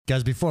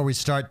Guys, before we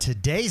start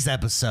today's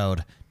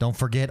episode, don't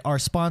forget our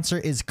sponsor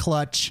is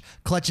Clutch.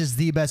 Clutch is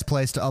the best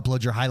place to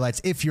upload your highlights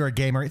if you're a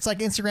gamer. It's like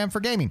Instagram for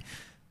gaming.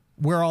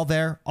 We're all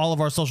there. All of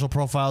our social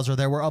profiles are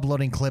there. We're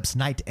uploading clips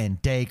night and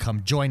day.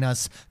 Come join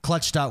us.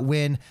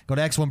 Clutch.win. Go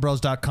to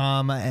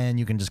x1bros.com and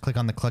you can just click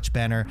on the Clutch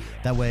banner.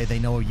 That way they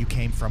know you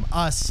came from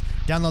us.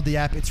 Download the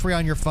app. It's free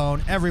on your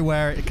phone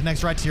everywhere. It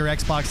connects right to your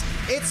Xbox.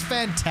 It's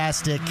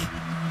fantastic.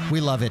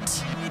 We love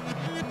it.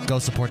 Go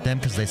support them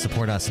because they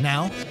support us.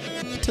 Now,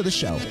 to the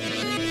show.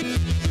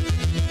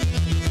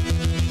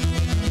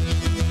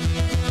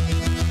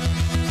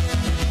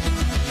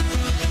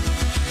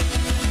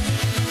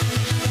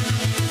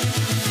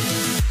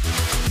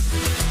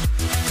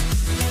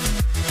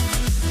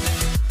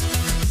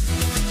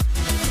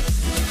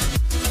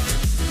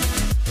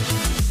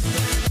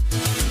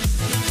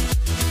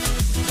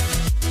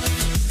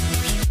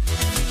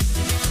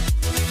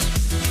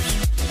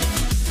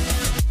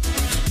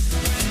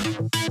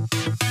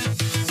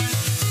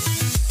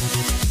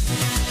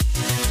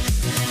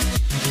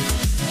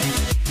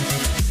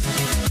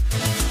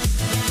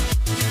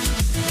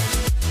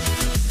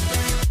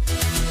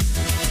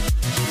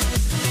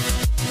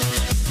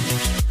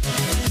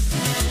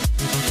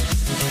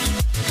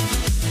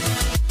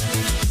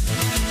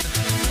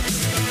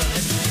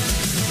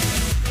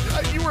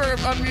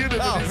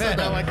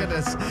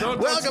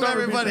 Welcome,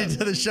 everybody,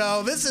 to the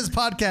show. This is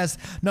podcast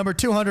number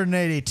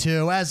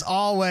 282. As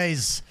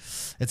always,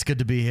 it's good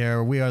to be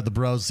here. We are the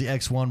Bros, the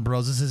X1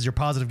 Bros. This is your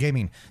positive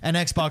gaming and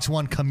Xbox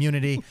One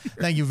community.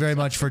 Thank you very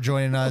much for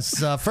joining us.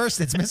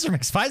 First, it's Mr.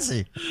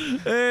 McSpicy.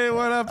 Hey,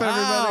 what up,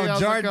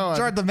 everybody? Oh,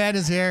 Jard the man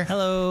is here.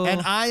 Hello.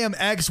 And I am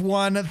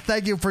X1.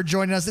 Thank you for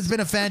joining us. It's been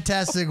a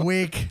fantastic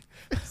week.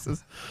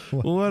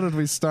 What did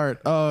we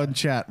start? Oh, in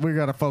chat. We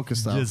gotta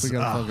focus though. We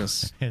gotta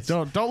focus.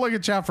 Don't look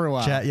at chat for a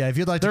while. Chat, yeah. If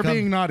you'd like to They're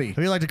being naughty. If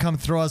you'd like to come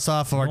throw us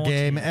off our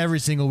game every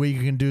single week,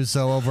 you can do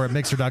so over at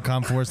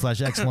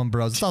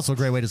mixer.com/X1Bros. It's also a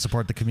great way to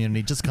support the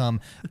community. Just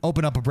come,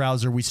 open up a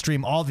browser. We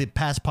stream all the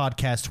past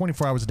podcasts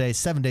 24 hours a day,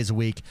 7 days a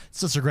week. It's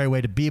just a great way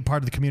to be a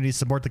part of the community,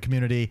 support the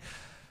community.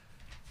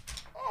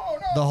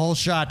 The whole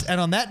shot. And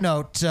on that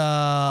note,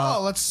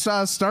 let's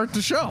start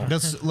the show.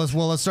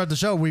 Let's start the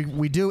show.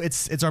 We do.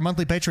 It's our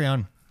monthly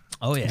Patreon.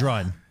 Oh yeah,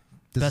 drawing.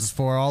 This is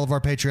for all of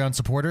our Patreon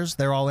supporters.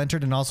 They're all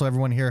entered, and also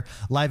everyone here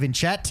live in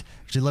chat.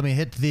 Actually, let me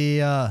hit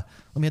the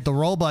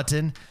roll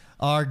button.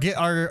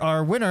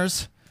 Our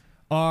winners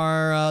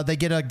are they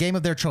get a game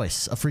of their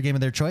choice, a free game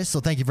of their choice.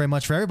 So thank you very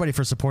much for everybody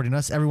for supporting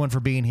us, everyone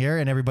for being here,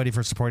 and everybody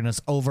for supporting us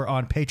over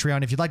on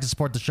Patreon. If you'd like to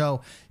support the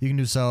show, you can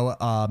do so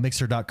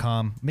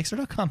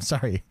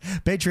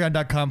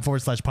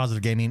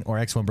patreon.com/positive gaming or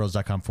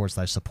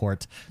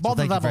x1bros.com/support. Both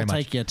So of them very will much.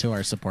 take you to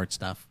our support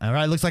stuff. All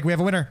right, looks like we have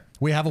a winner.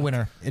 We have a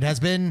winner. It has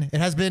been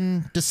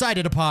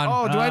decided upon.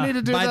 Oh, do I need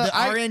to do by the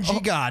RNG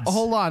gods?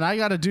 Hold on, I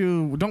gotta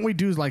do. Don't we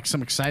do like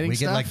some exciting We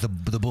stuff? get like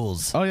the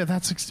bulls. Oh yeah,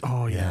 that's.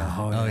 Oh yeah.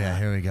 Oh yeah.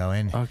 Here we go.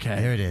 And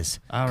Okay. here it is.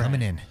 All right.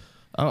 Coming in.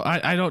 Oh,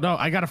 I don't know.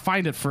 I gotta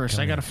find it first.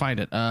 I gotta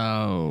find it.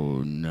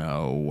 Oh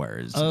no, where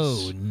is this?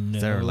 Oh no!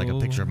 Is there like a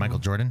picture of Michael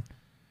Jordan?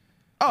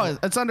 Oh,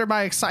 it's under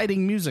my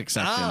exciting music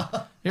section.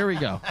 Here we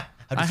go.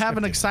 I have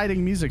an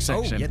exciting music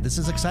section. Oh yeah, this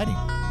is exciting.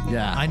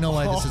 Yeah. I know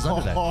why this is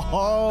under that.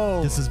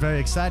 Oh, This is very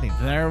exciting.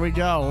 there we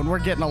go. And we're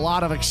getting a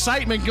lot of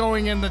excitement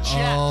going in the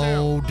chat,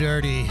 Oh,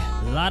 dirty.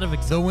 A lot of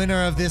The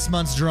winner of this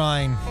month's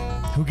drawing,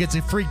 who gets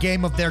a free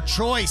game of their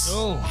choice,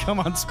 too. Come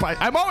on, Spike.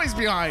 I'm always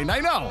behind. I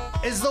know.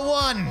 is the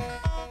one,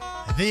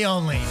 the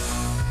only,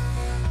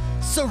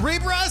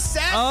 Cerebra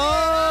Assassin.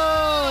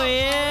 Oh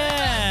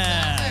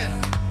yeah!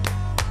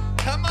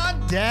 Come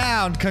on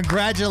down.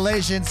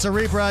 Congratulations,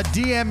 Cerebra.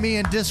 DM me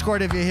in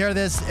Discord if you hear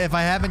this. If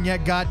I haven't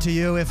yet got to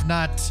you. If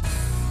not,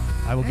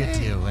 I will get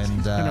to you.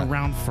 And Been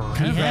around for.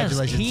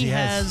 Congratulations. He He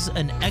has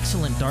an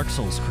excellent Dark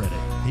Souls credit.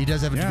 he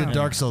does have a Yeah. good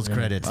Dark Souls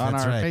credit. on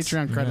That's our right.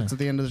 Patreon credits at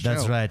the end of the show.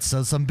 That's right.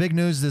 So some big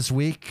news this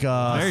week.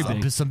 Very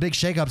big. Some big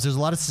shakeups. There's a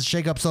lot of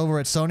shakeups over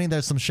at Sony.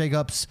 There's some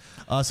shakeups,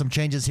 some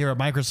changes here at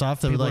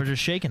Microsoft that People are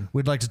just shaking.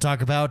 we'd like to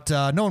talk about.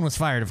 No one was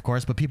fired, of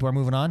course, but people are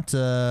moving on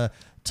to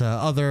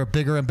other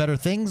bigger and better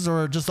things,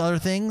 or just other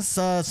things.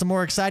 Some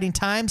more exciting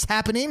times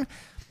happening,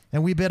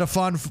 and we bid a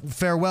fond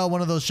farewell.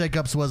 One of those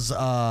shakeups was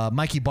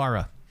Mikey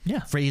Barra.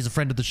 Yeah. He's a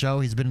friend of the show.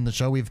 He's been in the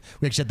show. We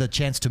actually had the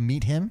chance to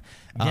meet him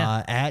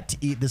Yeah. at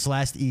this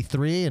last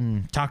E3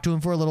 and talk to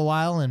him for a little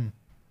while, and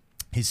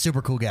he's a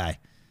super cool guy.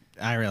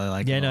 I really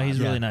like Yeah, it. no, he's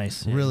Yeah. really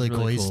nice. Yeah, Really he's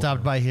cool. He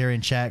stopped by here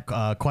in chat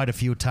quite a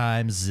few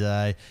times.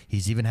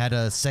 He's even had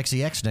a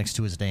sexy X next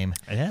to his name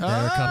Yeah.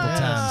 there a couple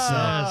times. So,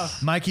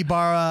 Yes. Mikey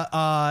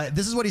Barra,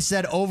 this is what he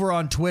said over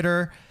on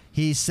Twitter.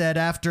 He said,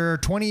 after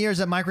 20 years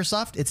at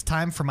Microsoft, it's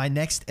time for my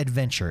next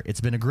adventure.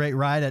 It's been a great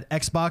ride at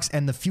Xbox,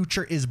 and the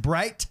future is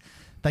bright.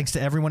 Thanks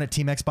to everyone at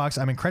Team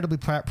Xbox. I'm incredibly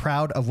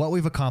proud of what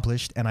we've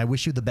accomplished, and I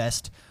wish you the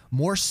best.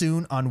 More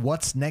soon on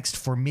what's next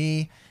for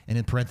me. And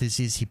in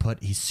parentheses, he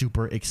put, he's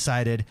super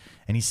excited.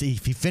 And he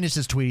finished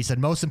his tweet. He said,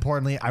 most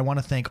importantly, I want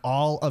to thank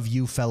all of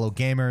you fellow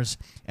gamers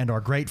and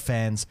our great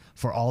fans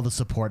for all the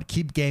support.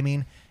 Keep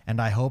gaming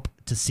and I hope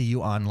to see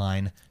you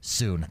online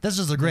soon. This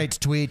is a great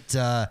tweet.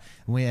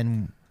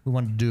 We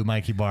wanted to do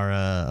Mike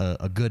Ibarra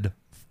a good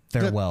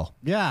farewell.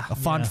 Yeah. A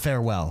fond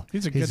farewell.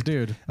 He's a good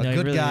dude. A No, he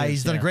good really guy. is,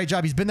 He's done a yeah. great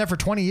job. He's been there for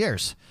 20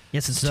 years. Yeah,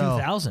 since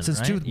 2000,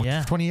 Since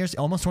right? 20 years,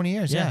 almost 20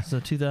 years. Yeah. So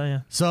 2000. Yeah.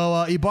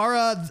 So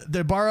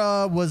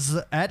Ibarra was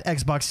at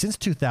Xbox since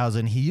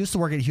 2000. He used to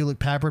work at Hewlett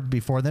Packard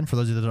before then. For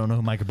those of you that don't know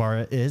who Mike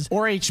Ibarra is,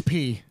 Or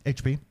HP.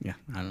 HP. Yeah,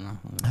 I don't know.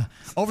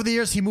 Over the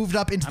years, he moved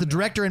up into the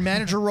director and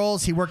manager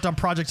roles. He worked on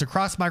projects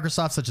across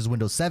Microsoft, such as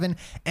Windows 7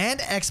 and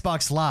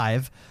Xbox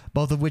Live,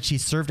 both of which he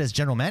served as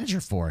general manager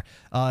for.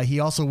 He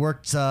also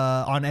worked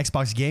on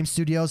Xbox Game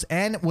Studios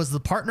and was the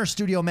partner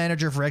studio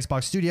manager for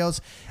Xbox Studios.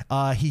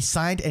 He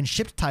signed and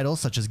shipped titles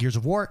such as Gears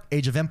of War,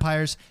 Age of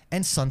Empires,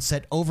 and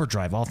Sunset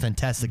Overdrive. All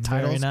fantastic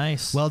titles. Very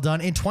nice. Well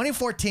done. In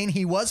 2014,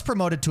 he was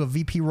promoted to a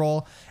VP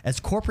role as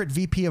corporate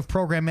VP of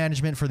program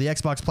management for the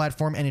Xbox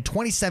platform. And in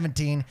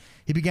 2017,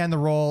 he began the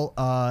role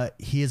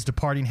he is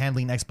departing,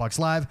 handling Xbox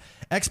Live,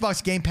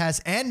 Xbox Game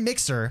Pass, and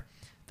Mixer.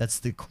 That's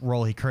the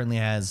role he currently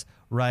has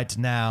right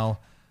now.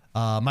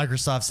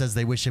 Microsoft says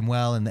they wish him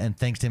well and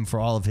thanked him for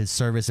all of his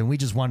service. And we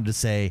just wanted to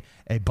say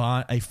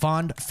a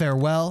fond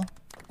farewell.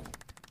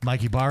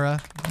 Mike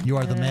Ibarra, you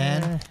are the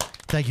man.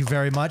 Thank you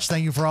very much.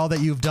 Thank you for all that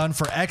you've done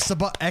for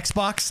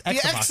Xbox. The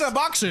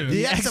Exaboxu.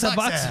 The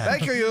Xbox.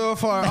 Thank you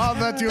for all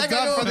that you've Thank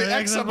done you. for the The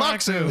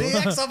Exaboxu. The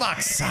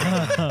Xbox.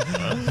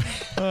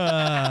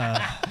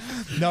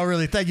 No,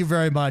 really, thank you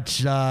very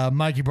much.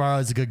 Mike Ibarra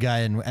is a good guy,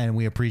 and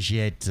we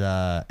appreciate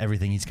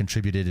everything he's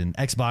contributed. And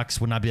Xbox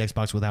would not be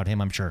Xbox without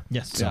him, I'm sure.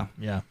 Yes. Yeah.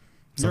 Yeah.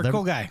 So You're a there-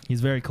 cool guy.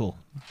 He's very cool.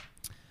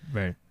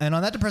 Very. And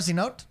on that depressing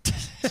note,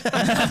 let's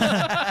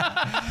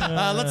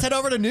head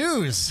over to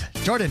news.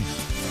 Jordan.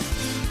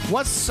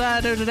 What's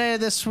new today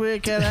this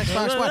week at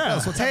Xbox One?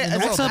 What's Hey, happening in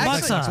the it's, world?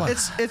 Xbox actually- One.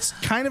 it's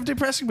kind of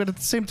depressing, but at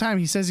the same time,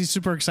 he says he's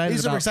super excited.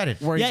 He's super about excited.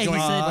 Where Yeah, he's he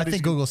going. said- I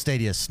think Google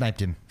Stadia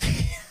sniped him.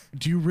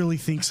 Do you really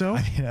think so?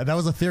 Yeah, that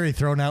was a theory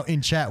thrown out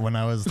in chat when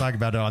I was talking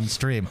about it on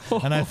stream.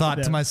 And I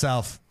thought to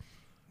myself,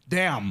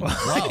 Damn. wow.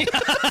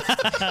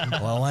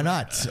 Well, why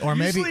not? Or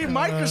maybe Usually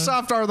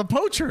Microsoft are the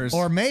poachers.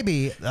 Or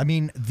maybe, I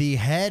mean, the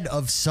head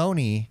of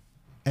Sony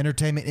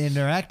Entertainment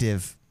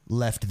Interactive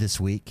left this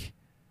week.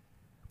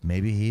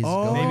 Maybe he's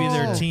going. Maybe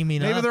they're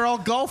teaming Maybe up. they're all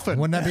golfing.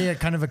 Wouldn't that be a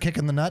kind of a kick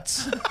in the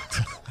nuts?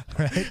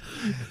 Right?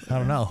 I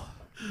don't know.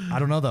 I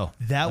don't know, though.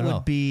 I That don't know.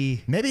 would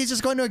be. Maybe he's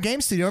just going to a game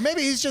studio, or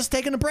maybe he's just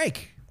taking a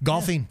break.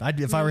 Golfing.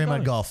 If I were him,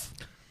 I'd golf.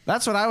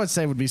 That's what I would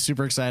say would be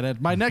super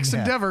excited. My next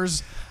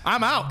endeavors,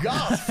 I'm out.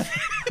 Golf.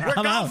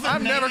 I'm out.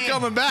 I'm never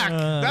coming back.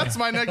 That's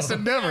my next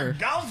endeavor.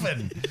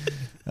 Golfing.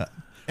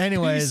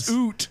 Anyways, Peace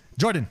out.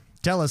 Jordan,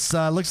 tell us.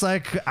 Looks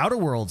like Outer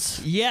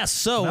Worlds. Yes.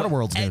 So Outer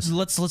Worlds news.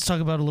 let's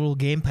talk about a little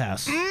Game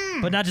Pass,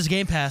 but not just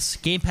Game Pass.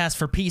 Game Pass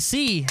for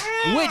PC,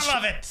 which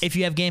love it. if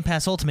you have Game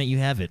Pass Ultimate, you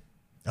have it.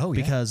 Oh,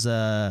 yeah. Because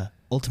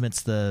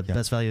Ultimate's the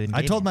best value in I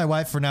gaming. told my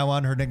wife from now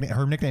on her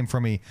nickname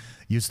for me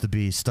used to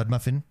be Stud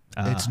Muffin.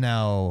 It's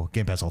now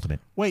Game Pass Ultimate.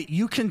 Wait,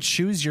 you can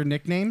choose your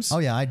nicknames? Oh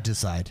yeah, I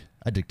decide.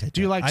 I dictate.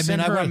 Do you like I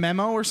send her wear, a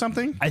memo or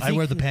something? I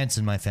wear the pants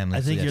in my family.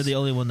 I so think yes. you're the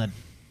only one that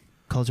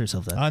calls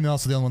yourself that. I'm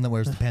also the only one that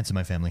wears the pants in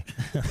my family.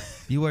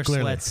 You wear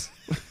Clearly. sweats.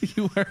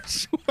 You wear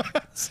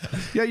sweats.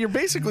 Yeah, you're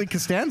basically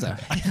Costanza.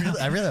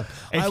 I really.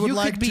 If I would you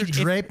like could to be-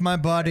 drape my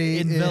body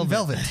in in velvet.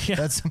 velvet. Yeah.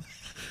 That's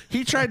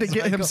He tried to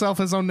get himself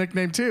his own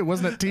nickname too,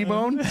 wasn't it?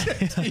 T-Bone.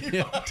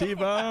 T-Bone.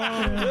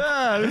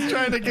 Yeah, he was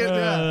trying to get.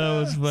 Yeah. that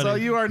was funny. So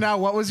you are now.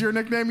 What was your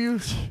nickname? You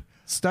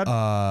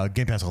stud.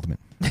 Game Pass Ultimate.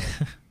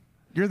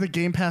 You're the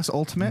Game Pass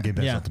Ultimate. Game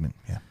Pass Yeah. Ultimate.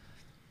 Yeah.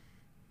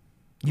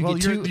 You Well,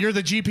 get you're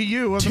the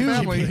GPU of the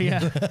family.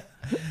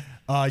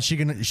 Yeah. She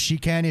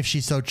can if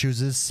she so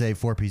chooses say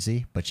for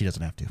PC, but she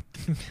doesn't have to.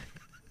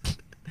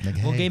 Like,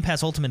 Well, hey, Game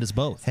Pass Ultimate is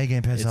both. Hey,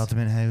 Game Pass It's-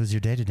 Ultimate. How was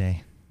your day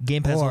today?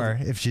 Game Pass Or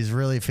Ultimate. if she's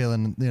really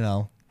feeling,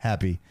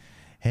 happy,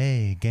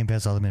 hey, Game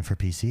Pass Ultimate for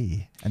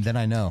PC, and then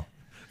I know.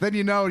 Then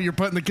you know you're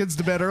putting the kids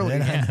to bed early.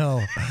 Then I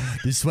know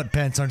these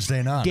sweatpants aren't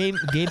staying on. Game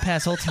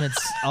Pass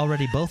Ultimate's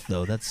already both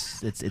though.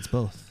 It's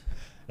both.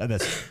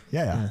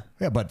 Yeah.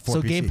 But for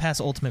So PC. Game Pass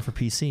Ultimate for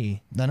PC.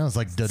 I know it's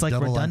like It's like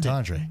double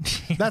redundant. entendre.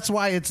 That's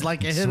why it's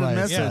like a That's hidden why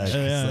it's message.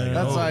 like-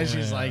 That's why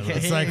she's like,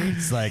 hey.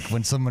 It's like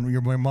when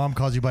your mom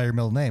calls you by your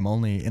middle name,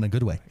 only in a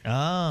good way.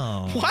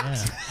 Oh. What?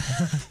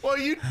 yeah. Well,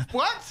 you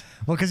what?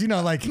 Well, because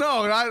like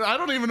No, I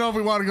don't even know if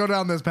we want to go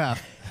down this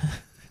path.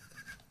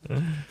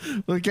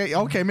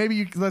 Okay, maybe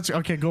you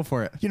go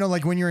for it.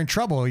 like when you're in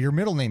trouble, your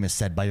middle name is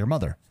said by your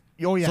mother.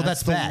 Oh yeah, So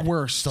that's the bad.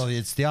 worst. So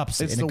it's the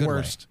opposite. It's in a the good way.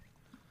 worst.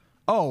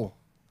 Oh,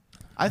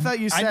 I thought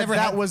you said never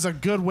that had- was a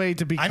good way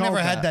to be I called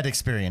never had that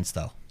experience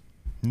though.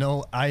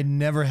 No, I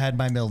never had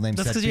my middle name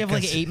That's set 'cause you have,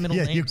 like, 8 middle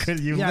yeah, you names. could.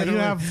 You Yeah, you literally,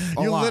 have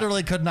a you lot.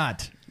 literally could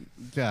not.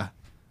 Yeah.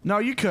 No,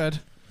 you could.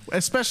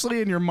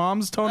 Especially in your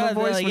mom's tone of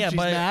voice when yeah, she's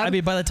but mad. I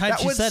mean, by the time that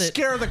she would said it,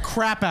 scare the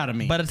crap out of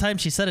me. by the time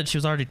she said it, she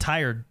was already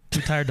tired,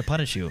 too tired to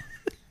punish you.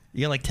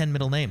 You got like 10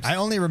 middle names. I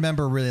only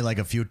remember really like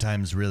a few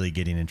times really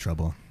getting in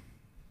trouble.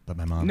 But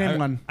my mom. Name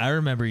one. I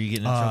remember you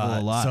getting in trouble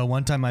a lot. So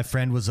one time my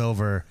friend was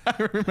over.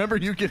 I remember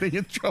you getting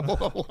in trouble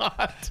a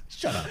lot.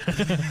 Shut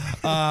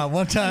up.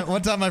 One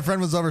time my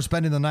friend was over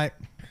spending the night,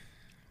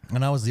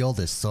 and I was the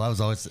oldest, so I was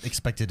always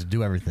expected to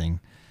do everything.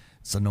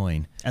 It's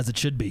annoying. As it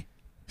should be.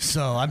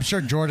 So I'm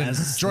sure Jordan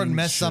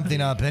messed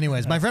something up.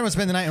 Anyways, my friend was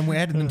spending the night, and we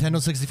had a Nintendo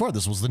 64.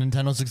 This was the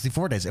Nintendo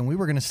 64 days, and we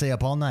were going to stay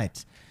up all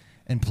night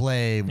and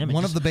play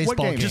one of the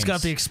baseball games. Just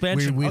got the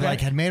expansion. We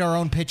like had made our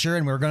own picture,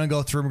 and we were going to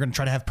go through. And we're going to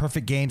try to have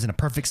perfect games and a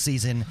perfect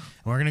season, and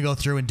we're going to go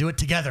through and do it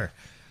together.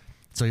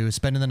 So he was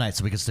spending the night,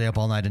 so we could stay up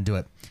all night and do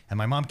it. And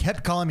my mom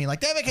kept calling me like,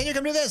 David, can you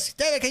come do this?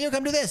 David, can you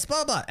come do this?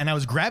 Blah blah. And I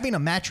was grabbing a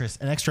mattress,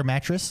 an extra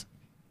mattress.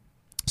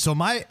 So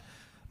my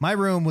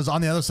room was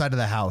on the other side of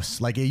the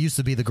house. Like it used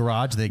to be the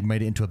garage. They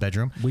made it into a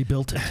bedroom. We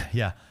built it.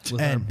 Yeah.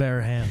 With our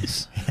bare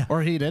hands.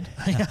 Or he did.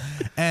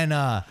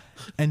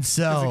 And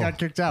so he got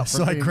kicked out.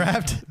 So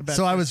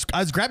I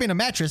was grabbing a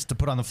mattress to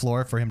put on the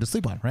floor for him to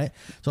sleep on, right?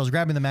 So I was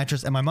grabbing the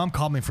mattress, and my mom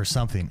called me for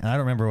something, and I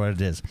don't remember what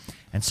it is.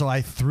 And so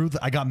I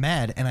got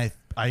mad, and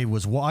I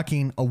was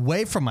walking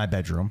away from my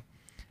bedroom,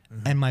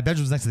 and my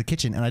bedroom was next to the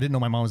kitchen, and I didn't know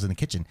my mom was in the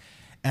kitchen.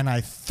 And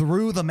I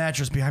threw the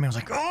mattress behind me. I was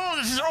like, oh,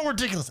 this is so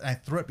ridiculous. And I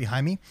threw it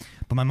behind me.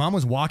 But my mom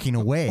was walking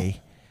away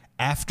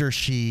after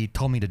she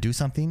told me to do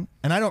something.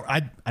 And I don't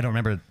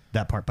remember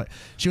that part, but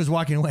she was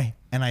walking away,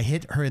 and I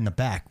hit her in the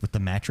back with the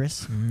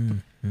mattress.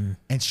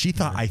 And she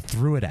thought I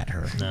threw it at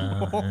her.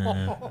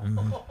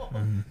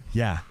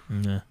 Yeah.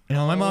 You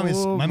know, my mom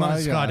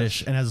is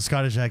Scottish and has a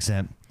Scottish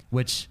accent,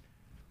 which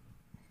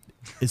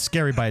is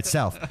scary by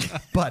itself.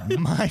 But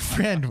my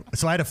friend,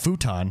 so I had a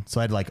futon. So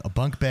I had like a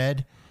bunk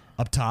bed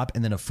up top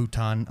and then a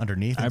futon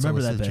underneath. I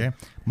remember that bed.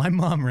 My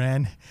mom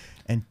ran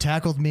and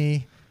tackled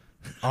me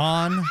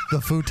on the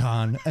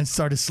futon and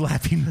started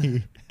slapping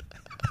me.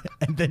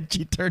 And then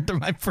she turned to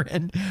my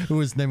friend,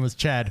 whose name was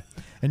Chad,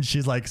 and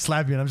she's like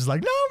slapping me. And I'm just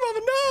like, no, Mama,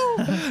 no,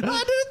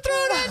 I didn't throw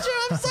it at you.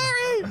 I'm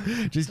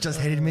sorry. She's just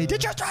hating me.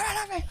 Did you throw it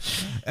at me?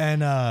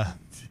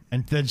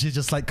 And then she's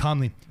just like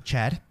calmly,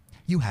 Chad,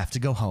 you have to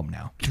go home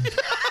now.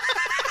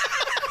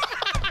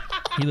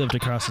 He lived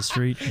across the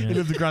street. Yeah. He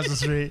lived across the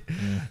street.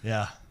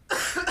 Yeah.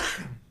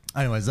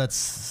 Anyways,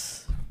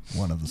 that's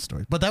one of the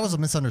stories. But that was a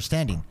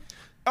misunderstanding.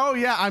 Oh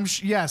yeah,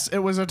 yes, it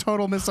was a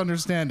total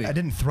misunderstanding. I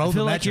didn't throw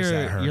the mattress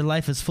at her. Your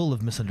life is full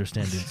of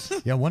misunderstandings.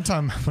 Yeah, one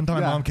time my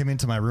mom came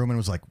into my room and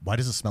was like, "Why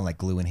does it smell like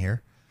glue in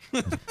here?"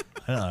 I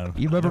don't know.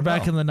 You remember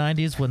back in the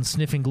 90s when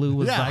sniffing glue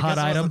was the hot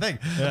item? That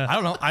was the thing. Yeah. I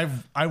don't know.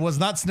 I was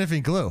not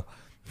sniffing glue.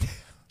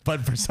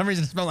 But for some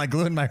reason, it smelled like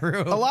glue in my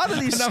room. A lot of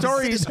these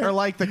stories are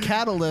like the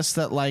catalyst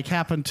that like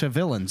happened to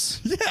villains.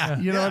 Yeah,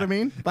 you know what I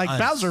mean. Like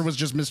Bowser was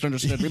just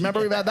misunderstood.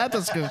 Remember we've had that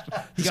discussion.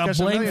 He got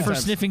blamed for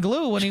sniffing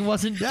glue when he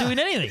wasn't doing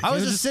anything. I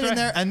was just sitting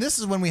there, and this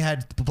is when we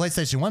had the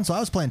PlayStation 1, so I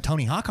was playing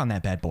Tony Hawk on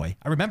that bad boy.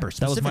 I remember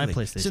specifically. That was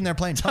my PlayStation. Sitting there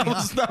playing Tony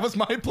Hawk. That was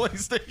my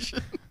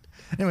PlayStation.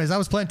 Anyways, I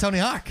was playing Tony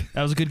Hawk.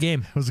 That was a good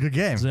game. It was a good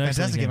game.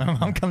 Fantastic game. My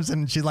mom comes in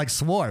and she like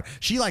swore.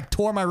 She like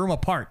tore my room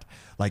apart.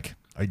 Like,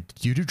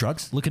 do you do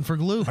drugs? Looking for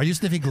glue. Are you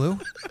sniffing glue?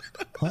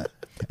 What?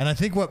 And I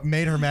think what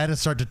made her mad and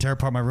start to tear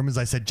apart my room is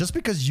I said, just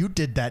because you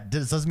did that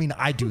doesn't mean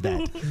I do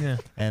that. Yeah.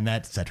 And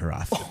that set her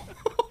off.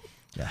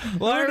 Yeah.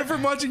 Well, I learned it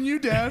from watching you,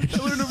 Dad. I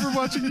learned it from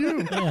watching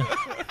you. Yeah.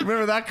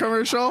 Remember that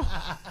commercial?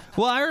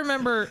 Well, I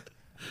remember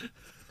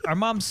our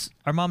mom's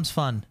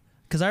fun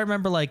because I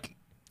remember like.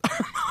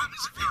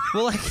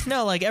 Well, like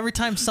no, like every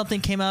time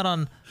something came out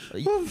on,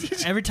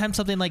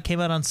 came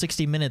out on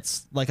 60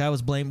 Minutes, like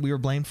we were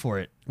blamed for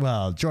it.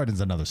 Well,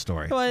 Jordan's another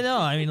story. Well, I know.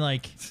 I mean,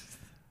 like,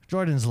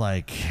 Jordan's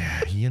like,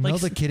 you know,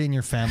 the kid in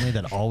your family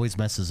that always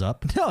messes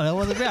up. No, that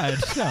wasn't bad.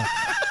 No,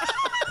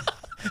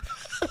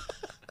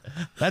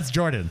 that's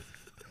Jordan.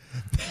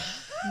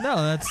 No,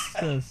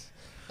 that's.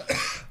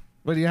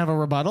 But do you have a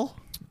rebuttal?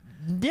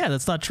 Yeah,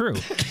 that's not true.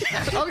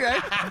 Okay,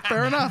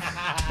 fair enough.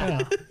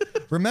 Yeah.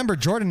 Remember,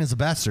 Jordan is a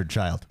bastard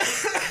child.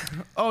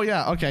 Oh,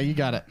 yeah. Okay, you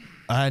got it.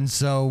 And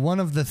so one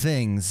of the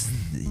things,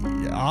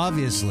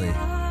 obviously,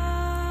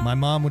 my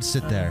mom would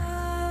sit there.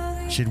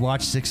 She'd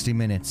watch 60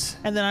 Minutes.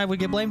 And then I would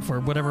get blamed for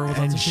whatever was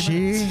on 60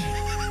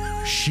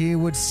 Minutes. She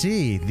would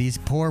see these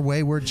poor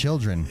wayward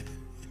children.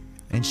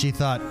 And she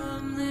thought,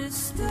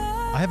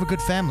 I have a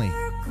good family.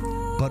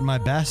 But my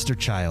bastard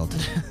child,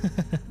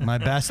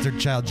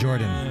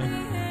 Jordan,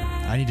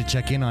 I need to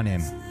check in on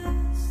him.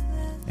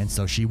 And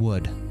so she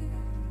would.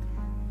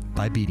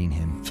 By beating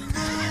him.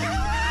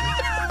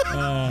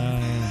 No,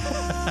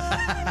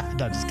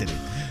 just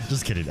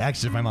kidding.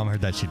 Actually, if my mom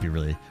heard that, she'd be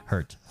really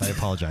hurt. I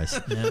apologize.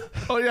 Yeah.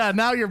 Oh yeah,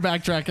 now you're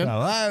backtracking.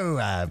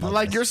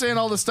 Like you're saying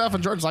all this stuff,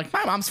 and George's like,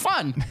 "My mom's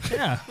fun."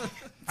 Yeah.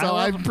 So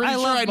I'm pretty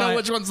sure I know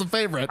which one's the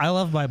favorite. I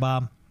love my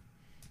mom.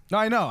 No,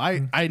 I know.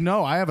 I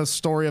know. I have a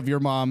story of your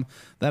mom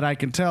that I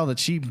can tell that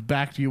she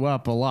backed you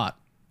up a lot.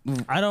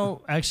 I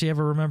don't actually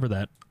ever remember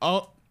that.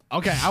 Oh,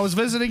 okay. I was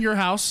visiting your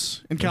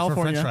house in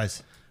California. For French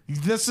fries.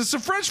 This is a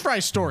French fry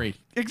story.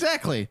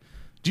 Exactly.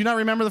 Do you not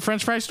remember the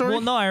French fry story? Well,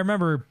 no, I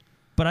remember,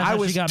 but I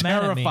thought she got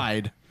terrified. Mad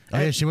at me.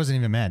 Oh, yeah, she wasn't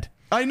even mad.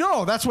 I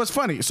know. That's what's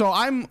funny. So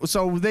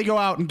they go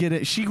out and get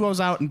it. She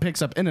goes out and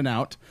picks up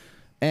In-N-Out.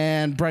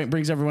 and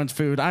brings everyone's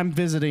food. I'm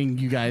visiting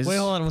you guys. Wait,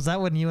 hold on. Was that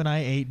when you and I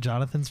ate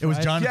Jonathan's It was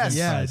fries? Jonathan's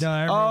Yes. fries. No,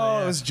 I remember. Oh,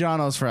 that. it was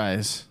Jono's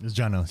fries. It was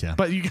Jono's, yeah.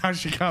 But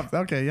she got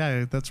okay.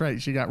 Yeah, that's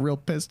right. She got real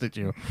pissed at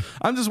you.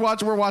 I'm just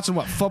watching. We're watching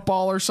what,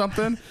 football or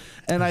something,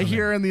 and I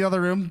hear in the other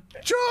room,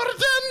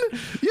 Jordan,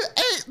 you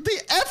ate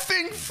the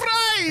effing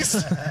fries,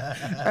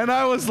 and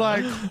I was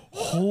like,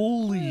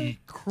 holy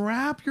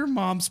crap, your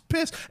mom's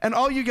pissed, and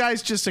all you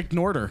guys just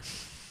ignored her.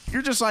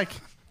 You're just like,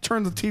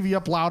 turn the TV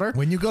up louder.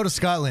 When you go to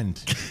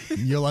Scotland,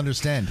 you'll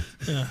understand.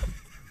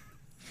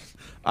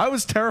 I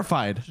was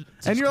terrified,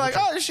 and you're like,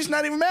 oh, she's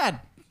not even mad.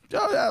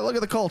 Oh yeah, look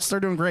at the Colts. They're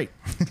doing great.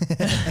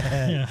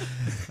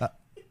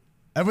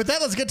 And with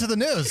that, let's get to the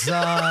news.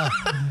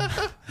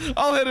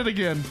 I'll hit it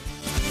again.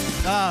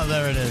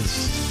 There it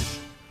is.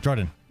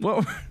 Jordan,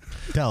 What?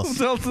 tell us.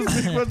 What's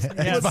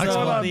Yeah, going so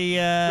on? We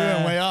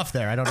went way off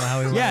there. I don't know how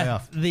we went way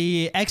off.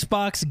 the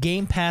Xbox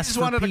Game Pass. I just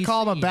for wanted to PC.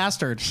 call him a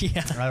bastard.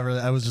 Yeah.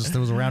 There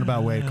was a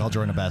roundabout way to call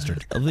Jordan a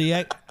bastard.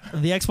 The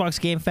Xbox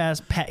Game Pass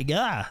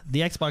the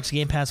Xbox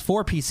Game Pass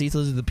for PC, so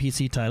those are the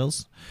PC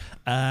titles,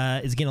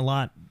 is getting a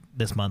lot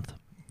this month.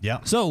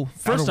 Yeah. So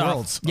first Outer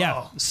off,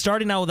 Worlds.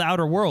 starting out with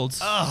Outer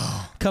Worlds,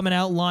 coming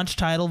out, launch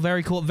title,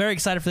 very cool, very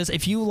excited for this.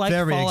 If you like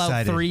Very Fallout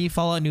excited. 3,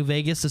 Fallout New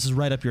Vegas, this is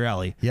right up your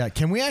alley. Yeah,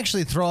 can we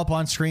actually throw up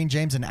on screen,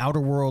 James, an Outer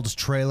Worlds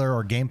trailer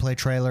or gameplay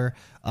trailer?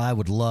 I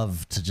would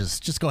love to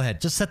just go ahead.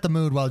 Just set the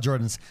mood while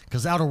Jordan's,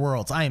 because Outer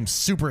Worlds, I am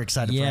super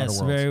excited for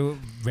Yes, Outer Worlds.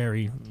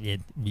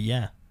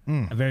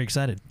 I'm very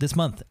excited this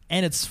month,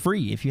 and it's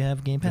free if you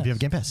have Game Pass. If you have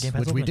Game Pass, which we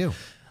Ultimate. do.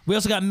 We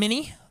also got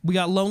Mini. We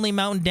got Lonely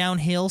Mountain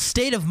Downhill,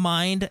 State of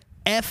Mind,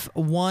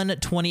 F1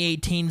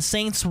 2018,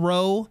 Saints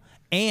Row,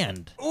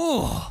 and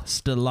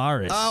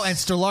Stellaris. Oh, and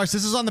Stellaris.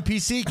 This is on the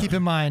PC. Keep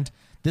in mind,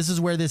 this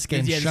is where this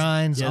game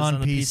shines it's on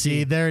on the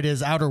PC. PC. There it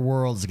is, Outer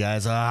Worlds,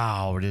 guys.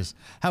 Oh, it is.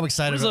 How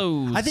excited!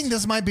 Those? I think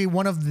this might be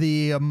one of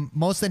the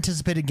most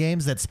anticipated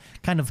games that's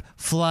kind of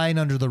flying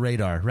under the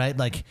radar, right?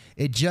 Like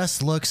it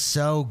just looks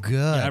so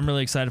good. I'm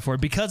really excited for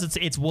it because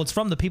it's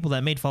from the people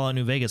that made Fallout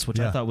New Vegas, which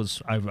I thought was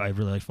I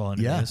really like Fallout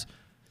New yeah. Vegas.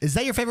 Is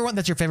that your favorite one?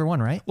 That's your favorite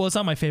one, right? Well, it's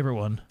not my favorite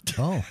one,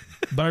 Oh,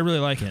 but I really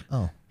like it.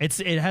 Oh. It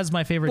has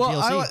my favorite Well,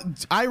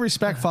 DLC. I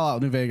respect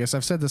Fallout New Vegas.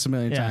 I've said this a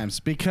million Yeah.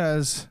 times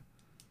because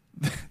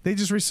they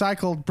just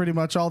recycled pretty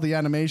much all the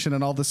animation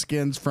and all the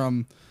skins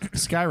from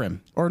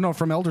Skyrim, or no,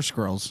 from Elder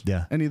Scrolls.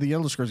 Yeah. Any of the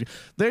Elder Scrolls.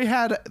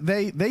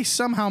 They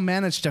somehow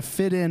managed to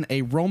fit in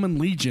a Roman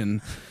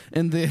legion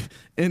in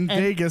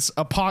Vegas,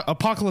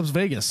 Apocalypse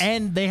Vegas.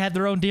 And they had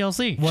their own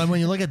DLC. well, when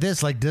you look at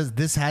this, like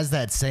this has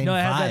that same No, it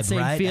vibe, has that same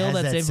right? It feel, has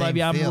that same vibe.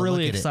 Yeah, I'm feel. really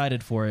Look at it.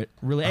 excited for it.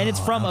 Really, and it's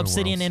from Outer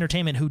Obsidian Worlds.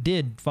 Entertainment, who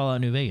did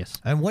Fallout New Vegas.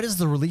 And what is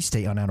the release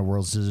date on Outer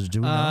Worlds?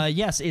 Do we know?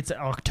 Yes, it's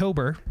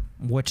October,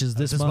 which is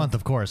this this month. month,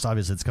 of course.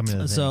 Obviously, it's coming to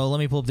the thing. So let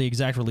me pull up the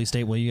exact release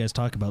date while you guys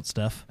talk about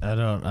stuff. I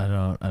don't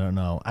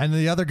know. And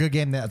the other good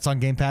game that's on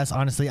Game Pass,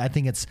 honestly, I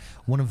think it's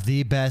one of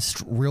the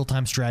best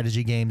real-time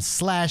strategy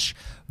games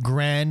 /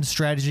 grand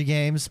strategy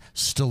games,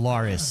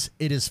 Stellaris.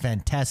 It is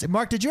fantastic.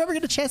 Mark, did you ever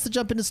get a chance to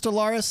jump into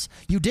Stellaris?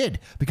 You did,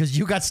 because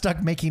you got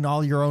stuck making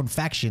all your own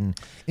faction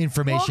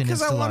information in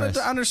because I wanted Stellaris.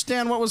 to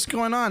understand what was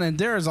going on, and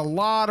there is a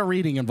lot of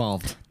reading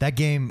involved. That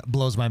game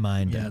blows my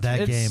mind. Yeah,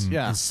 that it's- game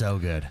yeah. is so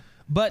good.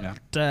 But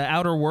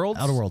Outer Worlds,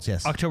 Outer Worlds,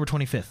 yes. October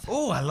 25th.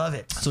 Oh, I love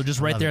it. So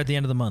just right there at the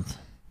end of the month.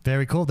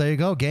 Very cool. There you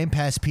go. Game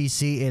Pass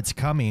PC, it's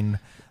coming.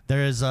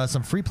 There is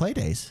some free play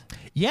days.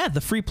 Yeah,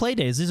 the free play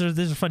days. These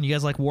are fun. You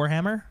guys like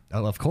Warhammer?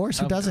 Oh, of course.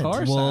 Who doesn't?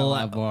 Well,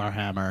 I love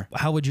Warhammer.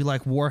 How would you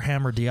like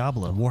Warhammer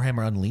Diablo?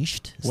 Warhammer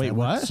Unleashed. Is Wait, that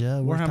what? we're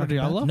Warhammer talking about?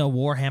 Diablo? No,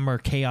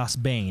 Warhammer Chaos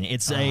Bane.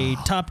 It's a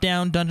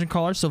top-down dungeon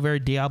crawler, so very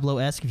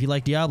Diablo-esque. If you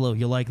like Diablo,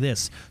 you'll like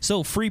this.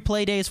 So free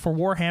play days for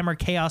Warhammer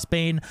Chaos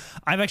Bane.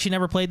 I've actually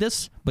never played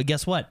this, but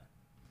guess what?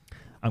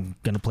 I'm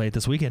going to play it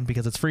this weekend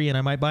because it's free, and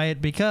I might buy it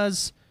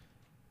because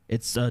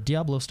it's a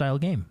Diablo-style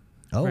game.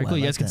 Oh, Very cool. I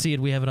You like guys can that. see it.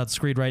 We have it on the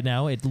screen right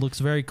now. It looks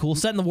very cool.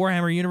 Set in the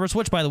Warhammer universe,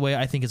 which, by the way,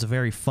 I think is a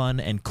very fun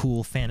and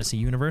cool fantasy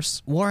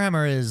universe.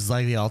 Warhammer is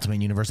like the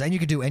ultimate universe, and you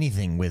can do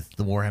anything with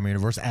the Warhammer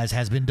universe, as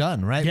has been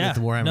done, right? Yeah, With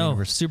the Warhammer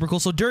universe. super cool.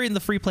 So during the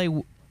free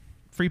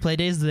play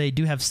days, they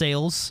do have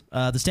sales.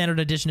 The standard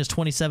edition is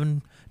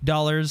 $27.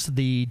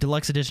 The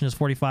deluxe edition is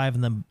 $45,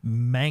 and the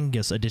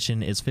Mangus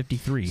edition is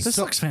 $53. This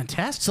looks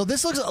fantastic. So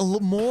this looks a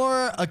little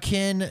more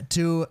akin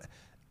to,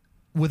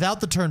 without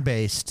the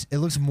turn-based, it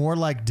looks more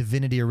like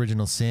Divinity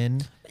Original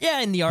Sin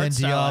Yeah, in the art than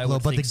style, I Diablo,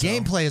 would but the think so.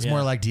 gameplay is Yeah.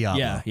 more like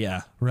Diablo.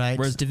 Yeah. Right.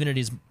 Whereas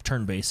Divinity's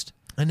turn-based.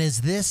 And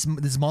is this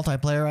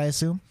multiplayer, I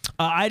assume?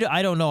 I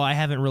don't know. I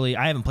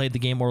haven't played the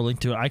game or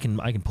linked to it. I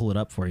can pull it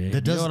up for you.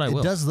 It does. You know what, I will.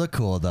 It does look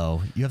cool,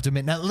 though. You have to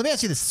admit. Now, let me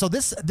ask you this. So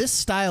this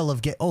style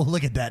of game. Oh,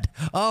 look at that.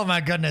 Oh my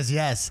goodness,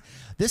 yes.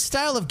 This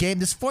style of game,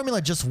 this formula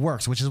just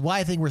works, which is why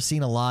I think we're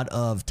seeing a lot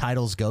of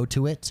titles go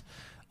to it.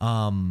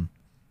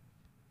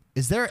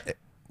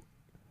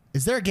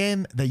 Is there a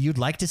game that you'd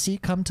like to see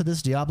come to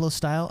this Diablo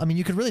style? I mean,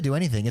 you could really do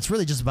anything. It's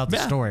really just about the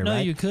Yeah, story, no,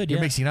 right? you could, You're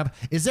yeah. mixing it up.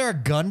 Is there a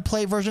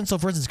gunplay version? So,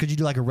 for instance, could you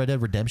do like a Red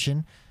Dead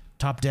Redemption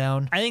top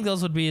down. I think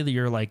those would be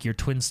your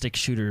twin stick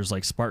shooters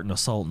like Spartan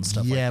Assault and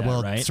stuff like that,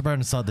 well, right?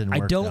 Spartan Assault didn't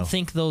work. I don't though,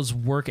 think those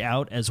work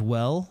out as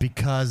well.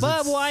 because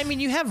But it's- I mean,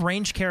 you have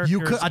range characters.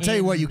 you could. I tell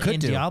you what, you could in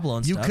do. Diablo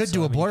and you stuff, could so,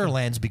 do I a mean, you could-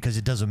 Borderlands because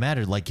it doesn't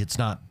matter. Like it's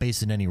not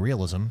based in any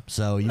realism,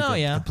 so you No, could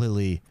yeah.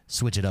 completely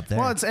switch it up there.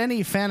 Well, it's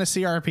any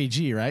fantasy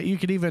RPG, right? You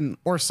could even,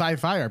 or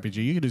sci-fi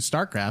RPG. You could do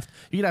StarCraft.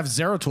 You could have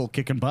Zeratul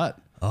kicking butt,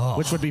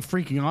 which would be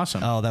freaking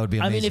awesome. oh, that would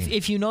be I amazing. mean,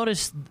 if you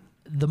notice,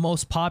 the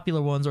most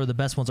popular ones or the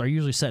best ones are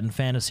usually set in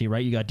fantasy,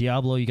 right? You got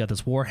Diablo, you got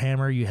this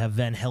Warhammer, you have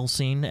Van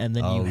Helsing, and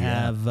then you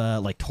yeah. have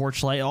like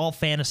Torchlight, all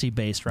fantasy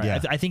based, right? Yeah.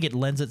 I think it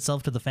lends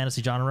itself to the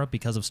fantasy genre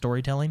because of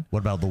storytelling. what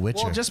about The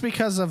Witcher? Well, just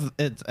because of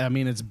it, I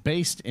mean, it's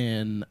based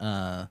in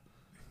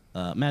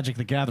Magic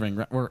the Gathering,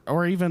 right?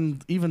 or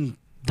even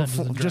Dungeons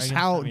before, and just Dragons,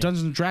 how I mean.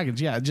 Dungeons and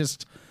Dragons. Yeah,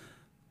 just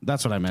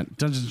that's what I meant.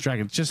 Dungeons and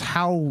Dragons. Just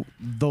how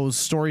those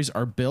stories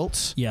are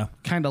built. Yeah.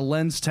 kind of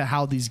lends to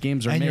how these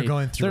games are And made. you're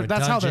going through a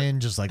that's how dungeon,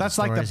 just like the that's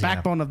like the stories, yeah.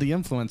 backbone of the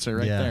influencer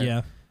right Yeah. there.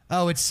 Yeah.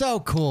 Oh, it's so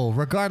cool.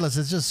 Regardless,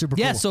 it's just super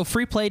Yeah, cool. so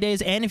free play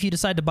days, and if you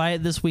decide to buy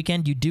it this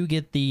weekend, you do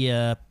get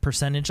the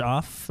percentage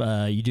off.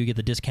 You do get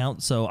the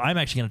discount. So I'm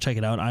actually going to check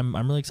it out. I'm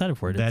really excited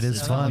for it. That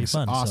It's is gonna fun. be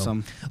fun.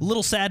 Awesome. So,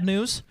 little sad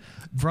news.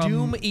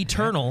 Doom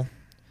Eternal.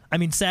 I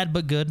mean, sad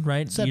but good,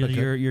 right? Sad but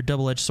good. Your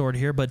double-edged sword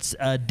here. But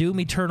Doom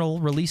Eternal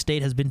release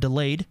date has been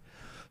delayed.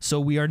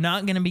 So we are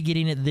not going to be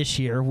getting it this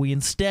year. We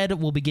instead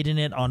will be getting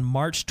it on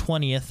March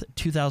 20th,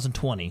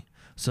 2020.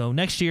 So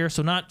next year,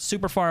 so not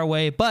super far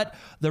away. But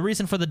the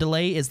reason for the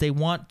delay is they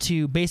want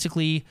to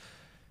basically,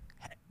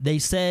 they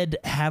said,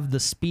 have the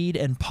speed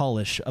and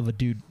polish of a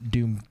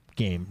Doom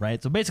game,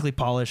 right? So basically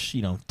polish,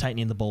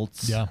 tightening the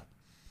bolts, yeah.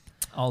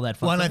 all that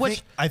fun Well, and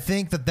stuff. I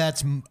think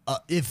that's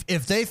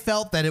if they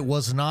felt that it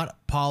was not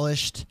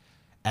polished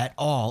at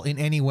all in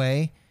any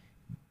way,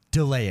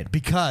 delay it,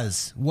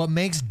 because what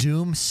makes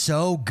Doom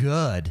so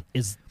good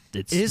is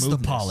the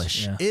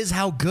polish, Yeah. is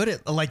how good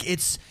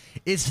it's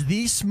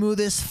the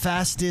smoothest,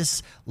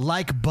 fastest,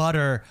 like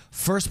butter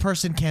first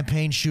person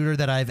campaign shooter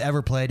that I've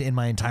ever played in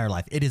my entire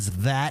life. It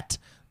is that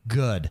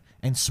good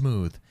and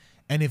smooth.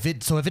 And if it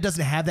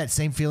doesn't have that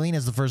same feeling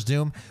as the first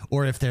Doom,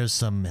 or if there's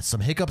some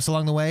hiccups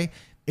along the way,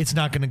 it's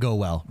not going to go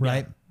well,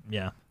 right?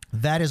 Yeah.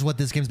 That is what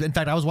this game's been. In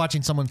fact, I was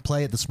watching someone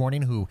play it this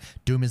morning who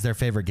Doom is their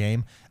favorite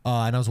game,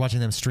 and I was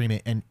watching them stream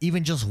it. And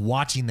even just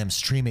watching them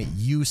stream it,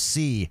 you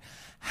see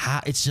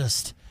how it's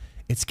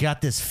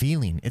got this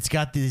feeling. It's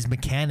got these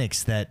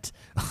mechanics that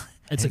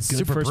It's a good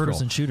super brutal.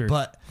 first-person shooter.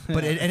 But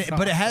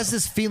it has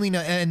this feeling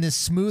and this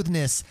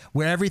smoothness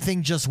where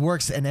everything just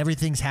works and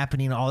everything's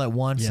happening all at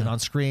once and on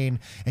screen,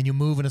 and you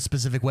move in a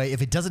specific way.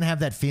 If it doesn't have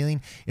that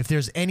feeling, if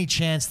there's any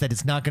chance that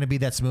it's not going to be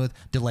that smooth,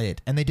 delay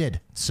it. And they did.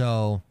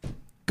 So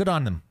good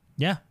on them.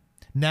 Yeah.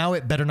 Now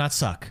it better not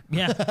suck.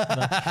 Yeah.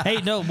 Hey,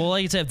 no. Well,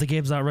 like you said, if the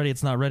game's not ready,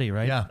 it's not ready,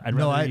 right? Yeah. I'd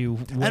No, rather I you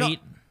don't- wait.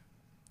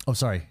 Oh,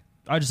 sorry.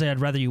 I'd just say I'd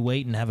rather you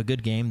wait and have a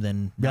good game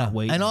than not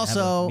wait and have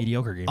also a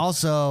mediocre game.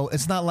 Also,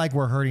 it's not like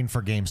we're hurting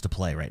for games to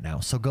play right now.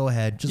 So go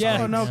ahead. Just Yeah.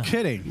 wait. Oh, no Yeah.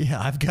 kidding.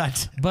 Yeah, I've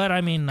got But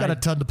I mean, a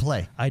ton to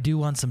play. I do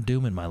want some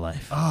Doom in my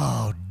life.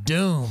 Oh,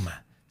 Doom.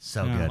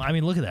 So Yeah. good. I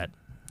mean, look at that.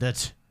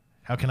 That's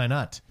how can I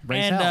not?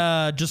 Raise and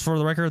hell. just for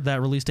the record, that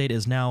release date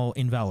is now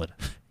invalid.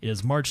 It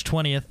is March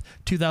 20th,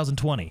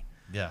 2020.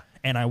 Yeah.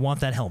 And I want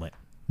that helmet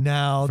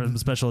Now, for the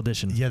special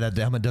edition. yeah, that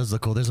helmet does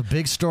look cool. There's a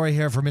big story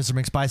here for Mr.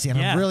 McSpicy, and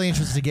Yeah. I'm really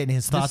interested in getting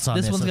his thoughts on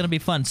this. This one's going to be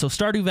fun. So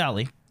Stardew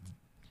Valley.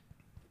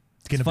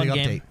 It's getting a Fun big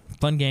game. update.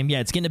 Fun game. Yeah,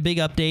 it's getting a big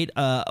update.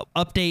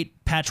 Update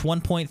patch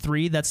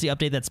 1.3. That's the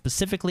update that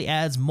specifically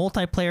adds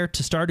multiplayer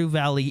to Stardew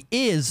Valley.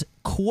 Is,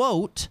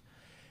 quote,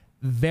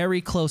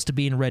 very close to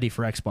being ready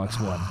for Xbox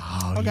One.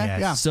 Oh, Okay, yes.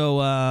 yeah. So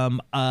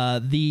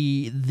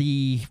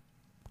the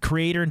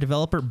creator and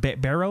developer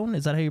Baron,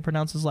 is that how you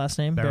pronounce his last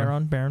name?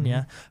 Baron. Baron,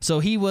 yeah. So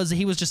he was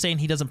just saying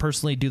he doesn't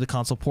personally do the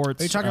console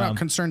ports. Are you talking about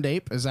Concerned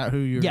Ape? Is that who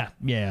you're?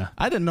 Yeah.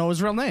 I didn't know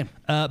his real name.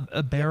 Baron.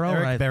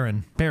 Eric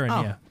Barron. Baron,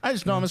 Oh, yeah. I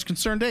just know him as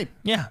Concerned Ape.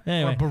 Yeah. Or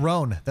Anyway.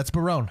 Barone. That's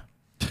Barone.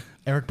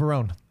 Eric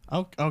Barone.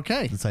 Oh,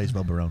 okay. That's how you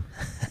spell Barone.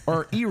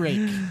 Or Eric.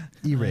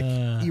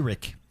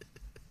 Eric.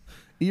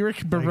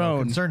 Eric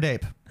Barone. Concerned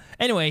Ape.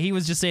 Anyway, he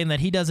was just saying that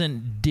he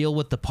doesn't deal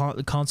with the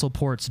console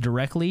ports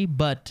directly,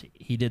 but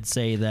he did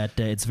say that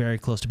it's very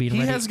close to being He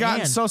ready. has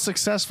gotten And so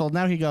successful.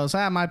 Now he goes,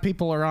 my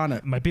people are on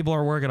it. my people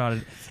are working on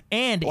it.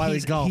 And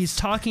Wiley Golf. he's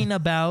talking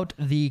about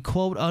the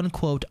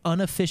quote-unquote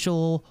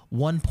unofficial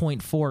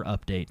 1.4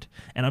 update.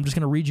 And I'm just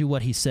going to read you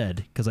what he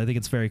said because I think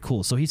it's very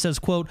cool. So he says,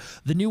 quote,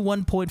 the new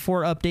 1.4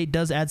 update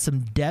does add some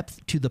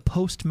depth to the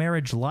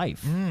post-marriage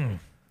life.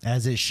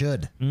 As it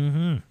should.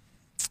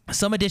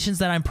 Some additions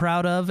that I'm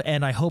proud of,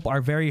 and I hope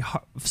are very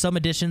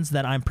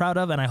heartwarming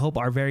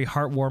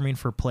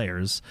for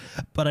players.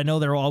 But I know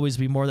there will always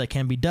be more that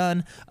can be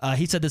done.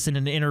 He said this in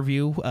an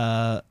interview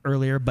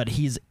earlier, but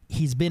he's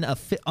been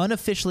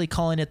unofficially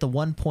calling it the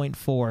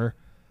 1.4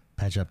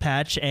 Patch up.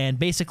 patch, and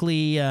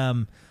basically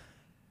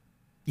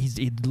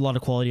He did a lot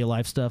of quality of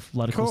life stuff, a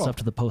lot of cool Cool. stuff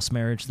to the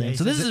post-marriage thing. he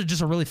So this says is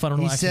just a really fun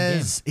and He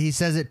relaxing game.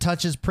 says it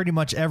touches pretty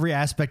much every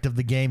aspect of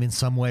the game in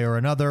some way or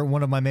another.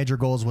 One of my major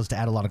goals was to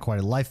add a lot of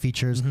quality of life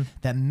features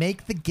that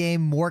make the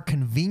game more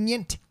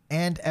convenient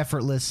and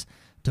effortless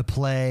to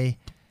play.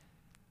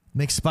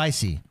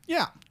 McSpicy.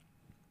 Yeah.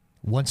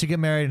 Once you get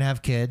married and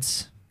have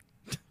kids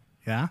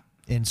Yeah.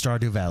 in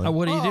Stardew Valley,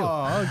 What do you do?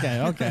 Oh,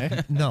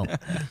 okay. no,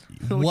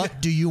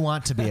 what do you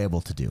want to be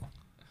able to do?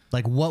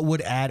 Like, what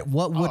would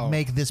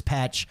make this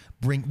patch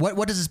bring?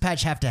 What does this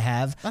patch have to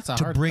have That's a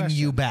to hard bring question.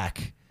 you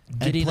back and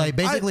Getting play? a-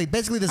 Basically,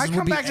 this I is come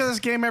would be, back to this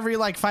game every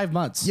like 5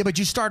 months. Yeah, but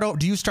you start.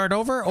 Do you start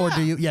over or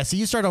do you? Yeah, so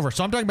you start over.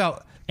 So I'm talking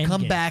about End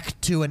come game. back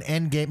to an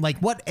end game. Like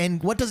what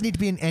end? What does need to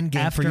be an end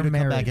game After for you to come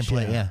back and marriage,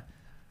 play? yeah. Yeah,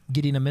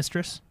 Getting a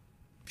mistress?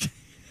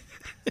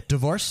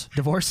 divorce.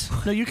 Divorce?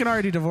 No, you can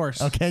already divorce.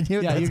 Oh, can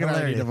you? Yeah, That's you can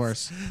already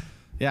hilarious. divorce.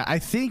 Yeah, I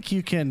think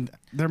you can.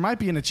 There might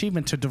be an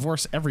achievement to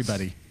divorce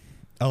everybody.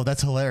 Oh,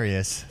 that's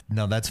hilarious.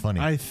 No, that's funny.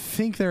 I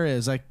think there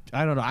is. I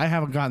don't know. I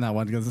haven't gotten that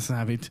one because this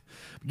is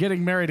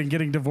getting married and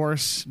getting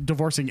divorced,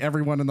 divorcing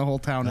everyone in the whole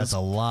town. that's is a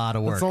lot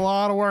of work. That's a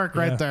lot of work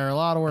right Yeah. there. A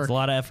lot of work. It's a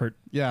lot of effort.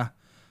 Yeah.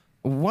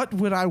 What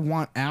would I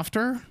want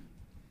after?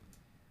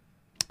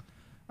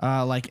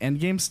 Like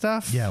endgame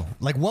stuff? Yeah,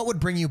 like what would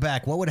bring you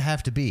back? What would it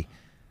have to be?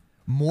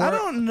 More. I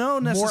don't know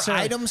necessarily.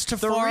 More items to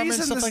The farm and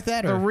reason stuff this- like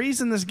that. The Or?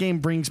 reason this game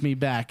brings me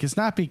back is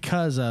not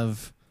because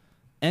of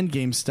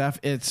endgame stuff.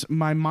 It's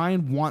my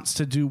mind wants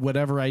to do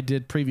whatever I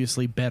did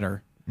previously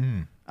better.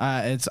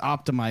 It's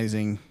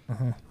optimizing,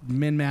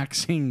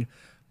 min-maxing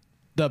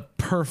the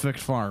perfect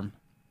farm.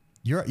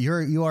 You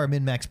are a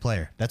min-max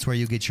player. That's where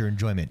you get your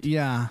enjoyment.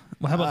 Yeah.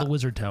 Well, how about the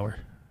Wizard Tower?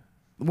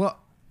 Well,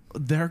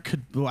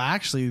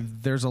 actually,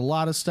 there's a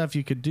lot of stuff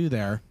you could do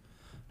there.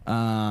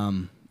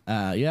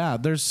 Yeah,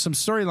 there's some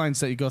storylines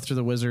that you go through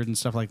the wizard and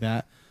stuff like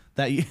that.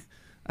 That you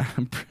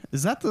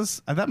is that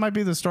this? That might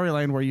be the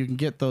storyline where you can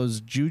get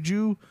those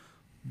juju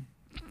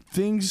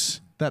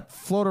things that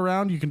float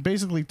around. You can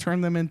basically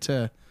turn them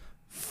into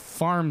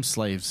farm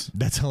slaves.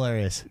 That's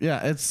hilarious.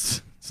 Yeah,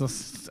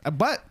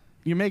 but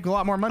you make a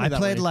lot more money. I that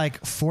played way.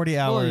 like 40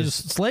 Well, hours.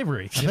 it's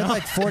slavery. I played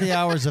like 40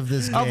 hours of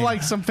this game. of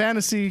like some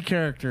fantasy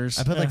characters.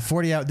 I played like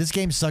 40 hours. This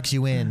game sucks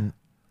you in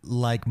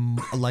like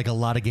a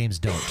lot of games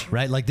don't,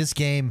 right? Like this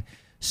game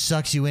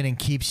sucks you in and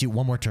keeps you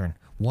one more turn.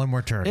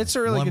 It's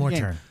a really one good more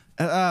game. turn.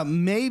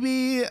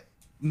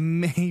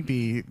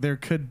 Maybe there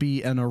could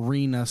be an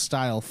arena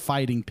style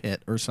fighting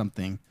pit or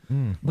something.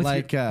 With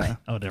Like Oh,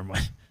 never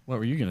mind. what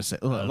were you gonna say?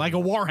 Like a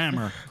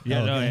Warhammer.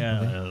 Yeah, no, okay.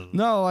 yeah.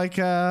 No, like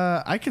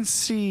I can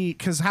see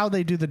because how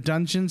they do the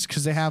dungeons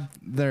because they have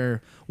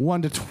their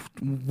 1 to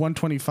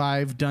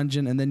 125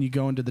 dungeon and then you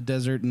go into the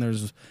desert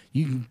and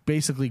you can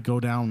basically go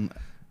down.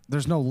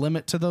 There's no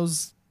limit to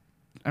those.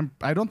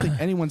 I don't think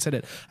anyone said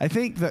it. I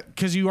think that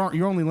because you're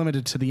only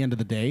limited to the end of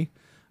the day.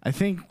 I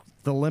think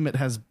the limit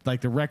has like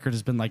the record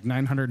has been like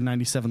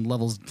 997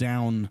 levels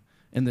down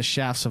in the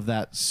shafts of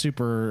that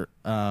super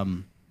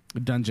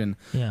dungeon.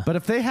 Yeah. But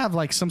if they have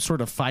like some sort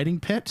of fighting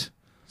pit,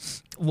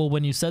 Well,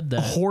 when you said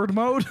that, horde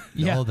mode.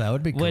 Oh, that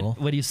would be cool.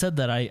 When you said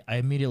that, I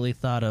immediately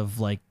thought of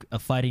like a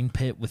fighting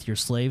pit with your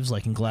slaves,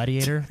 like in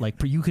Gladiator. Like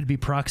you could be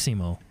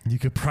Proximo. You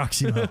could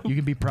Proximo. You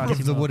can be Proximo.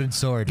 Give the wooden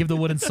sword. Give the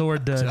wooden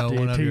sword to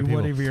one of your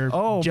people. one of your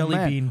Oh, jelly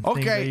man. bean. thing that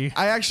Okay, you-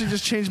 I actually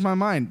just changed my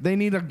mind. They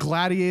need a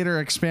Gladiator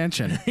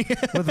expansion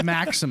with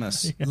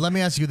Maximus. Let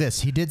me ask you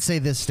this. He did say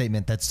this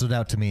statement that stood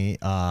out to me,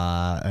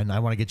 and I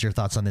want to get your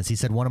thoughts on this. He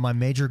said, one of my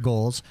major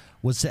goals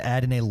was to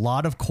add in a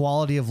lot of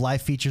quality of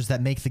life features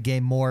that make the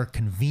game more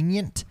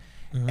convenient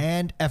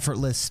and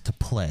effortless to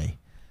play.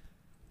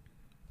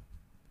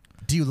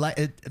 Do you like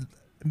it?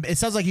 It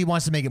sounds like he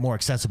wants to make it more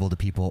accessible to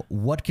people.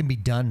 What can be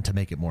done to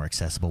make it more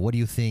accessible? What do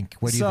you think?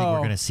 What do you think we're So-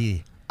 going to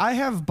see? I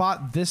have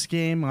bought this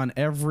game on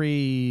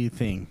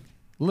everything.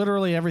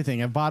 Literally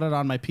everything. I've bought it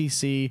on my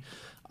PC,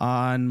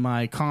 on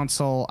my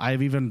console.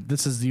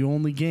 This is the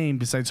only game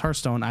besides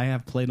Hearthstone I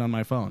have played on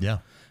my phone. Yeah.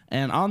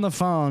 And on the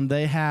phone,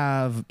 they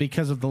have,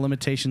 because of the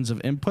limitations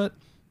of input,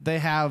 they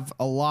have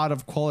a lot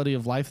of quality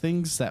of life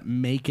things that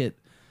make it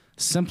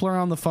simpler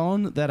on the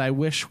phone that I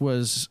wish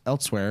was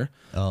elsewhere.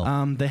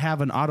 Oh. They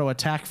have an auto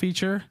attack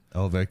feature,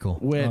 Oh, very cool.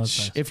 which that's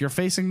nice. if you're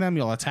facing them,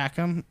 you'll attack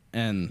them.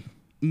 And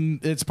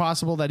it's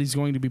possible that he's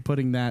going to be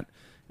putting that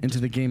into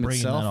the game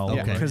Bringing that all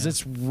itself. over, Because yeah.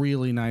 it's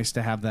really nice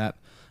to have that.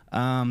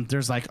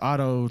 There's like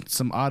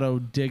some auto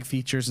dig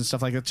features and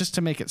stuff like that just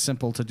to make it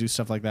simple to do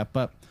stuff like that.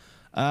 But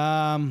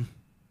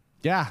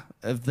yeah,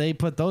 if they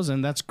put those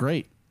in, that's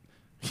great.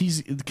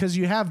 Because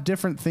you have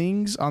different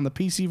things on the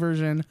PC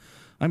version.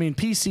 I mean,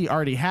 PC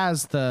already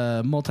has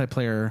the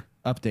multiplayer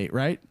update,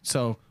 right?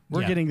 So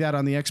we're Yeah. getting that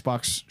on the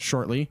Xbox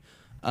shortly.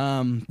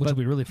 which will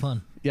be really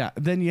fun. Yeah,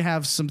 then you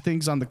have some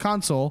things on the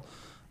console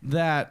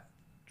that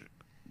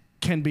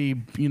can be,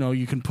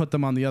 you can put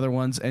them on the other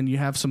ones, and you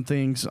have some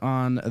things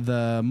on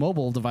the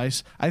mobile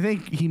device. I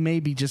think he may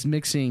be just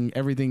mixing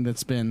everything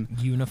that's been.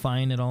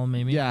 Unifying it all,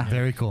 maybe. Yeah.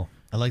 Very cool.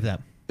 I like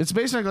that. It's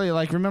basically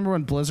like, remember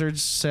when Blizzard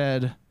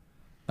said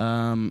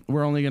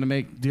we're only going to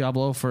make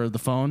Diablo for the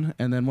phone.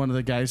 And then one of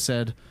the guys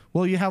said,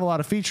 well, you have a lot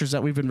of features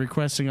that we've been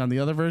requesting on the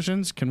other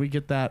versions. Can we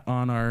get that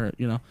on our,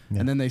 Yeah.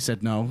 And then they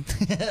said, no.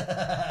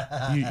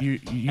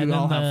 you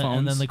all have phones.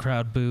 And then the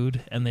crowd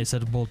booed, and they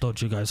said, "Well,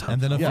 don't you guys have?"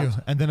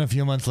 And then a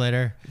few months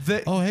later,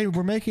 They- oh hey,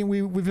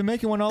 we've been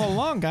making one all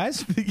along,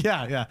 guys.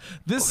 yeah.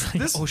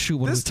 This Oh, shoot,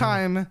 what this are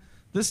we doing? time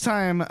This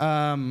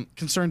time,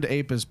 Concerned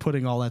Ape is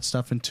putting all that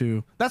stuff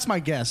into. That's my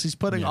guess. He's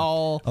putting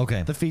all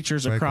the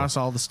features Very across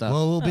cool. all the stuff.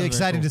 Well, we'll be very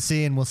excited cool. to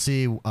see, and we'll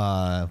see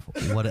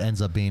what it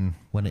ends up being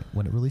when it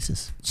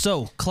releases.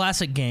 So,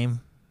 classic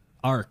game,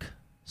 Ark.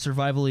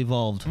 Survival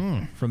Evolved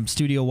from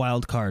Studio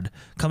Wildcard.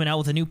 Coming out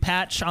with a new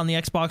patch on the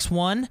Xbox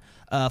One.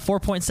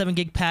 4.7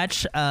 gig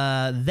patch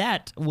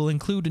that will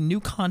include new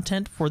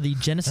content for the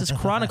Genesis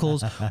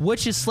Chronicles,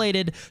 which is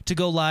slated to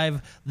go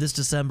live this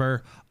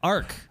December.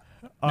 Ark.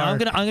 Now, I'm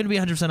gonna be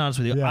 100% honest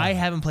with you. Yeah. I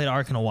haven't played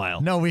Ark in a while.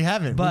 No, we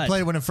haven't. But- we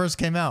played it when it first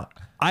came out.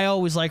 I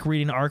always like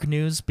reading Ark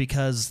news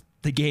because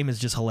the game is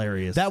just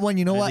hilarious. That one,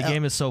 you know what? The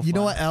game is so fun. You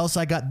know what else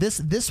I got?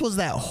 This was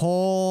that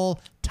whole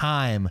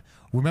time.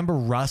 Remember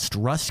Rust?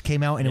 Rust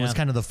came out, and it was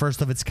kind of the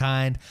first of its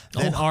kind.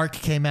 Then Ark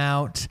came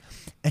out.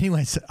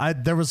 Anyways,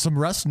 there was some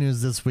Rust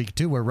news this week,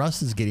 too, where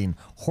Rust is getting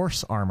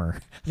horse armor.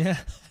 Yeah.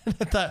 I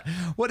thought,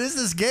 what is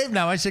this game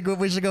now? We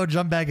should go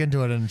jump back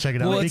into it and check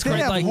it out. Well, it's They great.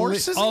 have Like,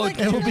 horses in oh, that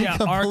game? It will be yeah,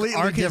 completely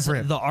Ark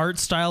different. Is the art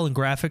style and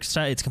graphic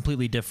style, it's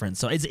completely different.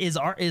 So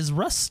is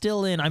Rust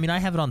still in? I mean, I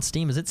have it on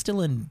Steam. Is it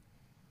still in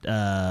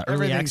early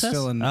Everything's access?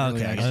 still in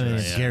early access. I mean, Yeah.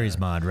 it's Gary's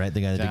mod, right?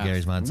 The guy that did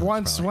Gary's mod. so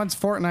it's Once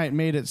probably- Fortnite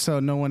made it so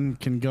no one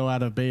can go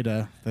out of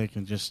beta, they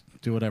can just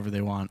do whatever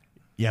they want.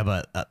 Yeah,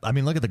 but I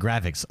mean, look at the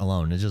graphics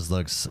alone. It just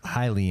looks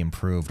highly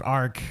improved.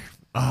 Ark.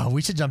 Oh,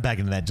 we should jump back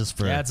into that just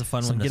for Yeah, it's a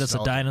fun some one. Get us a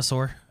nostalgia.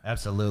 dinosaur.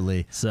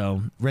 Absolutely.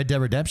 So. Red Dead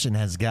Redemption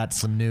has got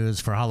some news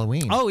for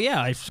Halloween. Oh yeah,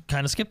 I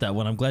kind of skipped that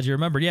one. I'm glad you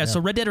remembered. Yeah, so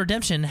Red Dead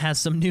Redemption has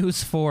some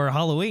news for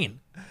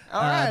Halloween.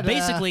 All right,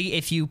 Basically,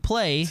 if you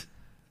play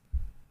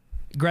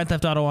Grand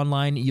Theft Auto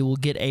Online, you will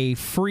get a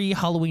free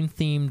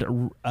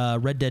Halloween-themed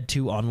Red Dead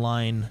 2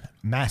 Online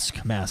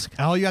Mask. mask.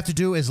 All you have to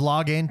do is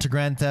log in to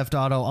Grand Theft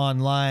Auto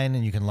Online,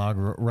 and you can log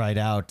right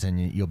out, and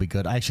you'll be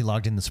good. I actually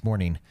logged in this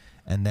morning,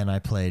 and then I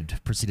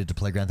proceeded to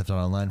play Grand Theft Auto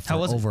Online for How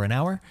was it? over an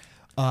hour.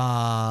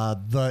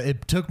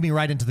 It took me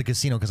right into the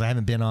casino because I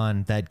haven't been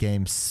on that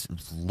game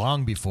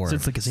long before.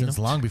 Since the casino? Since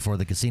long before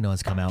the casino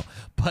has come out.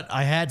 But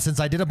I've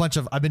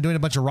been doing a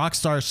bunch of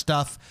Rockstar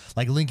stuff,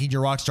 like linking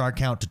your Rockstar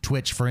account to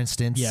Twitch, for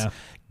instance. Yeah.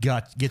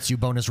 Gets you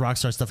bonus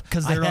Rockstar stuff.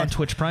 Because they're on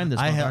Twitch Prime this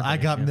month, aren't I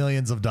they? got Yeah.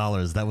 millions of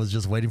dollars that was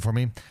just waiting for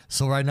me.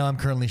 So right now I'm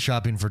currently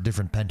shopping for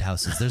different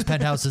penthouses. There's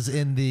penthouses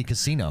in the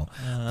casino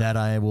that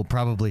I will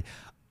probably...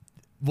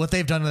 What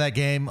they've done to that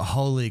game,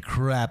 holy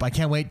crap. I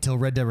can't wait till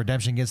Red Dead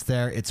Redemption gets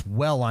there. It's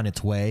well on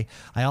its way.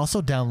 I also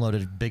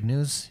downloaded, big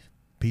news,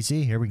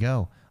 PC, here we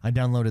go. I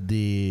downloaded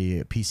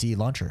the PC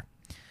launcher.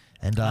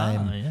 And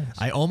yes.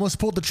 I almost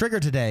pulled the trigger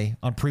today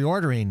on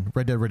pre-ordering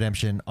Red Dead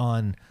Redemption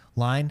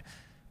online.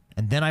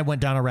 And then I went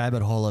down a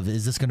rabbit hole of,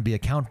 is this going to be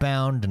account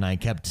bound? And I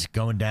kept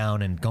going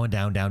down and going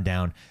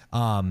down.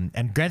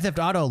 And Grand Theft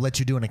Auto lets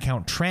you do an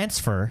account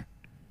transfer,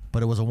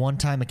 but it was a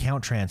one-time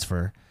account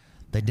transfer.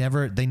 They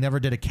never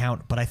did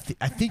account, but I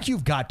think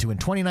you've got to in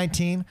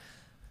 2019.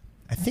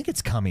 I think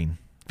it's coming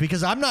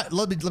because I'm not.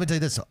 Let me tell you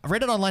this: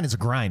 Red Dead Online is a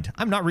grind.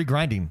 I'm not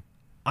regrinding.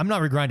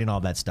 All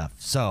that stuff.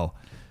 So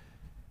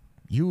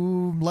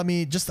you let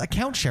me just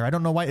account share. I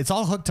don't know why it's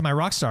all hooked to my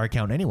Rockstar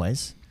account,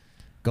 anyways.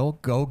 Go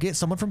get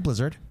someone from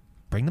Blizzard,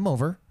 bring them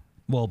over.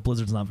 Well,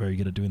 Blizzard's not very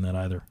good at doing that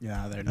either.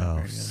 Yeah, they're not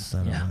very good.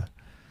 son of Yeah.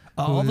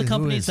 a- All the who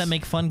companies is- that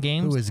make fun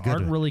games who is good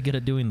aren't at- really good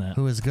at doing that.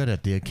 Who is good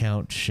at the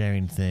account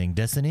sharing thing?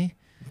 Destiny.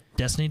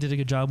 Destiny did a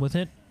good job with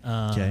it.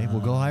 Okay, we'll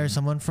go hire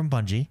someone from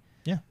Bungie.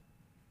 Yeah.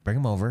 Bring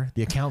him over.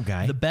 The account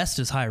guy. The best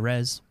is High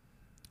Res.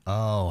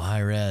 Oh, high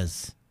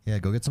res. Yeah,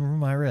 go get some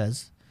from high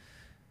res.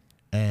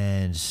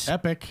 And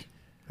Epic.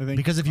 I think.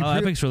 because if you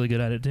Epic's really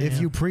good at it too. if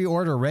yeah. you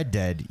pre-order Red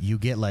Dead, you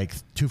get like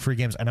 2 free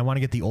games. And I want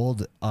to get the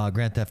old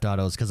Grand Theft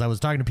Autos because I was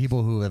talking to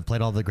people who have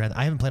played all the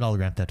I haven't played all the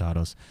Grand Theft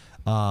Autos.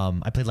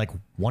 I played like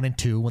 1 and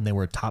 2 when they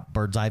were top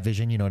bird's eye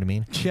vision. You know what I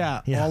mean?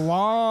 yeah, Yeah. a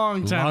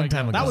long time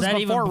ago. That was that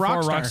before even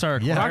before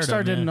Rockstar Yeah. acquired Rockstar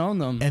them, didn't yeah. own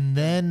them. And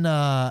then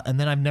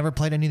I've never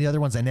played any of the other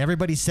ones. And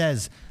everybody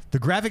says the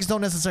graphics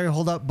don't necessarily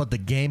hold up, but the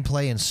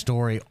gameplay and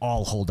story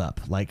all hold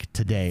up. Like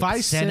today,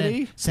 Vice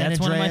City? San That's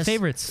one of my Andreas,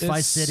 favorites. Vice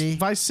It's City.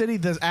 Vice City,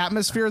 the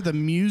atmosphere, the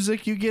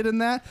music you get in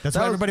that. That's that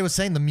what was- everybody was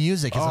saying. The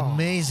music is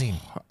amazing.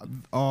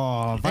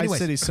 Oh, Vice Anyways,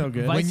 City's so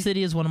good. Vice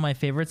City is one of my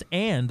favorites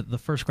and the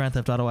first Grand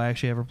Theft Auto I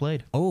actually ever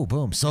played. Oh,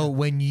 boom! So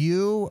when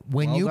you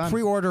done.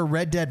 pre-order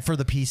Red Dead for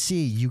the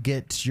PC, you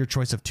get your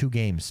choice of 2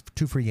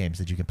 free games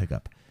that you can pick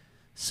up.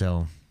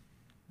 So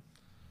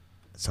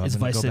I'm Is gonna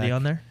Vice go City back.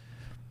 on there?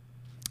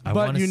 I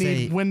but wanna you say,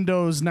 need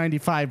Windows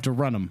 95 to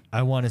run them.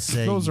 I want to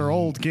say Those are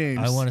old games.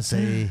 I want to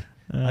say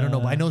I don't know.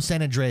 But I know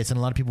San Andreas, and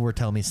a lot of people were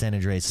telling me San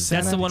Andreas is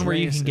That's the one where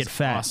you Andreas can get is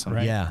fat, awesome.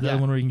 right? Yeah. The Yeah.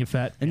 one where you can get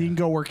fat. And you can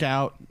go work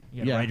out.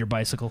 You gotta ride your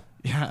bicycle.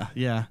 Yeah.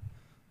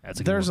 That's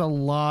a good There's one. a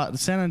lot.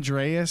 San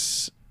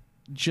Andreas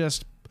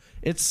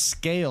its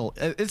scale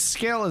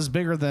is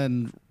bigger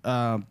than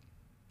Grand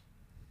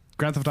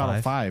Theft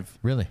Auto 5.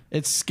 Really?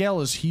 Its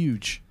scale is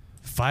huge.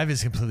 5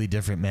 is completely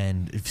different,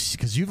 man.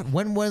 Because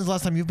when was the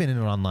last time you've been in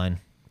it online?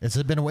 It's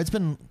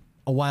been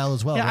a while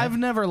as well. Yeah, right? I've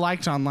never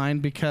liked online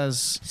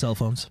because Cell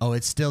phones. Oh,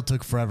 it still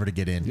took forever to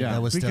get in. Yeah,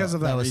 that was because still,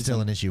 of that was still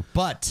reason. an issue.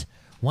 But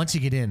once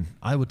you get in,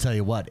 I would tell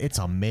you what, it's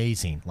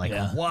amazing. Like,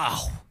 Yeah.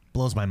 wow,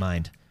 blows my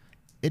mind.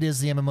 It is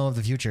the MMO of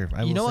the future.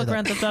 You know what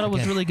Grand Theft Auto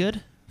was really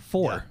good?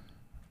 4 Yeah.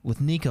 with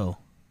Nico.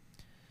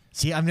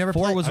 See, I've never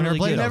 4 played. was I've never really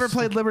played good. you those. never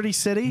played Liberty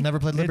City. Never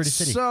played Liberty It's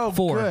City. So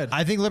 4. good.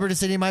 I think Liberty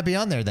City might be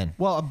on there then.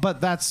 Well, but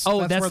that's Oh,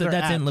 where that's they're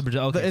at. in Liberty.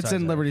 Okay, it's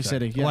in Liberty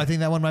City. Yeah. Well, I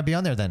think that one might be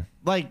on there then.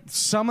 Like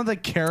some of the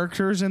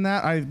characters in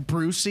that,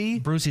 Brucey.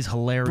 Brucey's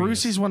hilarious.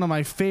 Brucey's one of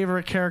my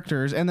favorite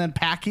characters, and then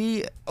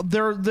Packy.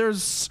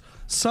 There's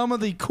some of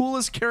the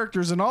coolest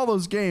characters in all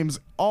those games,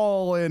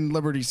 all in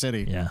Liberty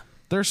City. Yeah.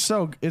 It's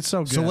so good.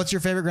 So what's your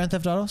favorite Grand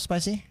Theft Auto,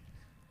 Spicy?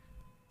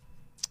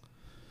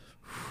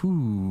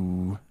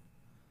 Ooh.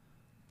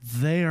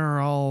 They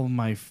are all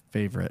my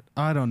favorite.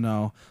 I don't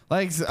know.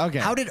 Like,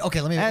 okay.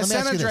 Let me At ask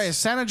San you Andreas, this.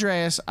 San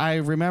Andreas, I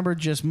remember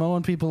just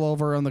mowing people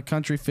over on the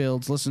country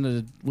fields,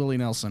 listening to Willie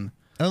Nelson,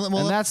 Well,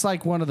 and that's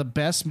like one of the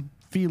best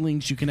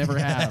feelings you can ever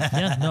have.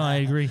 Yeah, no, I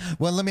agree.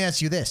 well, let me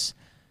ask you this.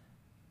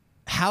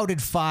 How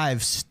did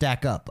 5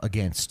 stack up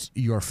against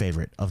your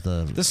favorite of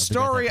the The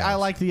story, Grand Theft I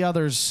Autos? like the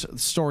others'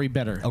 story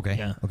better. Okay.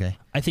 Yeah. Okay.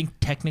 I think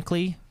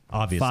technically,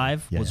 Obviously.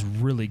 5 Yeah, was yeah.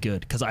 really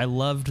good because I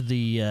loved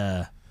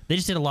the. They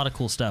just did a lot of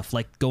cool stuff,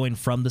 like going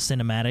from the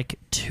cinematic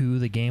to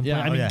the gameplay. Yeah.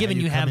 I Oh, mean, yeah, given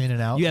and you you have come in and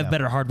out, you have yeah.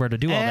 better hardware to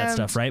do all that And-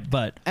 stuff, right?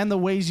 But And the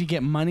ways you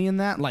get money in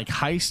that, like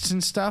heists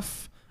and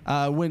stuff.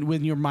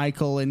 When you're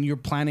Michael and you're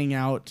planning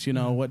out,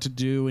 what to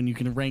do, and you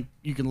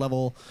can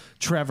level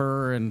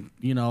Trevor and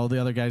the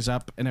other guys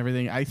up and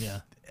everything.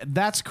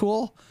 That's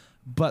cool.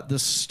 But the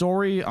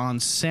story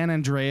on San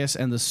Andreas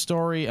and the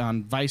story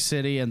on Vice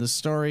City and the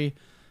story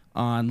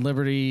on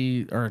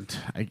Liberty or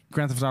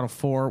Grand Theft Auto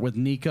 4 with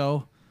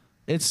Nico,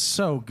 it's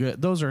so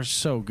good. Those are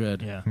so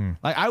good. yeah,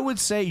 Like I would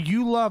say,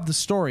 you love the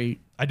story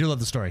I do love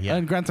the story. Yeah.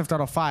 in Grand Theft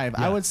Auto 5.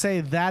 I would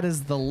say that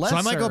is the lesser. So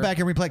I might go back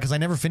and replay because I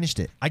never finished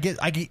it. I get.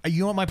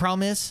 You know what my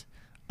problem is?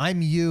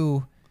 I'm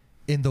you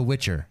in The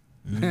Witcher.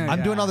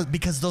 I'm doing all this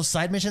because those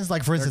side missions.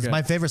 Like for instance, good.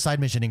 my favorite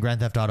side mission in Grand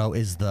Theft Auto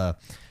is the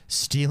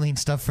stealing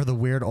stuff for the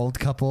weird old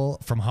couple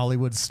from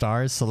Hollywood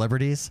stars,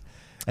 celebrities,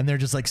 and they're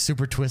just like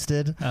super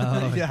twisted.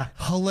 Yeah.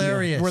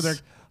 Hilarious. Yeah. Where they're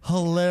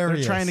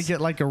hilarious. trying to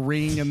get like a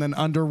ring and then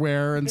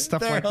underwear and stuff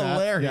They're like that.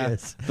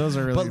 hilarious. Yeah, those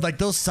are really. But like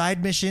those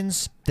side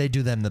missions, they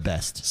do them the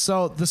best.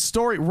 so the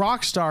story,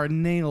 Rockstar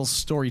nails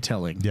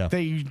storytelling. Yeah.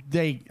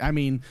 I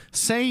mean,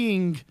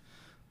 saying,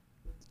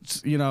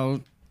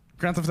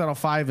 Grand Theft Auto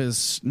 5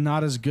 is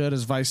not as good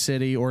as Vice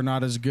City or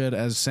not as good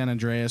as San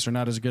Andreas or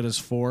not as good as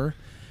 4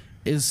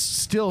 is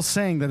still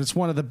saying that it's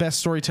one of the best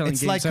storytelling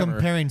It's games like ever.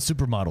 comparing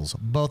supermodels.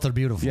 Both are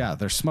beautiful. Yeah,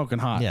 they're smoking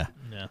hot. Yeah.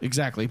 yeah.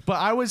 Exactly. But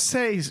I would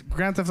say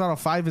Grand Theft Auto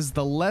 5 is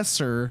the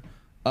lesser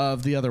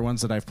of the other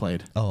ones that I've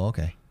played. Oh,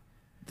 okay.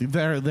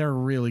 They're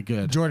really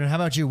good. Jordan, how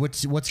about you?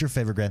 What's your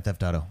favorite Grand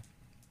Theft Auto?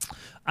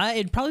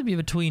 It'd probably be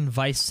between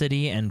Vice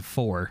City and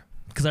 4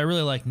 because I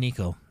really like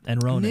Nico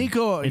and Ronan.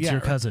 Nico, it's yeah. your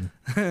cousin.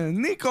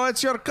 Nico,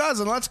 it's your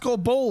cousin. Let's go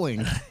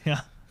bowling.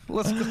 Yeah,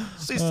 Let's go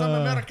see some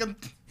American.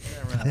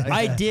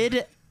 I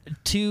did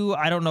too.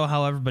 I don't know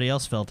how everybody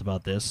else felt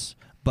about this,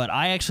 but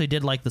I actually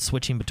did like the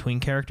switching between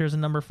characters in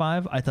number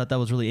 5. I thought that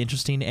was really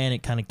interesting, and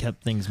it kind of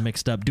kept things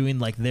mixed up, doing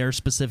like their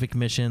specific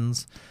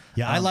missions.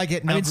 Yeah, I like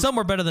it. I mean, some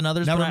were better than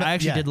others, but I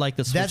actually did like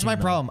the switching. That's my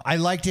though. problem. I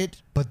liked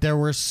it, but there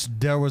was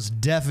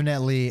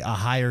definitely a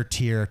higher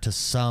tier to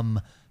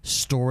some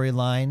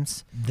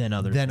storylines Than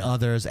others.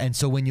 others, and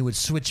so when you would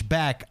switch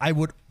back, I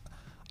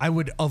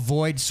would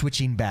avoid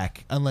switching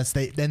back unless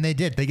they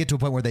did. They get to a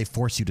point where they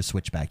force you to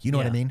switch back. You know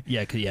what I mean?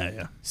 Yeah,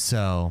 yeah.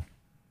 So,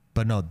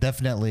 but no,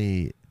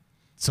 definitely.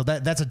 So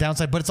that's a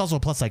downside, but it's also a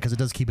plus side because it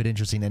does keep it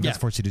interesting and Yeah. does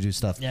force you to do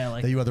stuff Yeah, I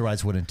like that you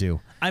otherwise wouldn't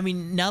do. I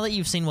mean, now that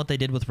you've seen what they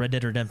did with Red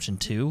Dead Redemption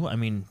 2, I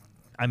mean,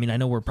 I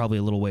know we're probably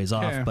a little ways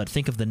off, Yeah. but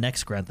think of the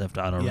next Grand Theft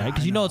Auto, Yeah, right?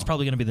 Because I you know know. it's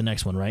probably going to be the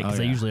next one, right? Because Oh,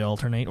 they yeah. usually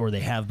alternate, or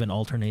they have been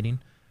alternating.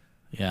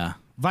 Yeah.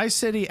 Vice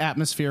City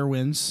atmosphere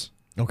wins.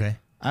 Okay.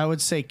 I would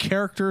say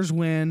characters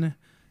win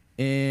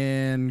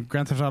in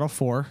Grand Theft Auto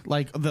 4.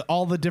 Like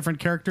all the different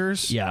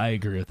characters. Yeah, I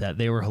agree with that.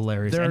 They were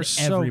hilarious. They're and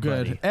so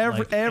everybody, good.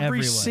 Every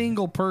everyone.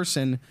 single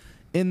person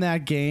in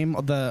that game,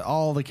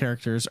 all the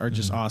characters are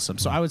just awesome.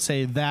 So I would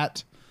say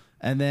that.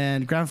 And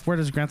then where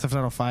does Grand Theft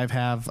Auto 5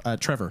 have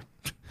Trevor?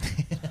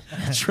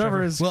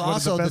 Trevor is Well, one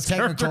also of the the best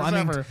technical. characters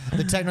I mean, ever.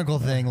 the technical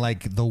thing,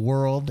 like the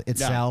world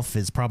itself,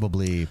 is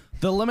probably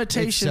The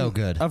limitation so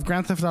good. of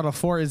Grand Theft Auto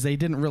 4 is they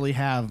didn't really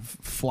have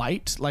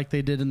flight like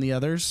they did in the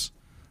others.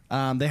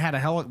 They had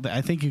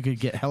I think you could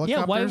get Yeah,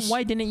 helicopters.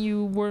 why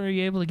were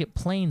you able to get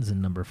planes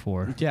in number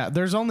 4? Yeah,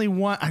 there's only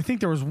one. I think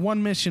there was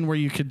one mission where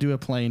you could do a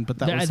plane, but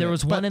There was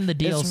was one in the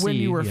It's when DLC,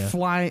 you were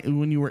yeah.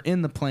 when you were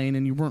in the plane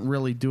and you weren't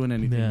really doing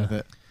anything Yeah. with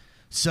it.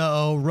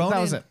 so. Ronan, That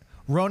was it.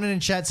 Ronan in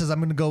chat says, I'm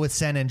going to go with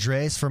San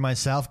Andreas for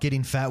myself.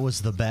 Getting fat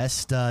was the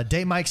best.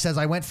 Day Mike says,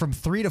 I went from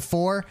 3 to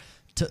 4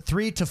 to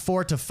 3 to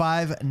 4 to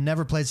 5.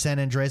 Never played San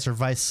Andreas or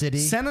Vice City.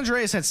 San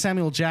Andreas had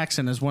Samuel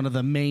Jackson as one of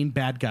the main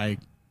bad guy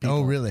people.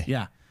 Oh, really?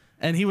 Yeah.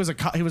 And he was a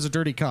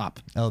dirty cop.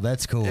 Oh,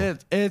 that's cool.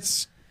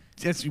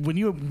 It's when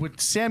you with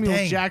Samuel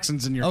Dang.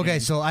 Jackson's in your Okay, game.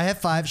 so I have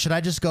 5. Should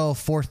I just go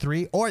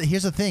 4-3? Or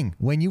here's the thing.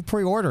 When you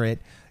pre-order it,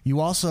 you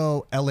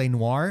also, L.A.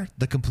 Noire,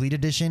 the complete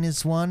edition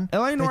is one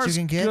L.A. Noire that you is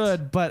can get.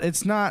 good, but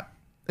it's not.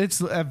 It's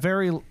a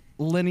very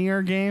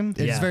linear game. It's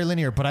Yeah. very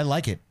linear, but I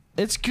like it.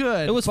 It's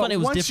good. It was but fun, it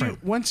was once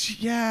different.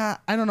 Yeah,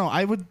 I don't know.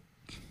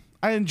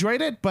 I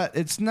enjoyed it, but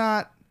it's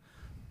not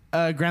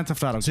Grand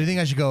Theft Auto. So you think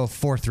I should go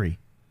 4-3?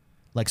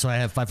 Like, so I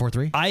have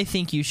 5-4-3? I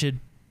think you should.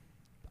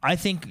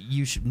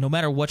 No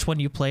matter which one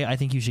you play, I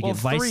think you should Well,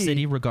 get Vice 3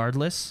 City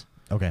regardless.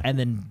 Okay. And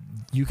then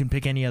you can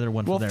pick any other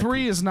one. Well, for there.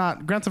 3 is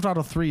not Grand Theft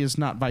Auto 3 is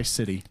not Vice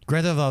City.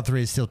 Grand Theft Auto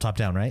 3 is still top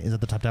down, right? Is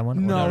that the top down one?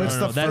 Or No, no, it's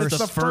no, the that's first,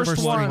 the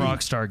first one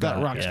Rockstar got,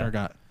 that Rockstar yeah.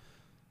 got.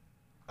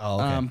 Oh,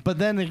 okay. But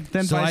then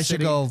so Vice I should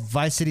City, go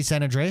Vice City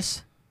San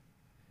Andreas?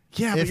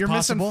 Yeah, but if you're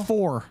possible. missing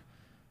 4.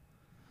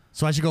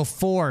 So I should go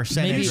 4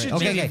 San Maybe- Andreas.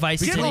 maybe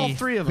Vice Get City. all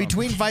 3 of them.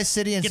 Between Vice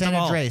City and Get San them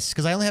all. Andreas,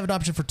 because I only have an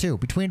option for 2.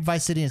 Between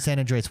Vice City and San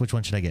Andreas, which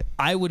one should I get?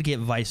 I would get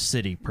Vice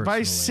City personally.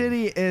 Vice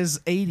City is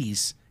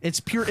 80s. It's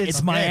pure.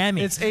 It's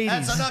Miami. It's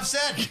 80s. enough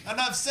said.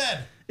 Enough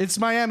said. It's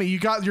Miami. You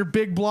got your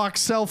big block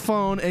cell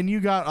phone, and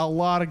you got a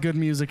lot of good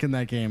music in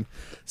that game.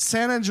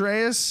 San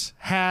Andreas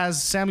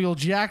has Samuel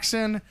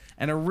Jackson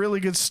and a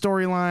really good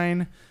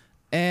storyline,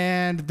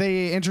 and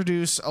they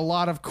introduce a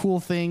lot of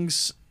cool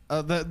things.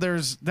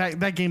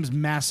 That game's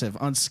massive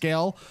on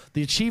scale.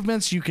 The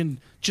achievements, you can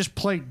just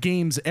play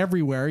games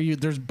everywhere.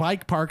 There's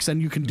bike parks,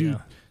 and you can do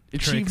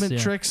achievement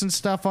tricks and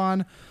stuff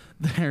on.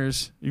 You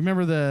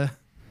remember the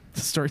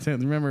story thing?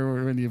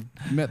 Remember when you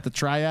met the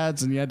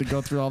triads and you had to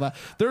go through all that?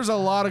 There's a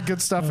lot of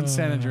good stuff in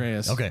San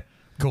Andreas. Okay,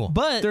 cool.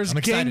 But There's I'm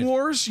excited. gang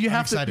wars. You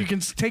excited. can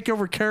take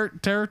over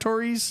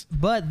territories.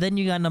 But then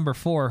you got number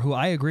 4, who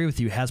I agree with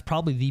you has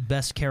probably the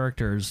best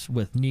characters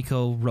with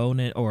Nico,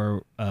 Ronan,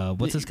 or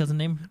what's his cousin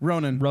name?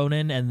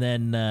 Ronan. And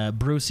then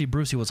Brucey.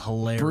 Brucey was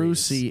hilarious.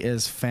 Brucey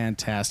is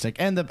fantastic,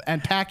 and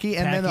Packy,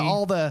 and then Packy.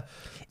 all the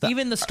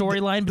Even the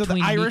storyline the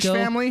between Irish Nico,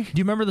 family? Do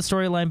you remember the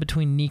storyline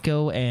between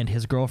Nico and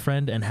his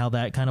girlfriend and how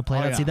that kind of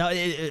played Oh, out?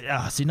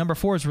 yeah. See, number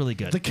 4 is really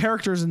good. the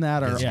characters in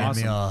that are It's getting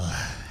awesome. me all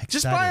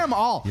Just excited. buy them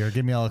all. You're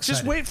getting me all excited.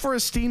 Just wait for a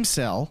Steam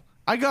sale.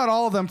 I got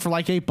all of them for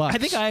like $8. I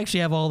think I actually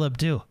have all of them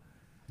too.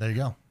 There you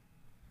go.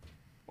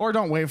 Or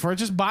don't wait for it.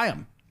 Just buy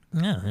them.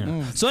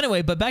 Yeah. So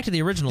anyway, but back to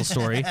the original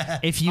story.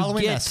 If you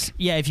Halloween mask.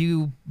 if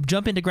you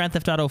jump into Grand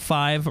Theft Auto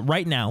 5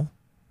 right now,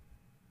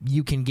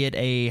 you can get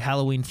a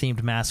Halloween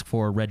themed mask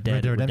for Red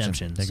Dead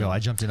Redemption. There you go. I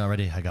jumped in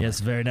already. I got Yes,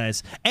 very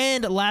nice.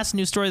 And last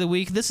news story of the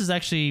week. This is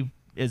actually,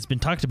 it's been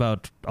talked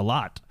about a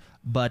lot,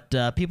 but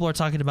people are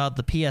talking about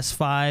the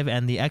PS5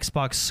 and the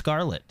Xbox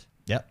Scarlet.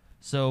 Yep.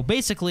 So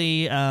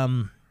basically,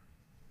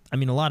 I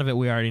mean, a lot of it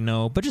we already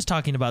know, but just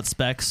talking about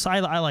specs. I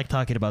like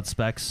talking about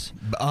specs.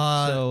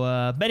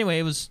 But anyway,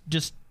 it was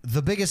just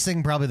The biggest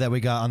thing probably that we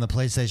got on the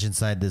PlayStation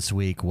side this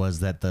week was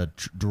that the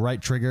right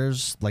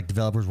triggers, like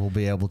developers will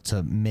be able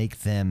to make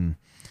them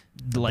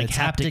like it's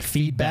haptic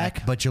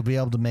feedback. but you'll be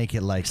able to make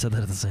it like Said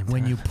that at the same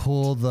when time. you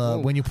pull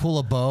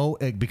a bow,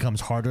 it becomes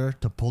harder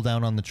to pull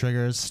down on the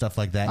triggers, stuff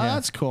like that. Oh,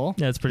 that's cool.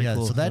 Yeah, it's pretty Yeah,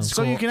 cool. so that's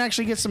So cool. you can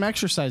actually get some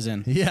exercise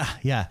in.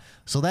 Yeah.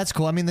 So that's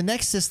cool. I mean, the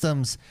next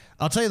systems,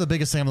 I'll tell you the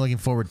biggest thing I'm looking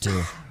forward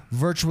to.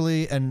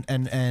 Virtually, and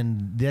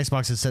the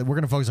Xbox has said we're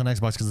going to focus on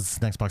Xbox because it's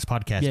an Xbox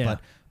podcast, Yeah.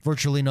 but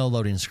virtually no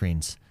loading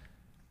screens.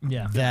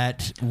 Yeah.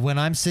 That when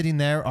I'm sitting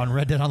there on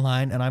Red Dead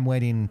Online and I'm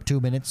waiting 2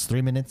 minutes,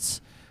 3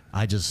 minutes,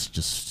 I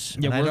just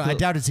Yeah, and I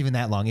doubt it's even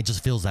that long. It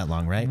just feels that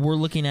long, right? We're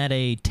looking at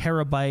a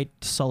terabyte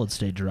solid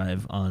state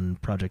drive on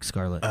Project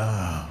Scarlet.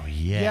 Oh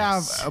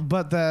yes. Yeah,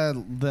 but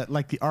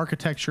the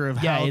architecture of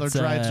how their it's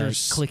drives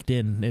are clicked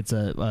in. It's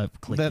a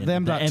clicked The- in.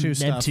 the M.2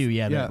 stuff. M2,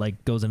 Yeah. that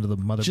like goes into the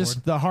motherboard.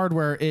 just the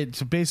hardware.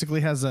 It basically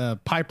has a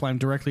pipeline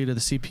directly to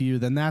the CPU.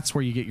 Then that's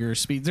where you get your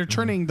speed. They're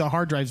turning the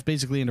hard drives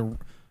basically into.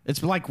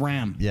 It's like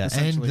RAM. Yeah, and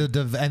essentially.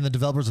 the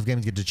developers of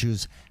games get to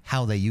choose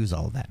how they use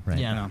all of that, right?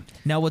 Yeah. Yeah.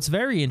 Now, what's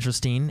very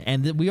interesting,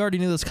 and we already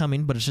knew this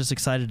coming, but it's just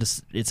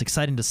it's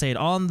exciting to say it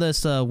on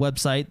this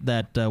website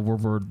that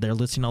they're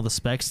listing all the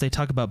specs. They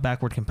talk about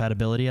backward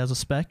compatibility as a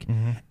spec,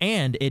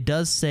 and it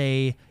does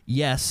say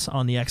yes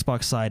on the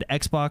Xbox side: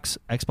 Xbox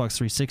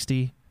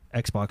 360,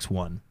 Xbox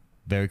One.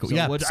 Very cool. So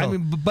yeah, I so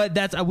mean, but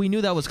that's we knew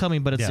that was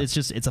coming, but Yeah.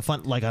 it's a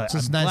fun like. It's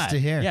just I'm nice glad. to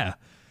hear. Yeah.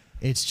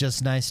 it's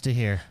just nice to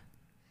hear.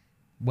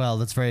 Well,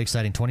 that's very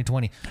exciting.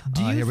 2020.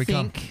 Do you here we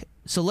come. think?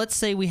 So let's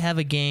say we have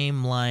a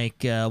game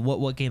like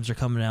what games are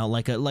coming out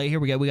like here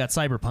we got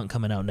Cyberpunk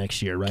coming out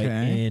next year, right?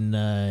 Okay.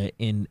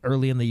 In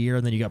early in the year,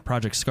 and then you got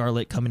Project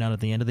Scarlet coming out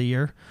at the end of the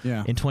year.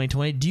 Yeah. In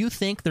 2020, do you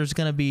think there's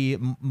going to be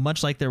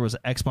much like there was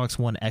Xbox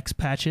One X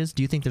patches?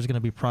 Do you think there's going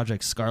to be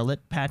Project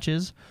Scarlet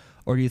patches,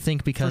 or do you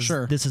think because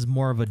sure. this is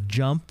more of a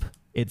jump,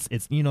 it's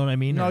you know what I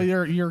mean? No,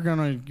 Or- you're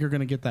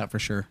gonna get that for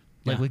sure.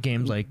 Like with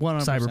games like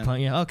 100%.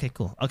 Cyberpunk. Yeah. Okay.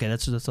 Cool. Okay.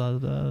 That's all.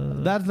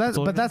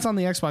 But that's on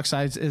the Xbox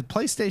side.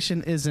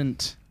 PlayStation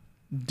isn't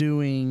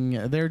doing.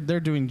 They're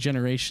doing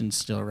generations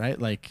still, right?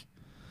 Like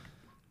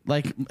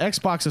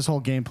Xbox's whole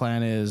game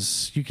plan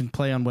is you can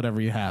play on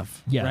whatever you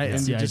have, Yeah, right?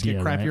 that's And you the just idea,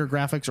 get crappier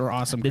graphics or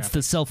awesome. It's graphics.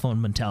 the cell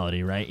phone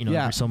mentality, right? You know,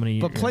 Yeah, there's so many.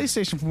 but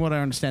PlayStation, from what I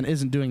understand,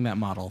 isn't doing that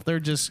model.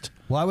 They're just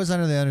Well, I was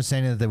under the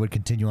understanding that they would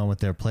continue on with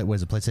their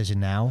was it PlayStation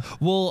Now?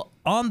 Well,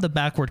 on the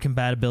backward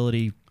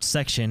compatibility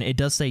section, it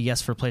does say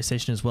yes for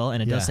PlayStation as well,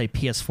 and it does Yeah. say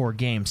PS4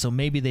 games. So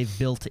maybe they've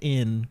built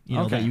in, that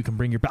Okay. you can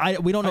bring your.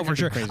 We don't know That for could be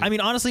sure. crazy. I mean,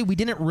 honestly, we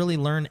didn't really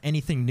learn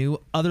anything new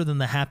other than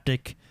the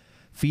haptic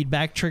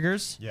feedback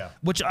triggers. Yeah.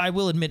 Which I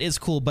will admit is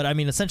cool, but I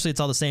mean, essentially, it's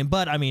all the same.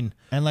 But I mean,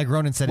 And like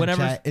Ronan said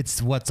Whatever- in chat,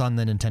 it's what's on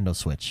the Nintendo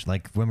Switch.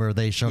 Like remember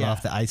they showed Yeah.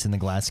 off the ice in the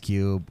glass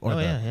cube or Oh,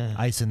 the yeah.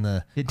 ice in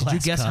the did you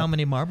glass guess cup. how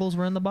many marbles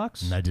were in the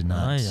box? I did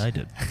not. I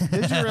did.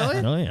 did you really?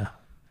 Oh yeah.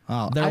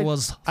 Oh, There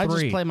was I just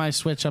 3. play my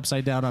Switch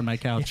upside down on my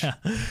couch. Yeah.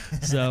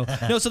 So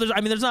no, so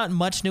there's not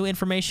much new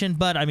information,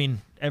 but I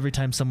mean, every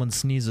time someone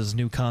sneezes,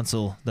 new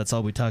console. That's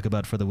all we talk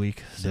about for the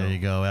week. So. There you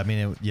go. I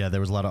mean, there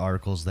was a lot of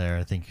articles there.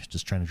 I think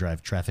just trying to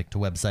drive traffic to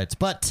websites.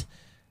 But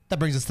that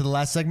brings us to the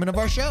last segment of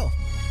our show.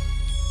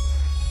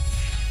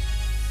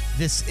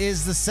 This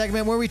is the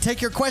segment where we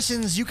take your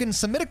questions. You can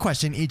submit a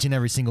question each and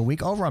every single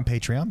week over on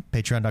Patreon,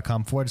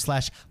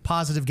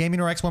 patreon.com/positive gaming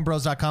or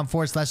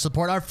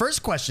x1bros.com/support. Our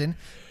first question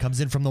comes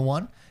in from the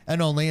one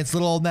and only. It's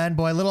Little Old Man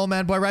Boy. Little Old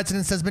Man Boy writes in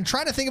and says, been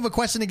trying to think of a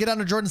question to get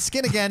under Jordan's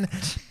skin again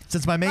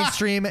since my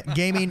mainstream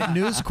gaming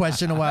news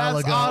question a while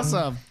That's ago.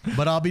 awesome.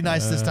 But I'll be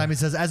nice this time. He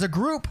says, as a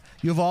group,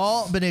 you've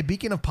all been a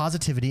beacon of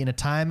positivity in a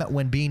time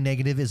when being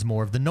negative is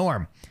more of the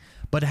norm.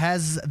 But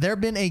has there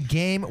been a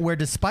game where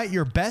despite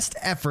your best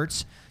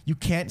efforts, you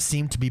can't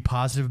seem to be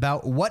positive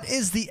about? What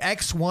is the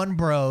X1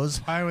 Bros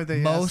Why would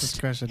they ask this most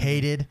question?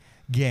 hated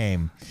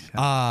game?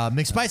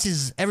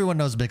 McSpicy's, everyone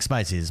knows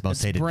McSpicy's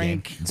most hated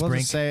Brink. game. It's We'll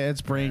Brink. just say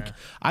it's Brink.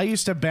 I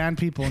used to ban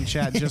people in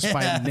chat just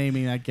by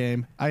naming that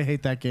game. I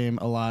hate that game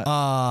a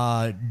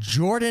lot.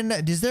 Jordan,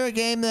 is there a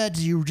game that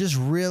you just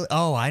really...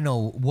 Oh, I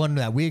know one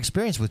that we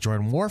experienced with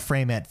Jordan.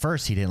 Warframe at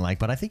first he didn't like,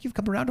 but I think you've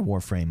come around to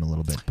Warframe a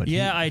little bit. But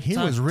Yeah, he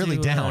talked was really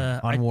to, down on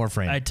I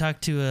Warframe.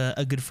 talked to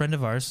a good friend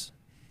of ours,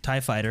 TIE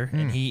Fighter,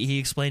 and he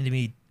explained to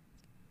me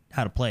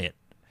how to play it.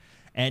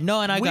 And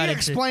no, and I we got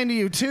explained to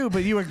you too,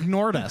 but you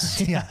ignored us.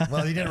 Yeah,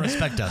 well, he didn't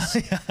respect us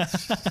in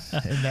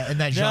that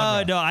No,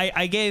 genre. no,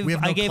 I gave We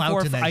have no I gave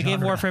clout in that I gave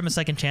genre. Warframe a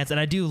second chance, and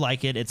I do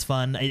like it. It's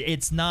fun.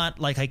 It's not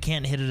like I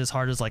can't hit it as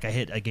hard as like I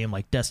hit a game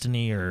like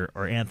Destiny or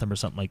Anthem or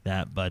something like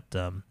that. But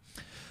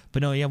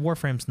no, yeah,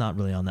 Warframe's not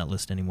really on that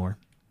list anymore.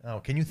 Oh,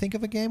 can you think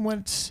of a game when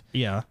it's...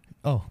 Yeah,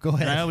 Oh, go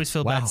ahead. and I always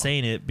feel Wow. bad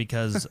saying it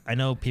because I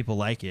know people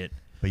like it.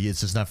 But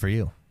it's just not for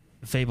you.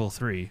 Fable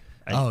 3.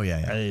 Oh,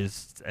 yeah. I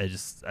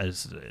just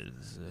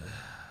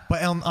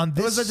But on It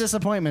this... was a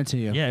disappointment to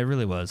you. yeah, it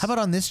really was. How about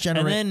on this and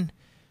generation?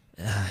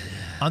 then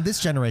On this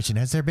generation,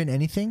 has there been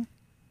anything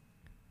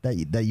that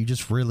you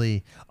just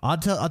really... I'll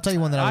tell you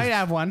one that I I was...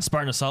 have one.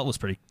 Spartan Assault was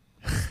pretty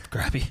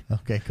crappy.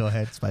 Okay, go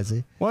ahead,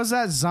 Spicy. What was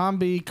that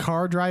zombie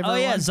car driver? Oh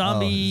yeah, one?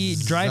 zombie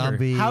driver.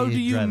 Zombie How do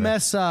you driver.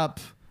 mess up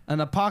an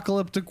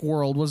apocalyptic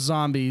world with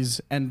zombies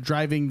and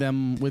driving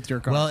them with your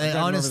car? Well, it Driving over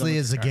them honestly with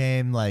is a your car.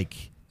 game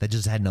like that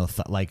just had no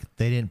thought. Like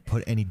they didn't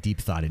put any deep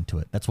thought into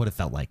it. That's what it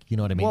felt like. You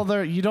know what I mean?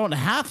 Well, you don't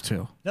have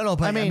to. no,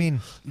 but I mean,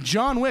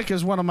 John Wick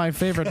is one of my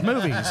favorite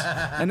movies,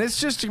 and it's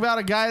just about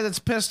a guy that's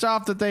pissed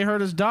off that they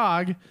hurt his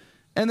dog,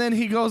 and then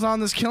he goes on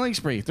this killing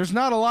spree. There's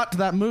not a lot to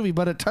that movie,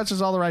 but it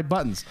touches all the right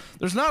buttons.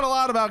 There's not a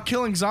lot about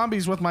killing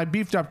zombies with my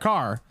beefed up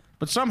car,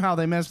 but somehow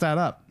they messed that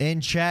up.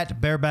 in chat,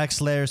 Bareback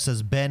Slayer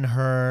says Ben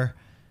Hur.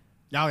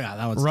 Oh yeah,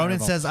 that one's Ronan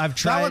terrible. says, I've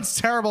tried- That one's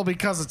terrible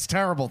because it's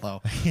terrible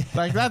though.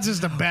 Like that's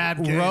just a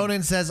bad game.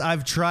 Ronan says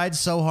I've tried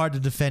so hard to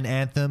defend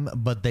Anthem,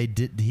 but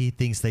he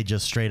thinks they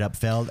just straight up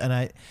failed.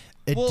 And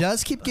it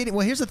does keep getting.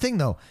 Well, here's the thing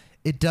though,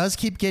 it does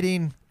keep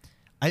getting.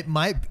 It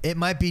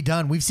might be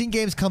done. We've seen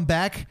games come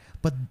back,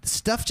 but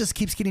stuff just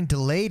keeps getting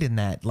delayed in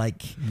that.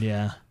 Like,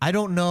 Yeah. I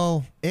don't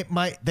know.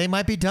 They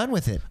might be done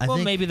with it. I Well,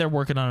 think maybe they're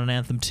working on an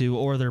Anthem 2,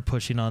 or they're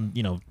pushing on,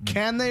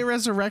 Can they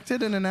resurrect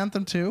it in an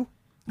Anthem 2?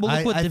 well,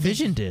 look what I think-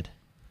 Division did.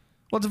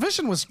 Well,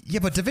 Division was. Yeah,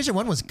 but Division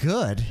 1 was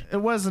good.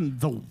 It wasn't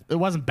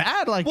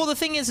bad. Like Well, the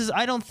thing is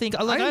I don't think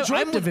like, I enjoyed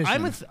I'm with,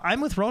 Division. I'm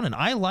with Ronan.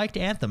 I liked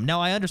Anthem.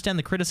 Now I understand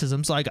the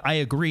criticisms. Like I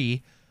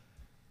agree,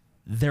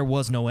 there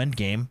was no end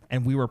game,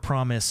 and we were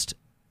promised.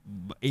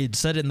 It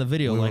said it in the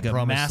video, We like were a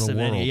promised massive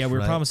the world, end. Yeah, we were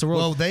right? promised the world.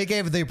 Well, they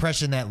gave the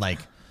impression that like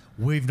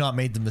we've not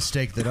made the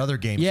mistake that other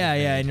games. yeah,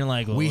 have yeah, made. and you're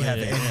like, we well, have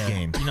yeah,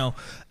 end game.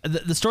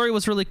 The story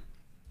was really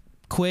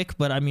quick,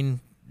 but I mean,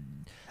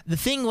 the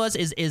thing was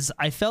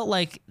I felt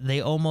like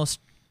they almost.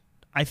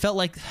 I felt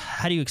like,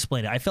 how do you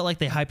explain it? I felt like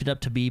they hyped it up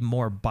to be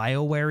more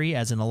BioWare-y,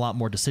 as in a lot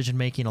more decision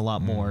making, a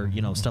lot more,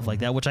 stuff like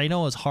that, which I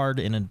know is hard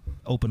in an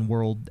open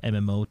world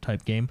MMO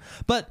type game.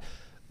 But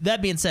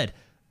that being said,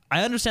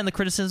 I understand the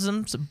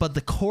criticisms, but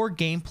the core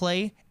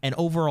gameplay and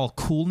overall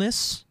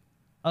coolness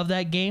of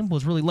that game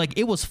was really like,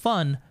 it was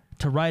fun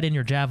to ride in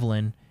your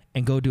Javelin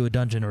and go do a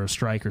dungeon or a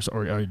strike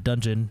or a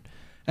dungeon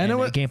and it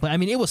was gameplay. I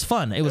mean, it was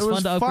fun. It was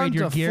fun to upgrade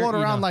your gear. Float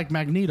around like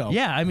Magneto.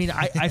 Yeah, I mean,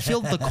 I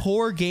feel the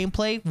core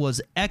gameplay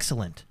was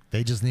excellent.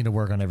 They just need to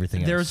work on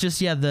everything There else. was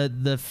just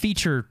the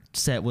feature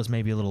set was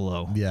maybe a little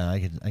low. Yeah, I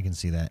can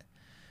see that.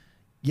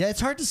 Yeah,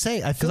 it's hard to say.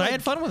 I feel Because I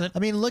had fun with it. I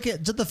mean, look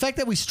at just the fact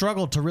that we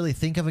struggled to really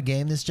think of a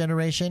game this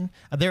generation.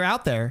 They're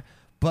out there,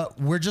 but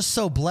we're just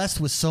so blessed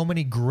with so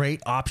many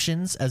great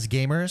options as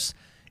gamers.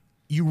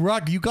 You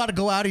got to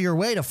go out of your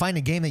way to find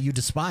a game that you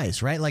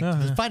despise, right? Like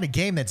to find a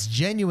game that's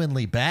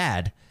genuinely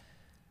bad.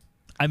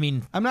 I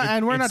mean, I'm not,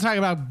 and we're not talking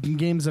about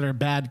games that are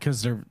bad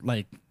because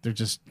they're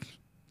just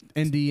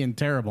indie and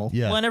terrible.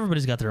 Yeah. well, and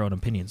everybody's got their own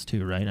opinions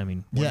too, right? I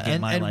mean, one Yeah,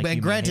 game I like, you and may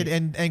granted,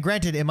 hate. and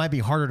granted, it might be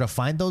harder to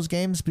find those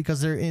games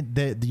because they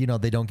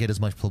don't get as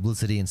much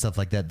publicity and stuff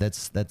like that.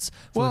 That's fully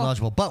Well-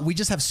 knowledgeable. But we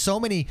just have so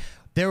many.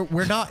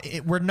 We're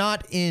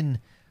not in.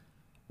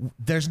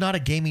 There's not a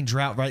gaming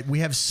drought, right? We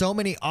have so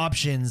many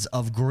options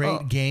of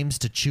great games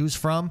to choose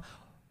from.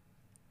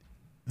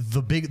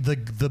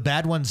 The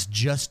bad ones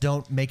just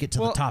don't make it to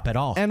the top at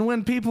all. And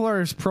when people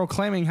are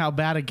proclaiming how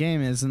bad a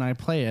game is and I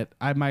play it,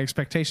 my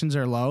expectations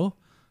are low,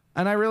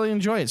 and I really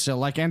enjoy it still.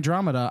 Like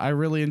Andromeda, I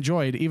really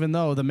enjoyed, even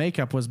though the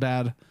makeup was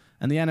bad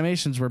and the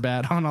animations were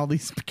bad on all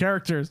these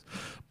characters.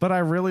 But I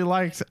really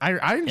liked.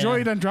 I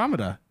enjoyed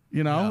Andromeda.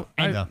 You know,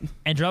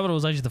 Andromeda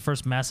was actually the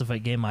first Mass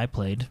Effect game I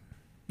played.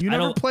 you I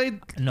never don't- played.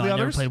 No, the I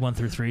others? never played 1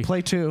 through 3.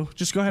 Play 2.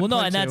 Just go ahead. Well, no,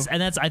 and play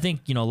and that's I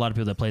think a lot of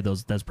people that played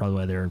those. That's probably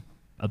why they're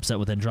upset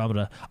with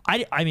Andromeda.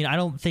 I mean, I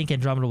don't think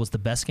Andromeda was the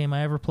best game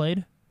I ever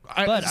played.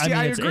 But I mean,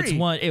 it's agree.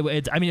 one.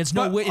 I mean, it's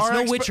no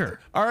Witcher.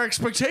 Our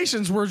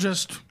expectations were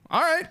just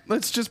all right.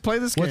 Let's just play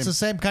this Well, game. it's the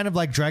same kind of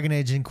like Dragon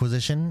Age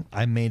Inquisition.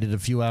 I made it a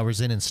few hours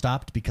in and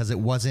stopped because it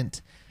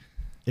wasn't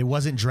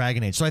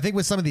Dragon Age. So I think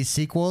with some of these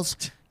sequels,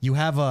 you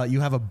have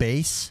a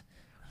base,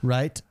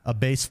 right? A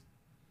base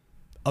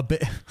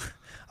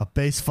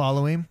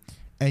following,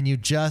 and you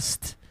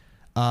just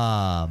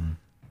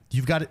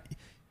you've got it.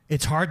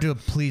 It's hard to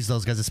please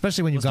those guys,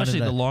 especially when you've gone.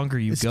 Especially the longer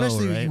you go,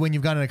 especially right? when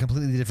you've gone in a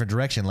completely different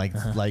direction, like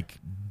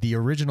the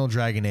original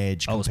Dragon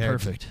Age Oh, it's compared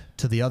perfect.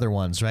 to the other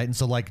ones, right? And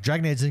so like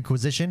Dragon Age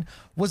Inquisition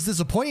was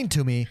disappointing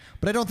to me,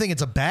 but I don't think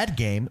it's a bad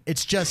game.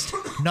 It's just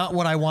not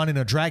what I want in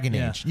a Dragon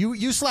Yeah. Age.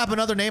 You slap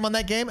another name on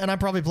that game, and I'm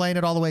probably playing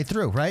it all the way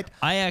through, right?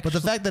 But the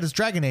fact that it's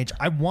Dragon Age,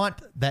 I want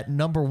that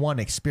number one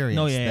experience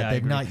that I they've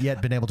agree. not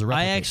yet been able to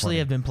replicate. I actually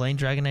have been playing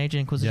Dragon Age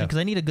Inquisition Yeah. because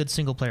I need a good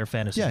single player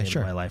fantasy game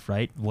sure. in my life,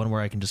 right? One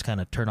where I can just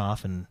kind of turn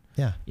off and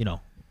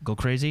go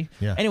crazy.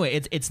 Yeah. Anyway,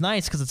 it's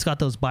nice because it's got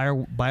those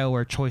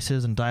BioWare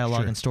choices and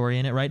dialogue Sure. and story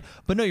in it, right?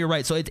 But no, you're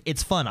right. So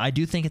it's fun. I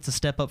do think it's a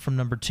step up from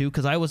number 2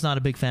 because I was not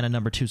a big fan of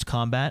number 2's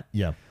combat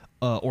Yeah.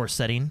 or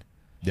setting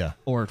Yeah.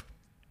 or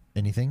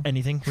Anything?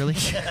 anything really.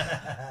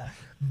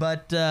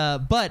 but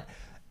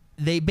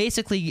they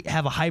basically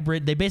have a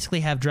hybrid. They basically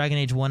have Dragon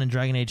Age 1 and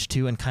Dragon Age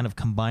 2 and kind of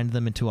combined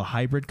them into a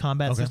hybrid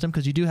combat system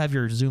because you do have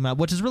your zoom out,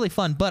 which is really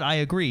fun. But I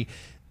agree.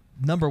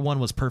 Number 1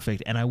 was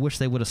perfect, and I wish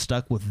they would have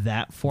stuck with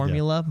that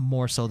formula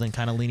more so than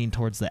kind of leaning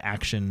towards the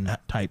action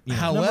type.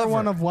 However- Number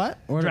one of what?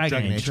 Or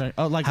Dragon Age.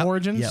 Oh, like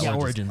Origins? Yeah,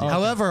 Origins. Oh, okay.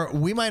 However,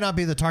 we might not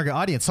be the target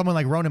audience. Someone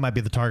like Ronan might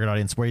be the target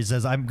audience where he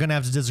says, I'm going to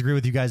have to disagree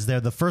with you guys there.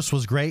 The first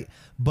was great,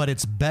 but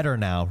it's better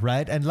now,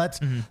 right? And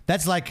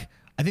that's like,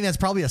 I think that's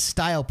probably a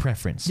style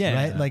preference, Yeah,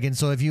 right? yeah. Like, and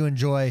so if you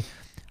enjoy,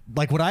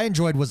 like what I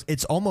enjoyed was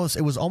it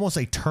was almost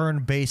a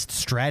turn-based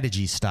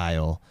strategy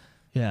style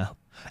Yeah.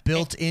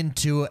 built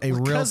into a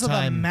Because of the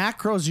real-time.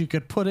 macros you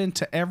could put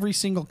into every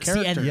single See,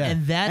 character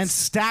and that's and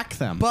stack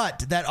them.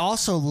 But that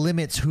also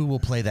limits who will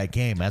play that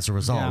game as a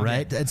result, Yeah.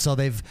 right? And so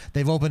they've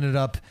opened it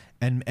up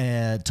and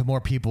to more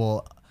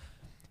people,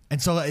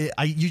 and so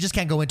you just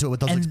can't go into it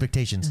with those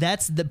expectations.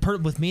 That's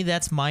with me.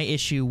 That's my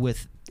issue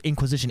with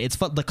Inquisition. It's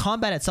fun. The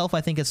combat itself, I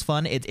think, is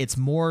fun. It's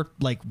more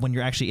like when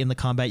you're actually in the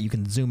combat, you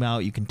can zoom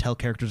out, you can tell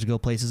characters to go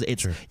places.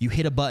 It's you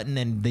hit a button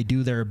and they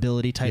do their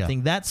ability type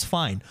thing. That's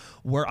fine.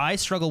 Where I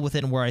struggle with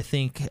it and where I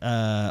think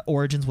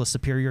Origins was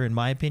superior, in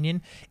my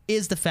opinion,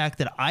 is the fact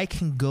that I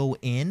can go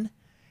in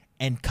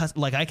and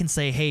like I can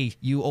say, "Hey,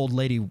 you old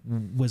lady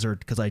wizard,"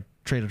 because I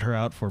traded her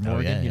out for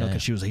Morgan,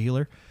 because she was a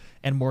healer.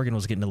 And Morgan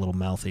was getting a little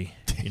mouthy,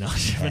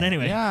 But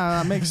anyway,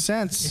 yeah, that makes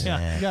sense.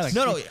 yeah. You gotta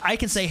No, I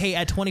can say, hey,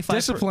 at 25,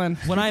 Discipline.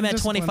 when I'm at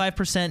Discipline.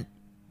 25%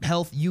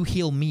 health, you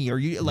heal me, or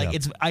you like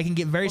it's. I can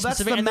get very Well, that's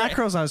specific. the and that-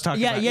 macros I was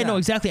talking about, Yeah, no, yeah.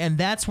 exactly, and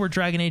that's where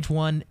Dragon Age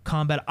 1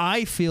 combat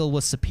I feel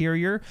was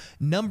superior.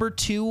 Number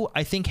 2,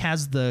 I think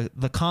has the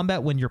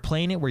combat when you're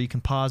playing it, where you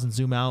can pause and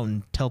zoom out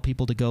and tell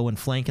people to go and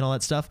flank and all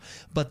that stuff.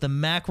 But the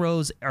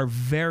macros are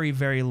very,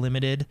 very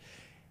limited.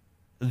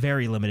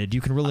 Very limited.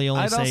 You can really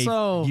only I'd say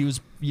also-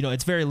 use.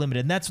 It's very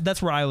limited, and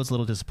that's where I was a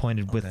little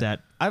disappointed with that.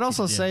 I'd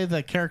also say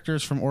that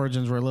characters from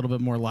Origins were a little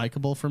bit more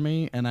likable for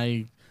me, and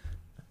I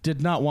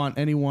did not want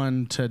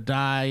anyone to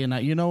die, and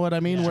you know what I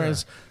mean?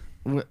 Whereas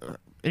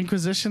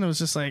Inquisition, it was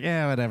just like,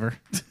 whatever.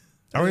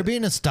 Are we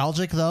being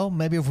nostalgic though?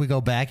 Maybe if we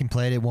go back and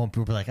play it, it won't be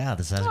like,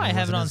 this hasn't I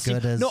have it on as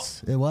good Steam. as No.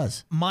 it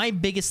was. My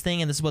biggest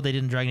thing, and this is what they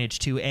did in Dragon Age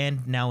 2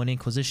 and now in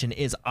Inquisition,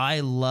 is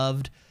I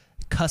loved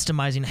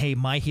customizing. Hey,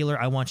 my healer,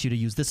 I want you to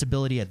use this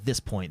ability at this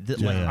point.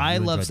 I you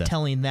love enjoyed that.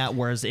 telling that.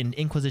 Whereas in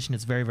Inquisition,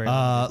 it's very, very.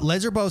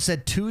 Laserbow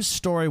said 2's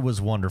story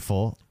was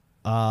wonderful.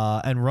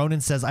 And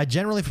Ronan says, I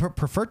generally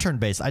prefer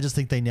turn-based. I just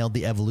think they nailed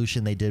the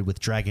evolution they did with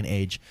Dragon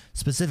Age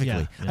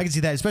specifically. Yeah. I can see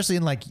that, especially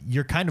in like,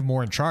 you're kind of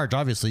more in charge.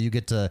 Obviously, you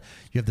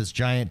have this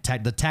giant,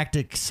 the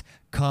tactics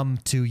come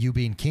to you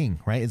being king,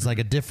 right? It's like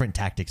a different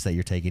tactics that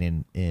you're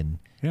taking in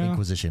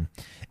Inquisition.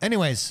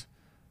 Anyways,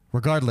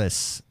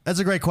 regardless, that's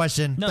a great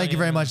question. Thank you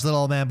very much, little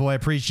old man boy.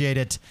 Appreciate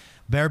it.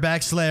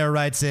 Bareback Slayer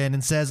writes in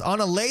and says,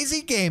 on a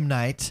lazy game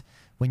night,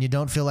 when you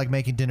don't feel like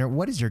making dinner,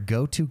 what is your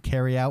go-to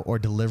carry-out or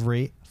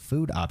delivery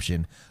food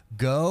option?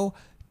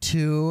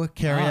 Go-to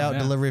carry-out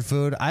delivery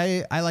food.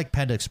 I like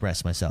Panda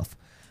Express myself.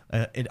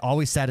 It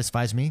always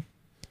satisfies me,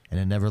 and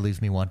it never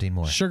leaves me wanting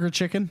more. Sugar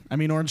chicken. I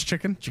mean, orange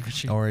chicken.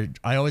 Or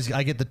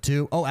I get the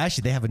 2. Oh,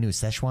 actually, they have a new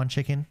Szechuan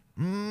chicken.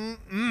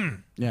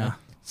 Yeah.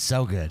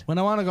 So good. When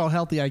I want to go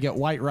healthy, I get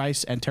white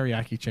rice and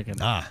teriyaki chicken.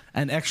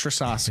 And extra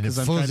sauce. And it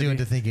fools you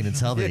into thinking it's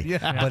healthy.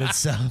 But it's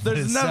so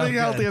There's nothing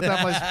healthy at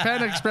that place.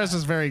 Panda Express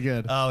is very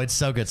good. Oh, it's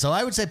so good. So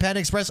I would say Panda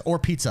Express or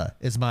pizza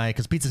is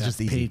because pizza's just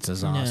easy.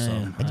 Pizza's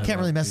awesome. And you can't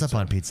really mess up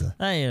on pizza.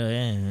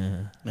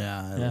 Yeah.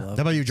 How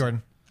about you,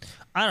 Jordan?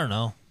 I don't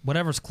know.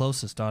 Whatever's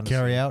closest, honestly.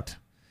 Carry out.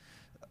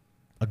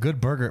 A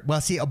good burger.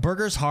 Well, see, a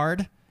burger's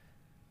hard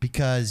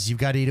because you've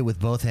got to eat it with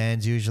both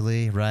hands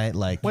usually, right?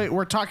 Like, Wait,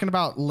 we're talking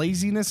about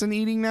laziness and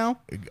eating now?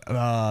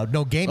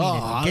 no, gaming.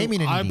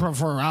 Gaming and eating.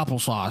 prefer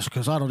applesauce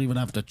because I don't even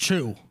have to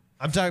chew.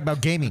 I'm talking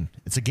about gaming.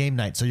 It's a game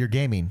night, so you're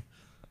gaming.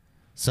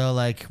 So,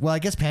 like, well, I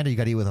guess Panda you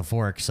got to eat with a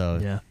fork. So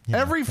Yeah. you know,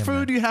 Every never food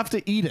mind. you have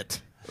to eat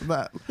it.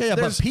 But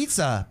There's-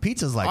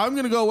 pizza's like I'm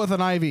going to go with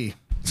an IV.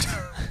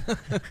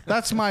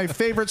 That's my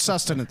favorite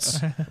sustenance.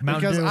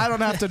 Because Dew. I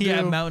don't have to do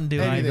Yeah, Mountain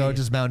Dew. anything. go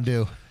just Mountain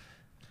Dew.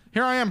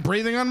 Here I am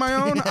breathing on my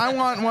own. I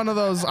want one of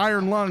those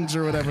iron lungs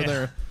or whatever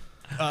there.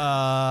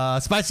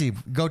 Spicy.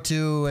 Go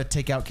to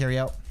takeout, carry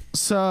out.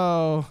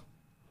 So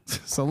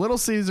Little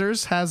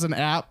Caesars has an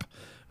app.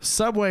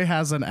 Subway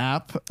has an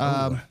app.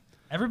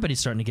 Everybody's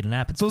starting to get an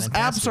app. It's Those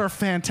fantastic. apps are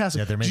fantastic.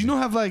 Yeah, they're Do you amazing. know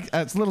have like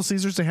at Little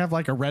Caesars they have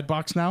like a red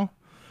box now?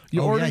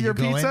 You Oh, order yeah, your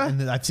go in pizza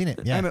and I've seen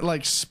it. Yeah. and it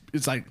like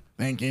it's like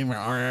thank you for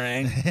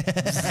ordering,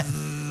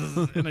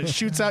 and it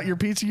shoots out your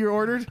pizza you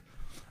ordered.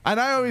 And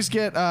I always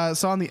get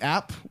so on the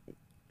app,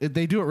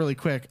 they do it really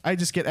quick. I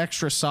just get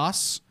extra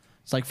sauce.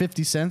 It's like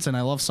 50 cents, and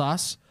I love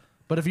sauce.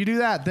 But if you do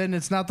that, then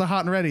it's not the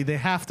hot and ready. They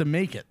have to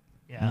make it,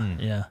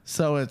 Yeah.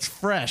 so it's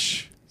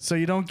fresh. So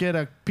you don't get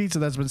a pizza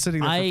that's been sitting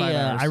there for 5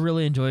 hours. I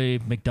really enjoy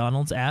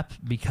McDonald's app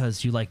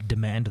because you like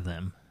demand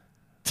them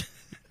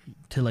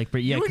to like.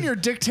 But yeah, you and your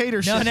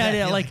dictatorship.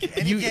 no. Like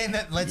Any game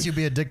that lets you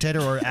be a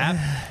dictator or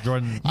app,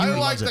 Jordan. I you like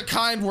loves the it.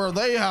 kind where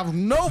they have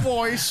no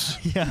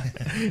voice.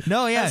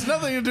 no, yeah, Has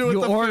nothing to do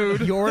with the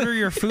food. You order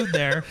your food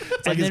there,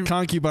 It's like his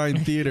concubine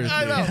theater.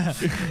 I know.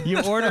 you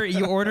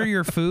order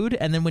your food,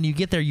 and then when you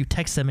get there, you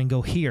text them and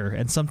go here.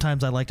 And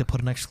sometimes I like to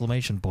put an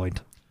exclamation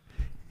point.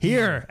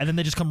 Here, and then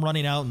they just come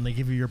running out and they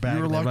give you your bag.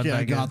 You're and they lucky run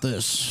I back in. got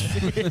this.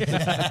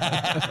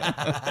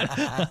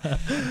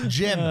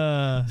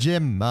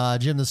 Jim,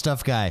 the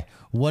stuff guy.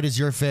 What is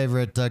your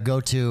favorite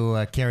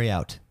go-to carry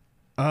out?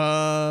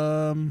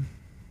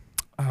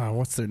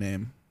 What's their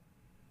name?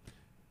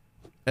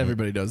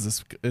 Everybody does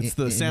this. It's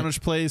the sandwich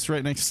place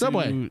right next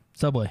Subway. to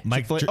Subway.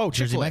 Chick-fil-A.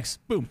 Jersey Chick-fil-A. Mike's.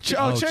 Boom.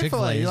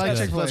 Chick-fil-A. You like is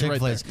good. Chick-fil-A.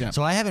 Chick-fil-A's. Right there.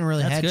 So I haven't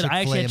really That's had good. Chick-fil-A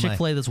I actually had in my-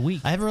 Chick-fil-A this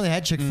week. I haven't really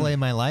had Chick-fil-A in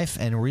my life,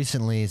 and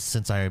recently,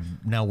 since I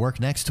now work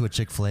next to a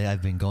Chick-fil-A,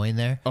 I've been going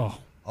there.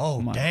 Oh,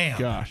 My damn.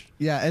 gosh.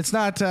 Yeah, it's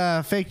not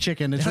fake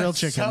chicken. It's real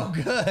chicken. So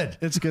good.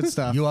 It's good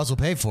stuff. You also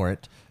pay for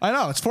it. I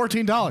know. It's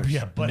 $14.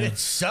 Yeah, but it's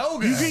so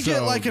good. You can get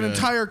So like an good.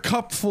 entire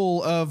cup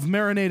full of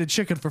marinated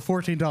chicken for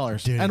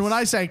 $14. Dude, and when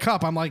I say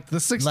cup, I'm like the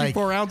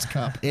 64-ounce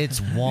cup. It's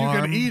You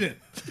warm. can eat it.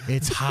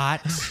 It's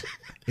hot.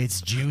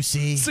 It's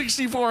juicy.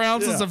 64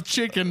 ounces of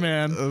chicken,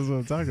 man. That's what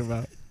I'm talking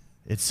about.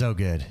 It's so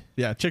good.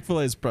 Yeah,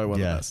 Chick-fil-A is probably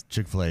one of the best.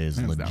 Chick-fil-A is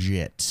Hands down.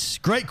 legit.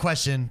 Great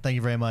question. Thank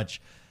you very much,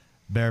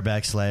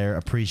 Bareback Slayer.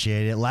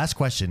 Appreciate it. Last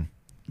question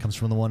comes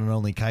from the one and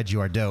only Kaiju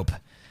Are Dope.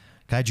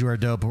 Kaiju Are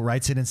Dope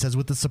writes in and says,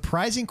 with the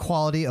surprising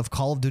quality of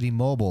Call of Duty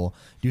Mobile,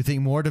 do you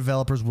think more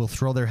developers will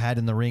throw their hat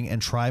in the ring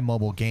and try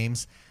mobile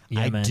games?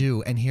 Yeah, I man.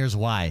 do, and here's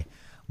why.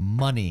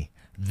 Money.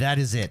 That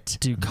is it.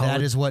 Dude,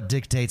 that is what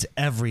dictates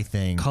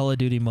everything. Call of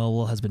Duty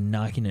Mobile has been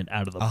knocking it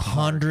out of the park.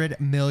 100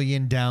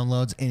 million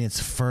downloads in its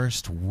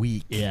first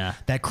week. Yeah.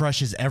 That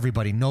crushes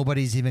everybody.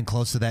 Nobody's even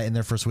close to that in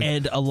their first week.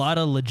 And a lot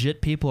of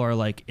legit people are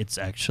like, it's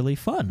actually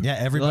fun. Yeah,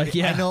 everybody. Like,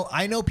 yeah.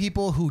 I know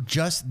people who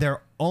just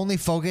their only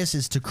focus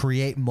is to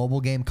create mobile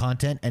game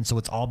content, and so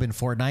it's all been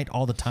Fortnite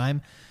all the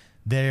time.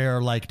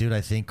 They're like, dude, I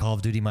think Call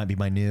of Duty might be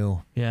my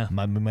new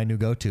my new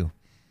go-to.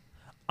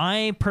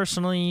 I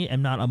personally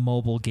am not a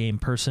mobile game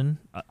person.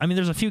 I mean,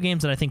 there's a few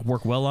games that I think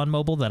work well on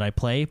mobile that I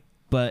play,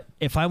 but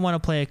if I want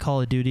to play a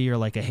Call of Duty or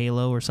like a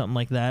Halo or something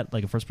like that,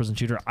 like a first-person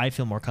shooter, I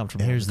feel more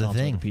comfortable. Here's with the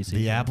console thing: than PC.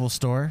 the Apple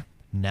Store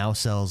now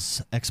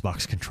sells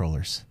Xbox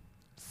controllers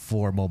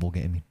for mobile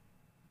gaming.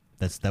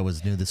 That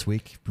was new this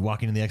week.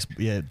 Walking in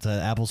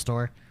the Apple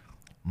Store,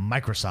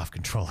 Microsoft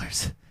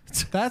controllers.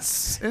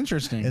 That's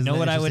interesting. Isn't know that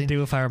what I would interesting?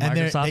 do if I were And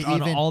they're- Microsoft? they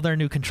On even- all their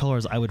new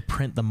controllers, I would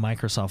print the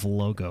Microsoft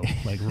logo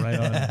like right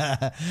on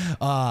it.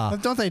 But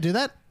don't they do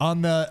that?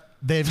 on the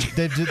they're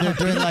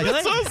doing like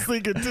That's what I was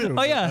thinking too.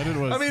 Oh, yeah. I didn't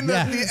want I mean,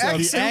 Yeah. the So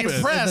X the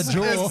X Press and the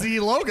Jewel. is the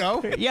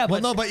logo. Yeah, well,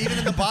 but no, but even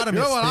in the bottom,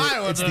 You know it's, what I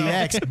would it's the do?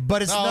 X,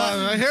 but it's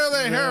not. Here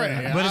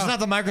it. But it's not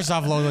the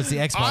Microsoft logo; it's the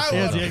Xbox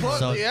I logo. would put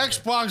So- the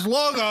Xbox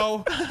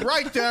logo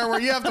right there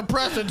where you have to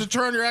press it to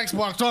turn your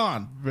Xbox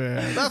on.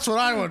 Man. That's what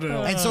I would do.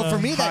 and so for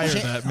me, Hire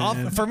that, that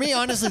man. for me,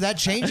 honestly, that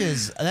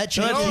changes. That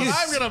You know changes.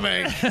 what I'm gonna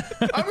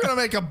make? I'm gonna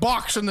make a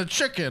box in the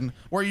chicken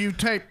where you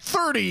tape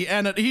 30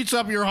 and it heats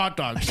up your hot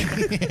dogs.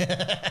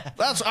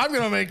 I'm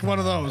gonna make one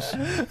of those.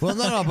 Well,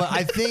 no, but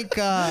I think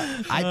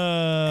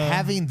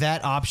having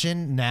that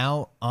option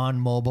now on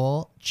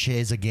mobile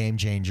is a game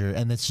changer,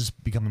 and it's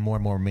just becoming more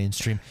and more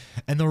mainstream.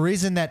 And the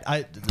reason that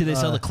do they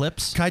sell the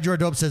clips? Kaiju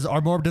Dope says,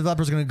 are more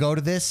developers going to go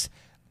to this?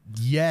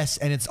 Yes,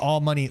 and it's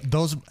all money.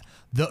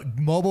 The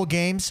mobile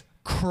games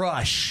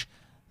crush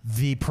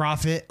the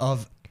profit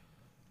of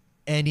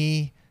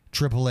any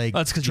AAA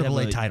That's because you have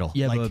AAA title.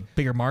 You have Like, a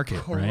bigger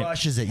market, right?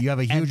 crushes it. You have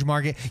a huge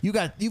market. You've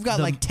got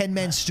like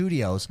 10-man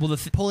studios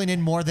pulling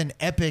in more than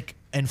Epic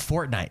and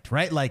Fortnite,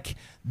 right? Like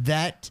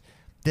that.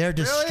 They're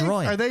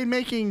destroying. Are they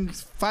making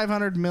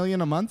 $500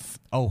 million a month?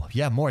 Oh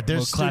yeah, more.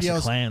 There's Well, Clash of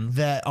studios Clans.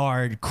 that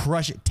are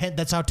crushing.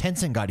 That's how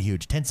Tencent got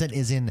huge. Tencent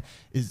is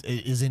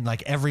in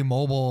like every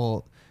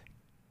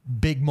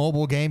big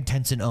mobile game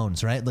Tencent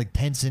owns, right? Like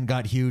Tencent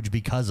got huge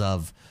because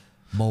of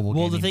mobile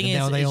gaming. Well, the thing And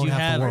now is they own you half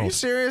have- the Are you world.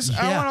 serious?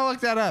 I Yeah. want to look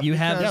that up. You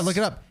have- because- Yeah, look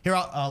it up. Here,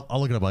 I'll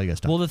look it up while you guys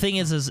talk. Well, the thing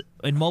is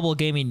in mobile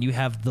gaming, you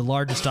have the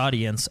largest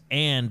audience,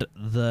 and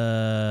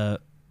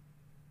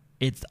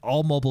it's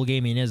all mobile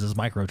gaming is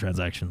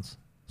microtransactions.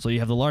 So you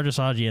have the largest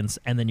audience,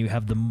 and then you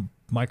have the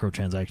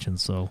microtransactions.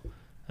 So,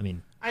 I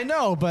mean, I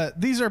know, but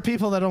these are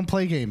people that don't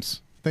play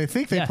games. They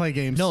think they yeah. play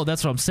games. No,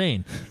 that's what I'm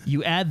saying.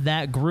 You add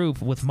that group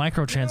with You know what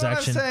I'm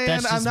microtransactions. saying?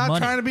 That's just I'm not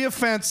money. trying to be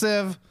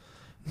offensive,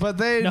 but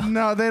they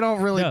No. they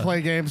don't really No.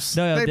 play games.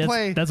 No, they that's,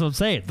 play. That's what I'm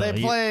saying. They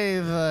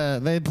though.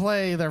 they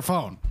play their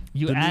phone.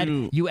 You The add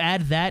new- you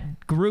add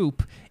that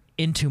group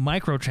into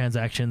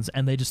microtransactions,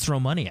 and they just throw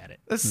money at it.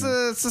 It's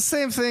the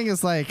same thing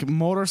as like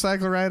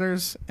motorcycle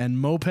riders and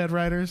moped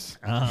riders.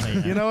 Oh,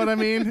 yeah. You know what I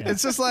mean?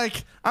 It's just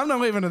like I'm not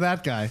waving to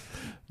that guy.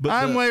 But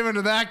I'm the- waving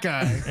to that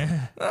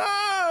guy.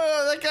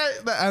 Oh, that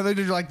guy. And then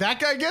you're like, that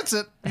guy gets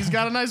it. He's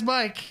got a nice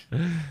bike.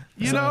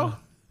 You know?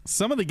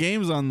 Some of the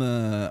games on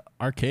the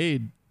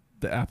arcade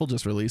that Apple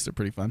just released are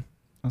pretty fun.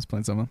 I was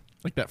playing some of them.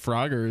 Like that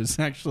Frogger is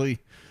actually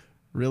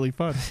really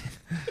fun.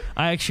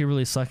 I actually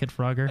really suck at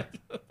Frogger.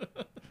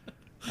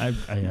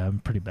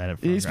 I'm pretty bad at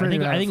Frogger. He's pretty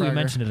bad I at think we Frogger.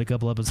 mentioned it a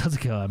couple episodes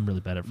ago. I'm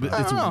really bad at But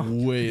Frogger. it's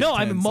Oh. way No,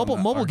 I mean intense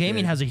on mobile the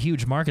gaming arcade. has a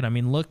huge market. I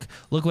mean, look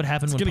what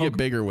happened It's when gonna get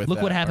bigger with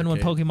look what that happened when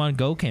arcade. Pokemon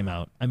Go came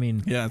out. I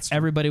mean, Yeah, it's true.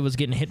 everybody was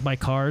getting hit by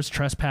cars,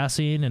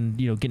 trespassing, and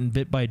getting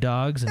bit by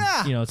dogs, and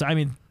Yeah. I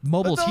mean, But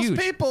mobile's those huge.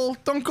 people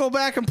don't go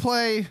back and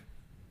play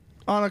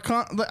on a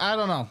I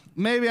don't know.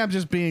 Maybe I'm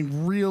just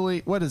being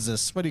really. What is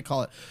this? What do you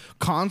call it?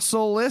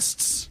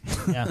 Consolelists?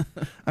 Yeah.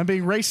 I'm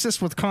being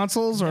racist with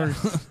consoles, or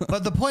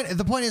But the point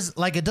is,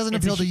 like, it doesn't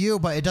It's appeal a to you,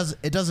 but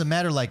it doesn't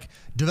matter. Like,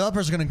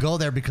 developers are going to go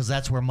there because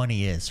that's where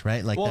money is,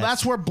 right? Like, well,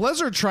 that's where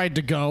Blizzard tried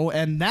to go,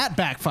 and that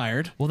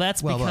backfired. Well,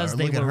 that's Well, because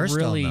they look at were Hearthstone,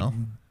 really though.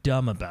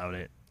 dumb about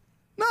it.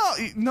 No,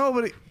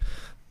 nobody.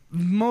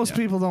 Most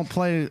people don't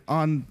play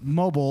on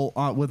mobile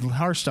with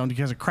Hearthstone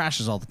because it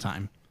crashes all the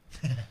time.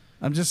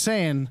 I'm just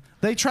saying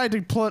they tried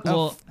to put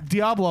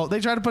Diablo. They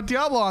tried to put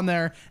Diablo on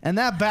there, and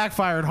that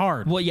backfired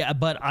hard. Well, yeah,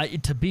 but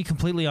to be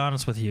completely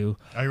honest with you,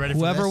 Are you ready for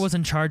whoever this? was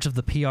in charge of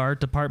the PR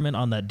department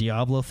on that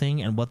Diablo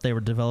thing and what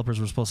developers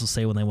were supposed to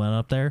say when they went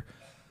up there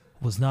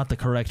was not the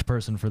correct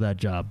person for that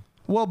job.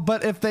 Well,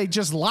 but if they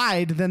just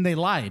lied, then they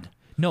lied.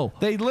 No,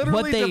 They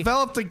literally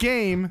developed a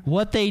game.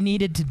 What they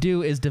needed to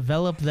do is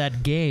develop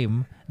that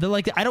game.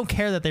 I don't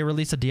care that they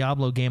released a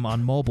Diablo game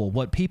on mobile.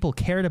 What people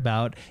cared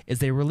about is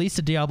they released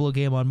a Diablo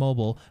game on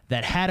mobile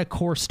that had a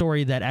core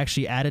story that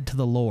actually added to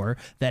the lore,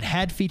 that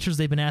had features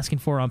they've been asking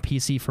for on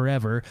PC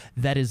forever,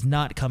 that is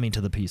not coming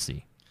to the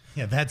PC.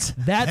 yeah, that's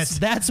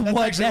That's what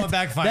actually what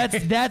backfired.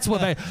 That's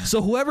what.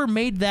 So whoever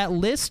made that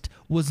list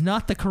was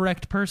not the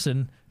correct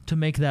person to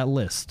make that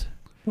list.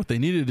 What they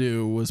need to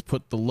do was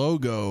put the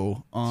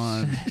logo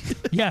on.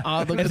 Yeah,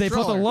 the if they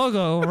put the controller.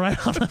 logo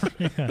right on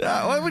the.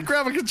 Why would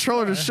grab a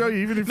controller to show you?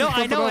 Even if No, you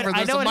flip I know it over, it. I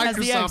there's know a it has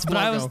the X, Microsoft but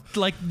I was logo.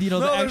 like, the No,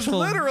 there's actual.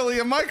 literally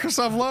a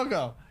Microsoft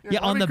logo. Here, Yeah,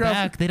 let on me the grab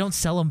back, they don't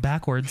sell them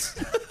backwards.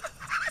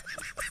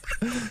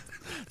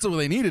 That's what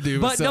they need to do.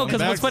 But no,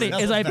 because what's funny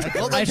is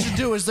All they should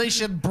do is they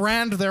should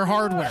brand their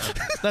hardware.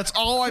 That's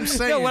all I'm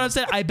saying. No, what I'm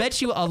saying, I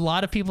bet you a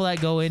lot of people that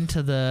go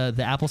into the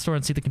Apple Store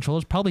and see the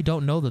controllers probably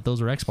don't know that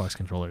those are Xbox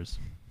controllers.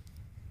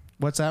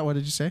 What's that? What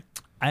did you say?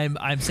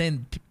 I'm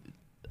saying,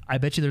 I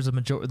bet you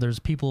there's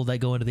people that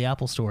go into the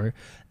Apple Store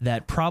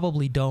that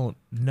probably don't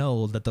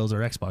know that those are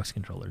Xbox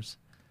controllers.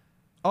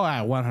 Oh,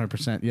 yeah,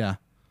 100%. Yeah.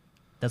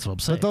 That's what I'm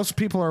saying. But those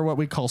people are what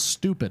we call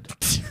stupid.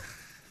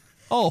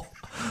 Oh,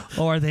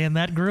 are they in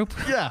that group?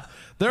 Yeah,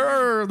 there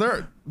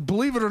are.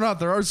 Believe it or not,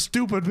 there are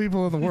stupid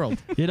people in the world,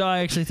 You know, I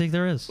actually think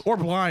there is. or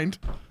blind.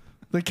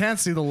 They can't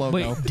see the logo.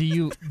 Wait, do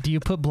you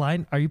put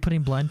blind? Are you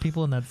putting blind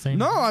people in that same?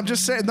 No, I'm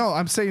just saying. No,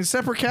 I'm saying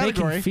separate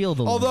category. can feel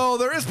the Although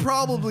there is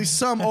probably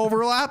some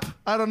overlap.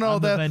 I don't know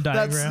On the Venn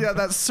that's diagram?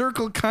 that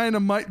circle kind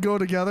of might go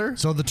together.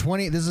 So this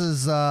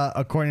is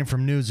according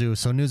from Newzoo.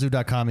 So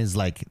Newzoo.com is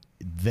like,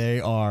 they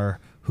are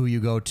who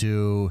you go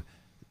to,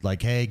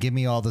 like, hey, give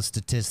me all the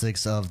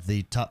statistics of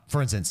the top,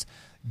 for instance,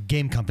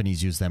 game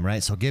companies use them,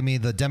 right? So give me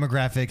the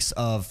demographics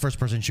of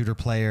first-person shooter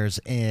players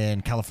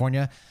in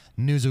California.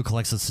 Newzoo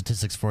collects the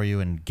statistics for you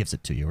and gives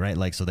it to you, right?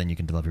 Like, so then you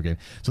can develop your game.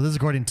 So this is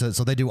according to,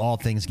 so they do all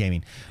things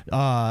gaming. So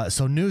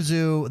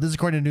Newzoo, this is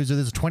according to Newzoo,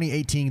 this is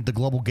 2018, the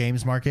global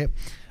games market.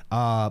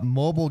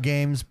 Mobile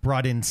games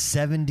brought in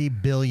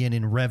 $70 billion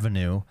in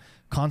revenue.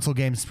 Console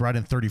games brought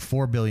in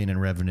 $34 billion in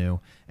revenue,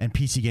 and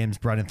PC games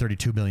brought in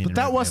 $32 billion. But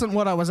that wasn't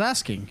what I was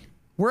asking.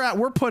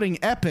 We're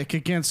putting Epic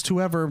against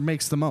whoever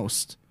makes the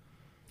most.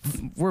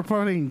 We're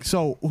putting,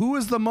 so who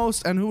is the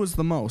most and who is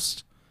the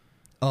most?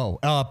 Oh,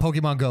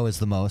 Pokemon Go is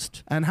the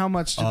most. And how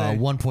much do they?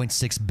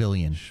 1.6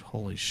 billion.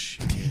 Holy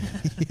shit.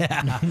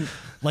 Yeah,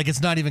 like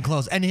it's not even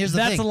close. And here's the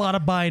That's thing. a lot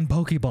of buying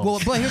Pokeballs. Well,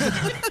 but here's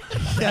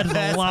the, that's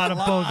a lot of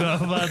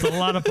Pokeballs. That's a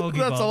lot of Pokeballs.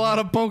 That's a lot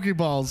of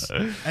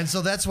Pokeballs. and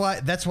so that's why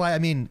I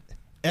mean,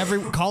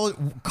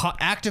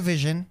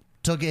 Activision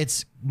took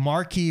its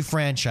marquee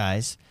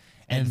franchise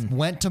and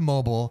went to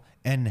mobile,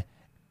 and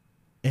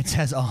it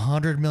has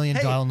 $100 million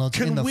downloads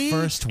in the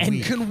first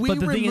week. Can we But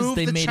the thing is, remove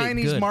they the made it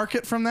Chinese good.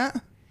 market from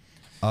that?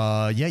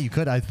 Yeah, you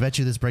could. I bet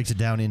you this breaks it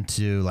down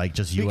into like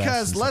just US. Because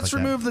and stuff let's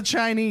like that. remove the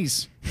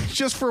Chinese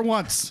just for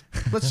once.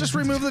 Let's just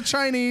remove the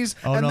Chinese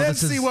Oh, and no, then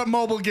this see is- what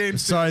mobile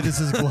games do. Sorry, this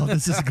is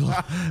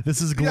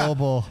this is Yeah,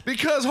 global.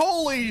 because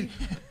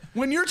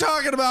when you're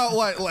talking about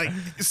like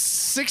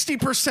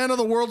 60% of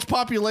the world's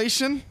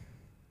population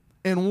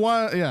in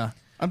one, yeah,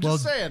 I'm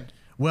just saying.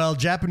 Well,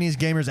 Japanese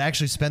gamers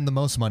actually spend the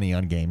most money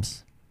on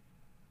games.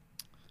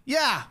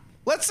 Yeah,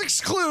 let's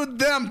exclude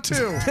them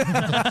too.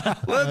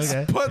 Let's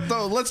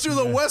let's do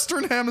the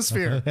Western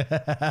Hemisphere,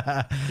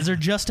 Is there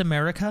just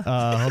America?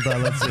 Hold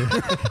on, let's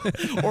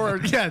see. or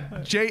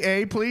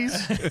JA, please.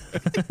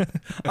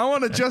 I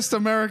want a Just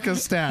America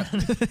stat.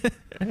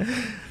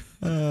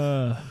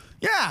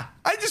 Yeah,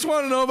 I just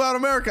want to know about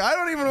America. I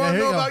don't even want to here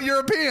know you go. about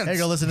Europeans. Here you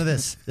go. Listen to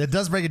this. It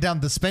does break it down.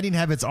 The spending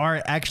habits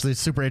are actually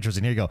super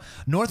interesting. Here you go.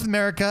 North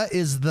America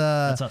is the.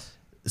 That's us.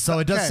 So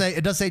it does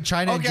Okay. say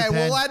China and Okay,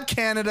 Japan. we'll add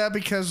Canada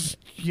because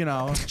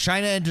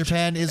China and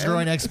Japan is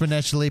growing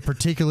exponentially,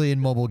 particularly in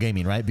mobile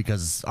gaming, right?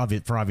 Because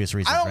for obvious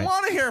reasons. I don't right?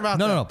 want to hear about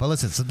that. No. But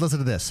listen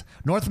to this.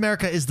 North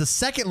America is the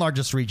second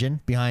largest region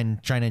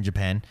behind China and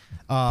Japan,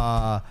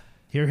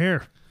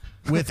 Here.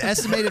 with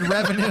estimated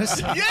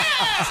revenues.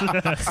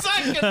 Yeah,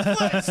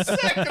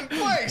 second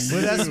place.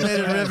 With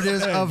estimated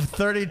revenues of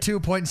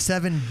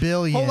 $32.7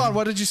 billion. Hold on,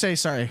 what did you say?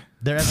 Sorry.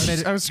 Their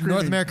estimated I was screaming.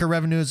 North America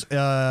revenues is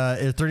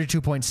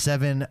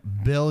 $32.7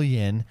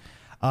 billion.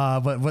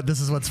 But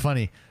this is what's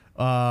funny.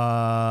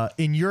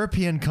 In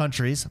European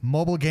countries,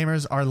 mobile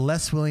gamers are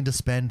less willing to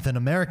spend than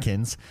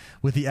Americans,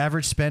 with the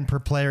average spend per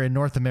player in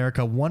North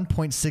America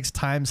 1.6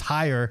 times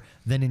higher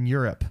than in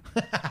Europe.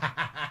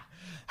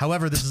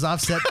 However, this is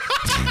offset.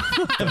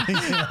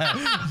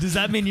 Does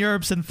that mean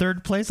Europe's in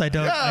third place? I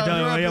don't.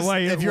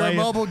 If you're a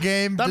mobile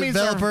game That means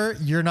developer,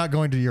 you're not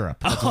going to Europe.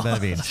 That's what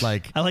that means.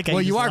 Like, I like how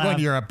well, you you just are going laugh.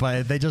 to Europe,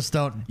 but they just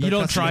don't. You their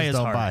don't try customers as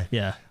don't hard. Buy.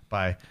 Yeah.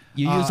 By.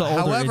 You use the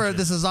older However, engine.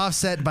 this is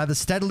offset by the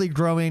steadily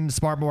growing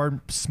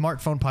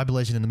smartphone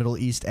population in the Middle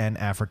East and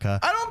Africa.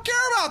 I don't care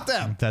about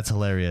them. That's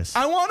hilarious.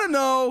 I want to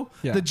know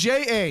Yeah. the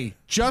JA,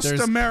 Just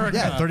There's- America.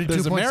 Yeah, 32.7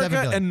 There's America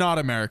billion. and not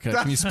America.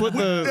 Can you split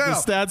the No,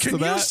 stats Can to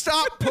that? you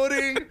stop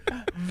putting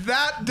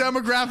that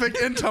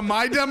demographic into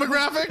my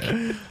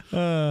demographic?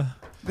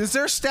 Is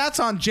there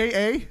stats on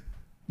JA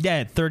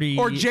Yeah, 30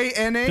 or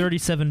JNA?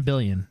 37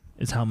 billion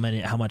is how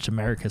much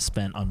America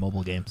spent on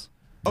mobile games.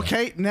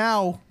 Okay,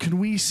 now can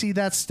we see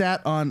that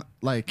stat on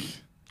like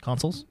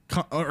Consoles?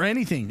 or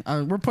anything?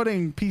 We're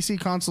putting PC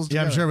consoles Yeah,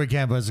 together. I'm sure we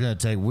can, but it's going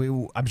to take.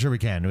 I'm sure we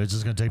can. It's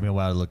just going to take me a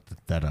while to look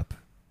that up.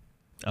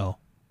 Oh.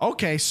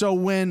 Okay, so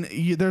when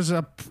there's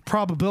a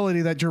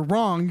probability that you're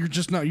wrong, you're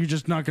just not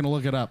going to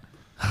look it up.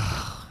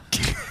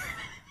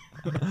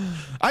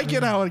 I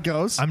get how it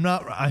goes. I'm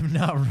not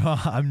wrong.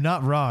 I'm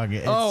not wrong.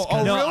 It's Oh,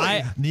 kinda- No, really?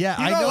 I yeah,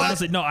 You I know know. what?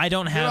 honestly no, I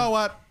don't have You know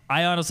what?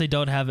 I honestly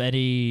don't have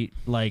any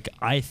like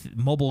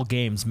mobile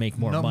games make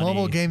more No, money.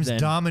 mobile games than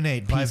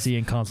dominate by PC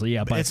and console.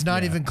 Yeah, but It's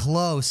not even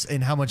close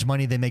in how much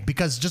money they make,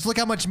 because just look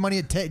how much money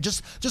it takes.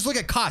 Just look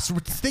at costs.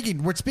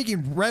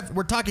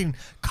 We're talking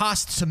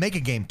costs to make a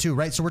game too,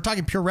 right? So we're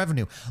talking pure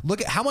revenue. Look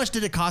at how much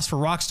did it cost for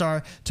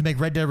Rockstar to make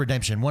Red Dead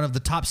Redemption, one of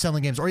the top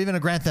selling games, or even a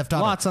Grand Theft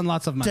Auto. Lots and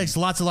lots of money. Takes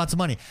lots and lots of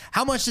money.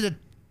 How much did it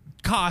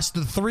cost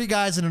the three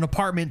guys in an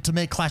apartment to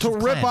make Clash To of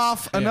Clans? rip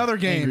off another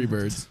game. Angry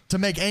Birds. To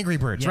make Angry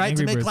Birds, Yeah, right?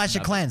 Angry To make Birds Clash is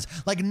of Clans,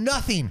 like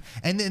nothing.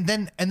 And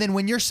then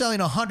when you're selling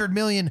 100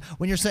 million,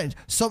 when you're selling,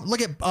 so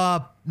look at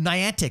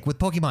Niantic with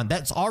Pokemon.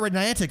 That's already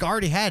Niantic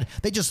already had.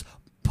 They just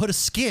put a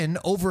skin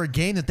over a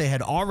game that they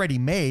had already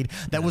made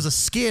that was a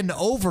skin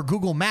over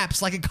Google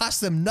Maps. Like, it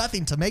cost them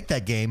nothing to make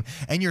that game,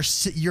 and you're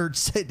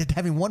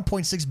having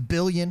 1.6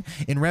 billion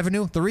in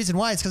revenue. The reason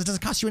why is because it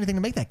doesn't cost you anything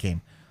to make that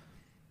game.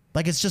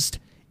 Like, it's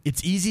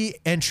easy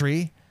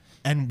entry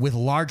and with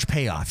large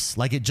payoffs.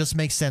 Like, it just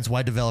makes sense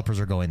why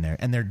developers are going there,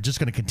 and they're just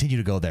going to continue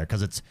to go there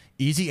because it's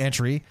easy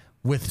entry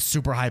with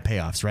super high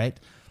payoffs, right?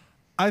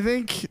 I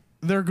think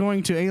they're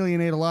going to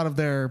alienate a lot of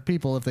their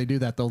people if they do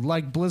that, though,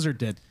 like Blizzard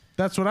did.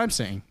 That's what I'm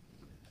saying.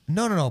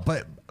 No.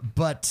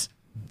 But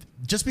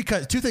just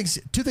because two things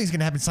can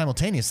happen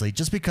simultaneously.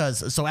 Just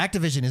because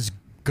Activision is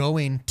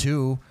going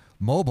to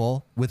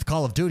mobile with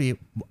Call of Duty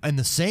in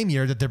the same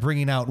year that they're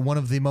bringing out one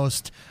of the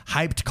most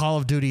hyped Call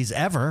of Duties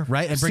ever,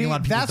 right? And bringing a lot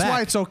of people that's back.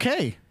 why it's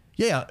okay.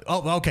 Yeah.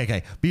 Oh,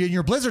 okay. But in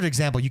your Blizzard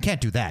example, you can't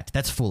do that.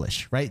 That's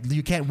foolish, right?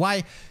 You can't.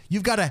 Why?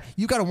 You've got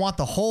to want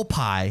the whole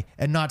pie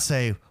and not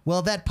say,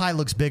 well, that pie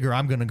looks bigger,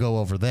 I'm going to go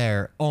over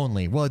there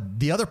only. Well,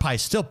 the other pie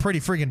is still pretty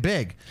freaking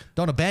big.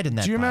 Don't abandon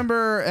that. Do you pie.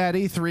 remember at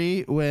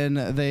E3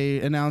 when they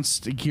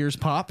announced Gears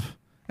Pop?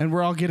 And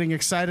we're all getting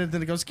excited.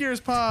 Then it goes, Gears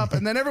Pop.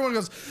 And then everyone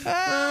goes,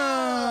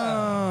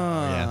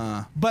 ah.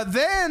 Yeah. But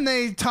then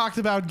they talked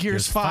about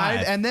Gears 5.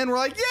 5. And then we're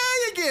like,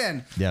 yay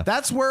again. Yeah.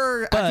 That's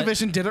where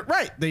Activision did it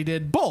right. They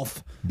did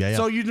both. Yeah.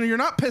 So you're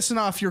not pissing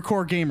off your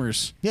core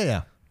gamers.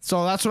 Yeah.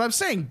 So that's what I'm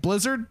saying.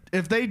 Blizzard,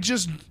 if they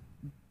just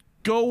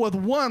go with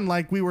one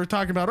like we were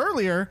talking about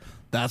earlier,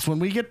 that's when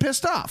we get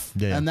pissed off.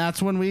 Yeah. And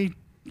that's when we,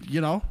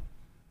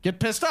 get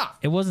pissed off.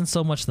 It wasn't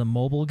so much the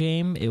mobile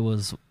game; it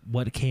was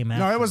what came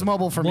after. No, it was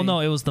mobile for me. Well, no,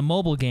 it was the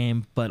mobile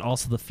game, but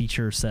also the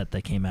feature set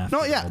that came after.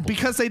 No, the yeah, mobile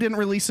because they didn't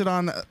release it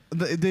on.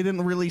 They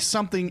didn't release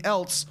something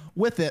else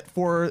with it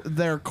for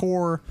their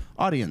core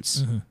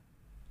audience. game.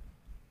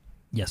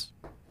 Yes,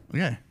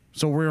 Okay,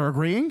 so we're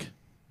agreeing.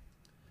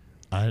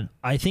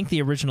 I think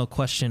the original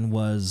question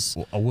was.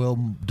 Will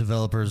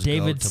developers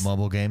go to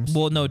mobile games?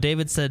 Well, no,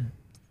 David said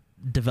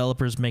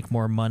developers make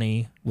more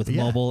money with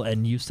Yeah. mobile,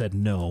 and you said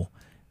no.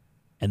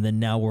 And then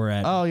now we're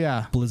at Oh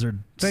yeah, Blizzard.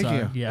 Thank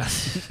side. you. Yeah.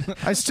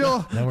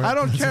 I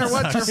don't care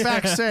what your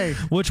facts say.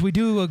 Which we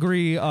do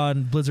agree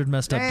on. Blizzard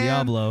messed up And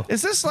Diablo.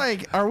 Is this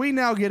like? Are we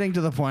now getting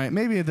to the point?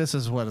 Maybe this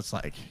is what it's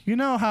like. You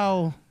know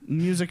how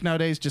music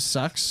nowadays just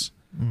sucks,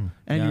 and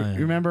Yeah,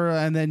 you remember,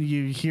 and then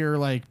you hear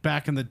like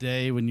back in the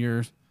day when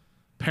your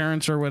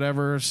parents or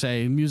whatever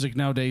say music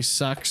nowadays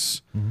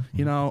sucks.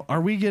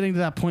 Are we getting to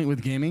that point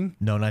with gaming?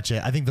 No, not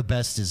yet. I think the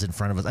best is in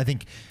front of us. I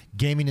think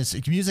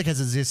music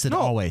has existed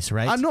always,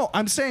 right? No,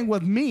 I'm saying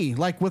with me,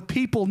 like with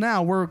people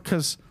now,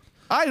 because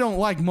I don't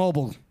like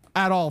mobile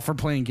at all for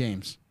playing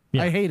games.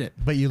 Yeah. I hate it.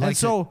 But you And liked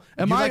so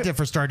it. You liked it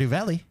for Stardew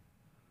Valley.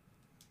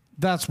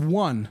 That's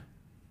one.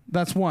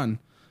 That's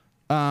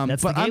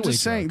but the I'm gateway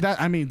just saying drug.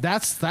 that. I mean,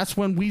 that's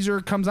when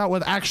Weezer comes out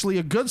with actually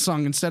a good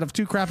song instead of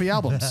two crappy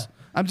albums.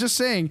 I'm just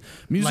saying,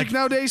 music Like-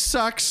 nowadays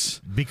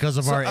sucks. Because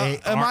of So, our am I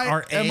age, now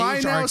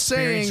our experience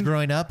saying-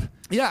 growing up.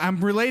 Yeah,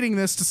 I'm relating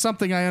this to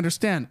something I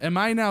understand. Am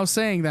I now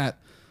saying that?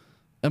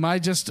 Am I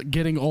just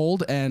getting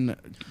old and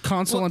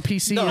console and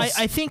PC no, is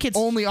I think it's-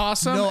 only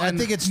awesome? No, I and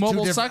think it's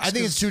mobile two different. sucks. I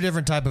think it's two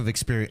different type of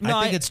experience. No,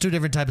 I think I- it's two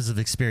different types of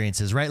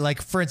experiences, right? Like,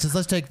 for instance,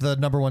 let's take the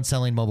number one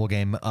selling mobile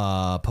game,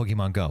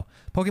 Pokemon Go.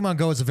 Pokemon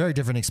Go is a very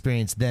different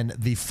experience than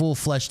the full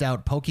fleshed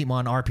out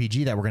Pokemon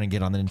RPG that we're going to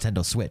get on the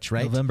Nintendo Switch,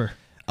 right? November.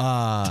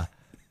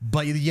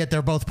 But yet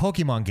they're both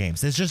Pokemon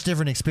games. It's just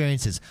different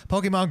experiences.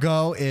 Pokemon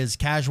Go is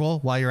casual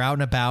while you're out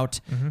and about.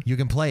 You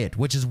can play it,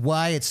 which is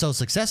why it's so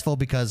successful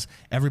because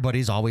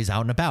everybody's always out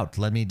and about.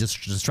 Let me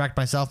just distract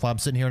myself while I'm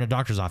sitting here in a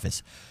doctor's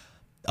office.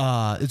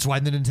 It's why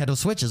the Nintendo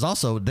Switch is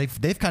also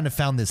they've kind of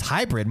found this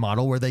hybrid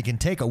model where they can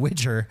take a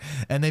Witcher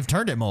and they've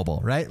turned it mobile,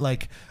 right?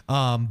 Like,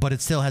 but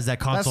it still has that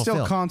console That's still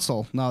feel.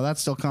 console. No,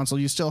 that's still console.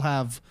 You still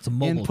have It's a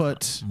mobile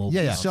input. mobile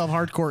Yeah, You yeah. still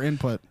have hardcore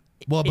input.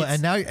 Well, but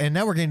It's- and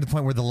now we're getting to the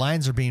point where the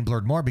lines are being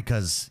blurred more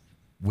because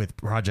with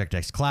Project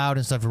X Cloud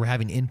and stuff, we're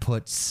having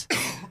inputs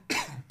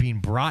being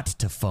brought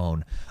to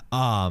phone.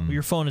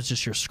 Your phone is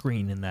just your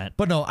screen in that.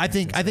 But no, I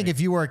think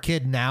if you were a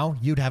kid now,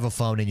 you'd have a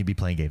phone and you'd be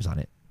playing games on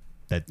it.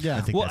 Yeah.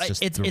 I think Well, that's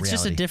just it's the just a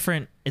reality.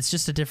 different. It's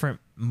just a different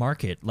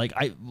market. Like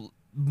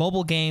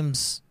mobile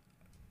games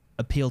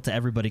appeal to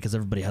everybody because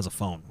everybody has a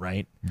phone,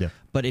 right? Yeah.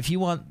 But if you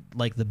want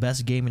like the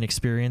best gaming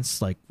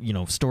experience, like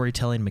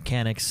storytelling,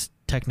 mechanics,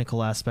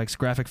 technical aspects,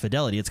 graphic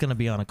fidelity, it's going to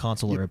be on a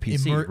console or a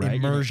PC, right?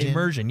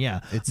 Immersion.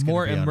 Yeah. It's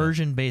More gonna be on a-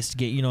 immersion based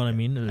game. You know what I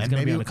mean? It's And going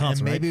to be maybe- on a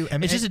console, and maybe- right?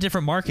 and- It's just a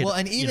different market. Well,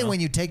 and even when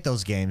you take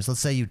those games, let's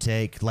say you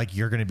take like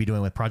you're going to be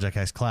doing with Project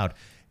X Cloud.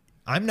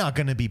 I'm not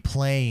going to be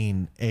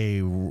playing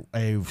a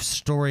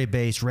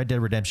story-based Red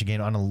Dead Redemption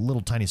game on a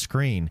little tiny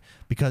screen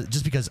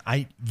because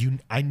I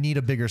need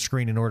a bigger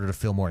screen in order to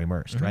feel more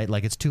immersed, right?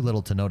 Like it's too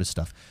little to notice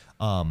stuff.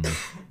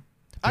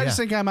 I just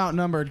think I'm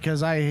outnumbered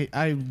because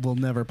I will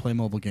never play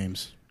mobile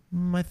games.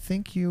 I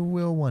think you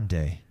will one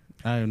day.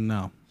 I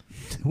know.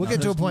 We'll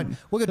get to a point.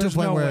 We'll get to a there's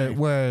point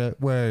no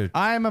where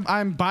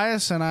I'm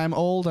biased and I'm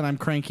old and I'm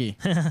cranky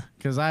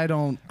because I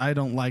don't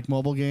like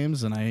mobile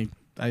games and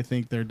I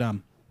think they're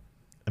dumb.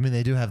 I mean,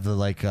 they do have the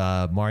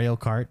Mario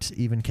Kart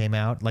even came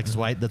out. Like that's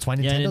why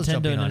Nintendo's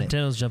jumping on it.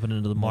 Nintendo's jumping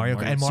into the Mario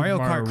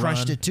Kart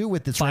crushed it too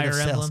with its rate of Fire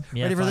sales. Emblem.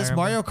 Yeah, Ready for Fire this?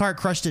 Emblem. Mario Kart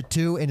crushed it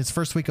too in its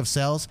first week of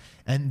sales,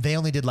 and they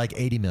only did like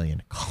 80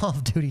 million. Call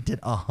of Duty did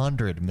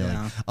 100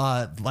 million.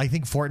 I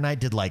think Fortnite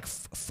did like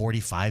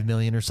 45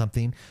 million or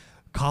something.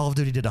 Call of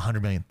Duty did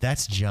 100 million.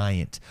 That's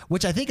giant,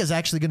 which I think is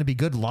actually going to be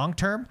good long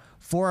term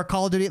for a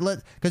Call of Duty.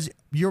 Because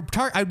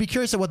I'd be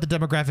curious at what the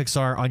demographics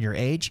are on your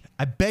age.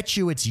 I bet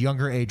you it's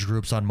younger age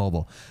groups on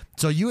mobile.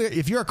 So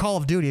if you're a Call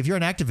of Duty, if you're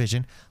an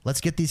Activision,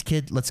 let's get these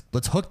kids. Let's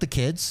hook the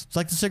kids. It's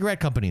like the cigarette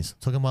companies.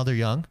 Let's hook them while they're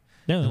young.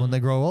 Yeah. And when they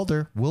grow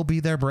older, we'll be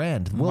their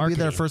brand. We'll be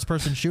their Marketing. first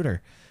person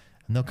shooter,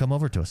 and they'll come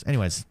over to us.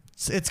 Anyways,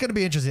 it's going to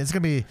be interesting. It's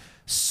going to be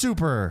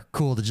super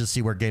cool to just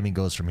see where gaming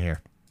goes from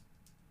here.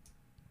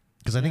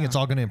 Because I think it's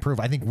all going to improve.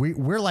 I think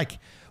we're like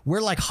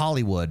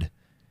Hollywood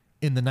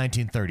in the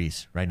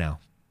 1930s right now.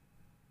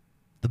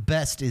 The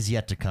best is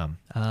yet to come.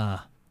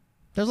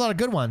 There's a lot of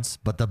good ones,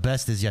 but the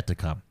best is yet to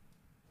come.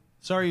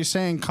 So are you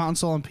saying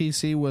console and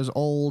PC was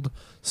old,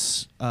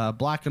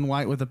 black and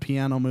white with a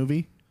piano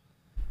movie,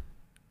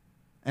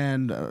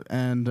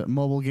 and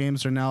mobile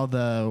games are now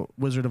the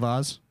Wizard of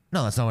Oz?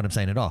 No, that's not what I'm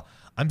saying at all.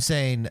 I'm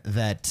saying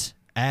that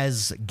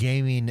as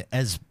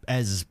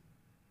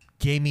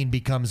gaming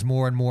becomes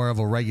more and more of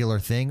a regular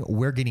thing,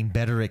 we're getting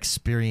better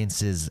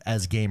experiences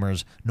as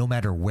gamers no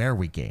matter where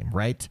we game,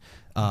 right?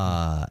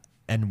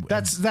 And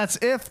That's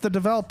if the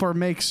developer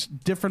makes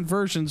different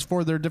versions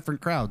for their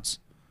different crowds.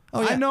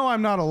 Oh, yeah. I know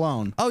I'm not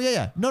alone. Oh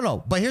yeah.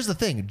 No. But here's the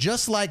thing: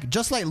 just like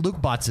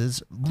loot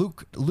boxes,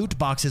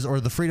 or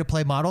the free to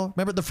play model.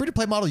 Remember, the free to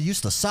play model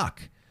used to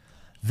suck.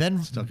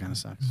 Then Still kind of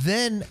sucks.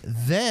 Then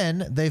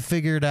they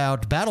figured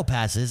out battle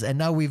passes, and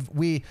now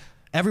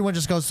everyone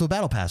just goes to a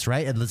battle pass,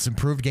 right? And it's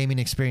improved gaming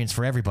experience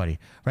for everybody,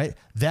 right?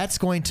 That's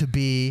going to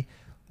be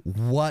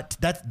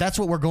that's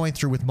what we're going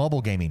through with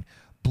mobile gaming.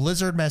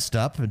 Blizzard messed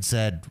up and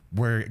said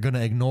we're going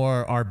to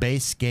ignore our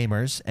base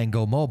gamers and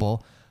go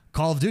mobile.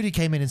 Call of Duty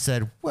came in and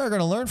said we're going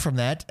to learn from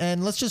that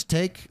and let's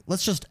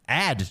just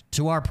add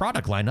to our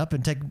product lineup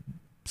and take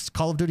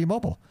Call of Duty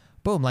Mobile.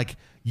 Boom! Like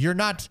you're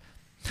not.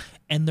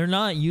 And they're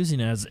not using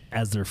it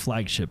as their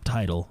flagship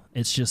title.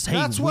 It's just, hey,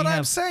 That's what we I'm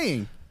have,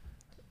 saying.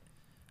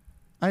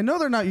 I know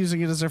they're not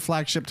using it as their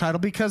flagship title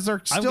because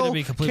they're still I'm going to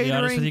be completely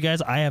honest with you catering.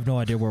 guys. I have no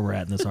idea where we're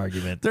at in this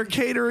argument. They're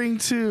catering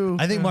to.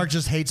 I think Mark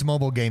just hates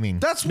mobile gaming.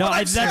 That's what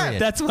I said.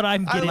 That's what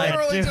I'm getting at.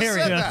 literally too.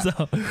 just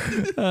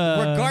said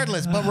that.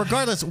 regardless,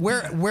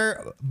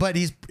 but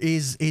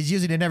he's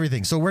using it in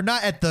everything. So we're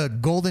not at the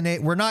golden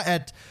age.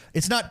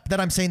 It's not that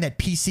I'm saying that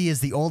PC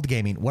is the old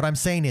gaming. What I'm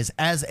saying is,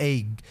 as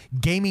a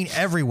gaming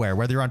everywhere,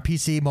 whether you're on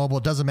PC, mobile,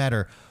 it doesn't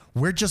matter.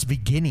 We're just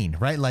beginning,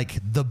 right? Like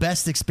the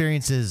best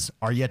experiences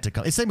are yet to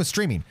come. It's same with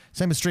streaming,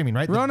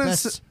 right? The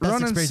Ronan's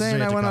experiences saying are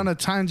yet I to went come. on a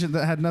tangent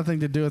that had nothing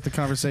to do with the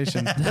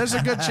conversation. There's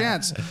a good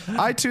chance.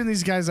 I tune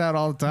these guys out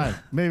all the time.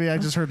 Maybe I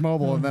just heard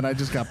mobile and then I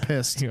just got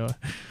pissed.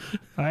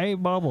 I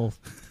ain't bubble.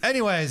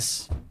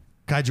 Anyways,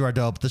 Kaiju are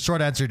dope. The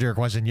short answer to your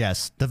question,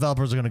 yes,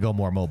 developers are going to go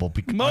more mobile.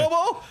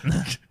 Mobile?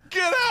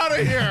 Get out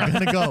of here.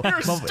 Gonna go You're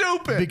mobile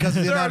stupid. because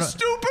of the there are amount of-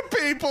 stupid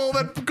people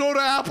that go to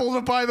Apple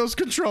to buy those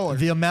controllers.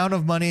 The amount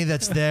of money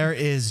that's there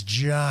is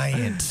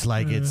giant.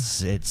 Like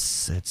it's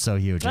so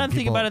huge. Try and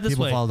think about it this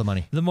people way. follow the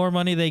money. The more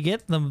money they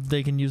get,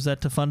 they can use that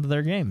to fund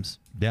their games.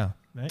 Yeah.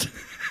 Right?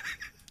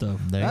 So,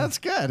 There you go. That's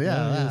good.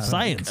 Yeah.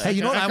 science. Hey,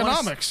 you know what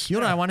Economics. You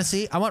know what I want to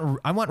see? I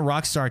want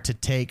Rockstar to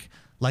take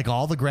like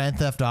all the Grand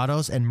Theft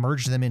Autos and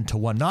merge them into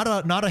one. Not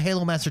a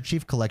Halo Master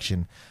Chief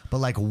collection, but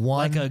like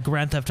one. Like a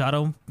Grand Theft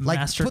Auto Like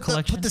Master put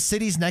Collection. the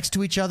cities next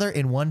to each other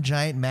in one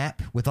giant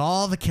map with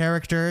all the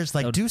characters.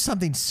 Like do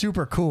something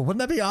super cool. Wouldn't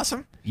that be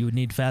awesome? You would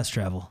need fast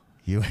travel.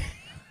 You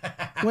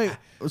Wait,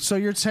 so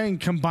you're saying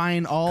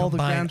combine all the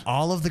combine Grand...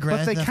 all of the Grand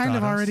But they Theft kind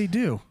of Autos. already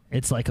do.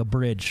 It's like a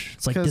bridge.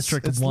 It's like 'Cause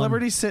District it's 1.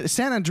 Liberty City.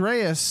 San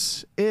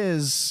Andreas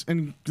is...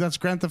 and that's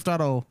Grand Theft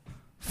Auto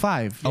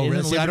 5. Oh, really?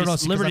 Isn't See, I don't know,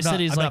 'cause Liberty I'm not-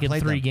 City is I've not like in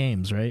played 3 them.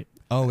 games, right?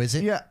 Oh, is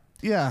it?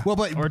 Yeah. Well,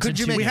 but Or it's could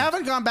you in make two. We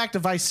haven't gone back to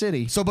Vice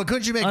City. So, but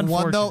couldn't you make one though?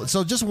 Unfortunate.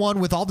 So just one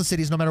with all the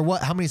cities, no matter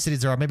how many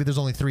cities there are. Maybe there's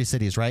only 3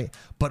 cities, right?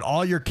 But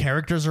all your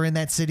characters are in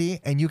that city,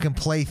 and you can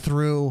play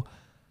through.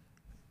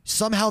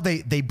 Somehow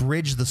they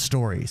bridge the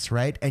stories,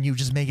 right? And you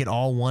just make it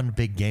all one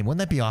big game. Wouldn't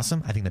that be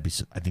awesome? I think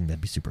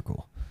that'd be super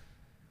cool.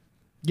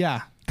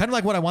 Yeah. Kind of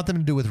like what I want them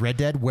to do with Red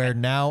Dead, where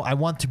now I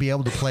want to be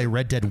able to play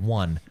Red Dead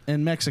 1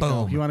 In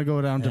Mexico. Boom. You want to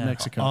go down to Yeah.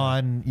 Mexico.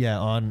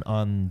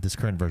 on this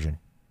current version,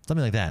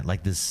 something like that,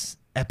 like this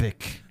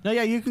epic. No,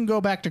 yeah, you can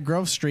go back to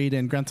Grove Street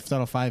and Grand Theft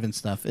Auto 5 and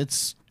stuff.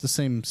 It's the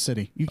same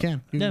city. You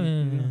can. You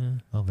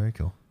can. Oh, very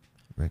cool,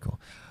 very cool.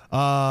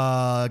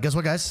 Guess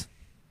what, guys?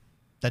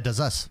 That does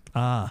us.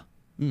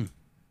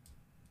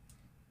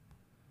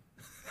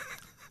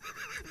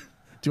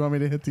 Do you want me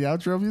to hit the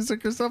outro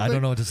music or something? I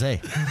don't know what to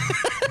say.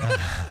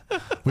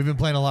 We've been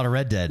playing a lot of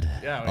Red Dead.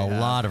 Yeah, a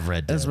lot of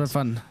Red Dead. It's been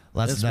fun.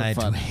 Last It's been night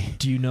fun.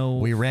 Do you know?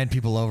 we ran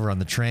people over on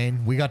the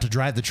train. We got to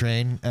drive the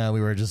train. We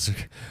were just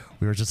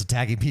We were just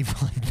attacking people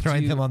and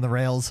throwing them on the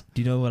rails.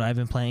 Do you know what I've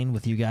been playing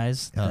with you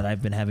guys that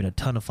I've been having a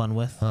ton of fun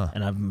with?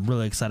 And I'm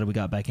really excited we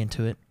got back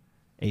into it.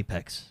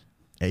 Apex.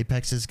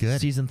 Apex is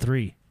good. Season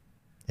 3.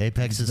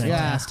 Apex is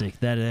fantastic.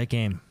 That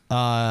game.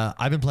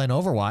 I've been playing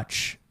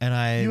Overwatch, and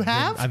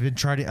I've been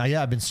trying to.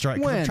 I've been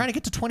I'm trying to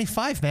get to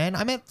 25, man.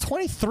 I'm at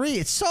 23.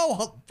 It's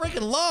so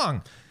freaking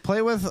long.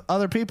 Play with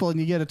other people, and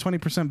you get a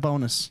 20%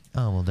 bonus.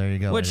 Oh well, there you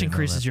go. Which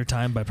increases your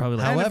time by probably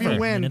like However, 30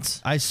 you win,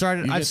 minutes. I've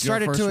started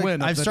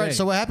to.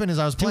 So what happened is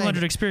I was playing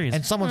 200 experience,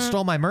 and someone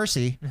stole my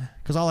Mercy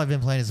because all I've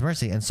been playing is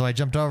Mercy, and so I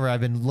jumped over.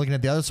 I've been looking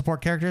at the other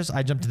support characters.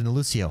 I jumped into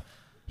Lucio.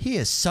 He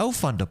is so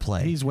fun to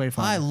play. He's way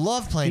fun. I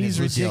love playing He's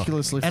as Lucio.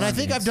 ridiculously and fun. I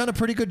think I've done a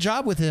pretty good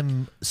job with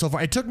him so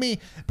far. It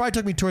probably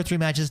took me 2 or 3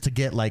 matches to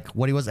get like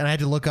what he was, and I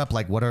had to look up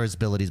like what are his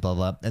abilities, blah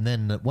blah. And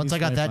then once I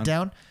got that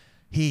down,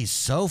 he's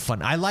so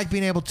fun. I like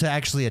being able to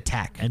actually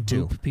attack and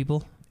too. boop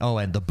people. Oh,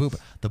 and the boop.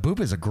 The boop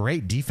is a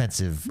great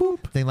defensive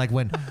thing. Like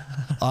when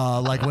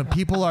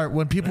people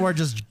are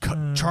just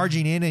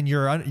charging in and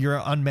you're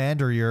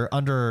unmanned or you're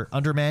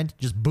undermanned,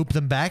 just boop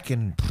them back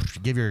and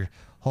give your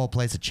whole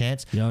place a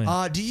chance.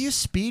 Yeah. Do you use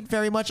speed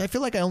very much? I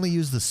feel like I only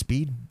use the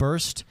speed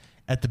burst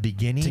at the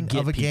beginning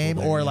of a game,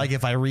 there, or like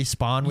if I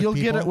respawn with You'll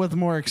people. get it with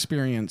more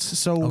experience.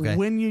 So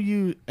when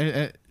you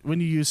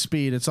use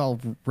speed, it's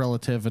all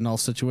relative and all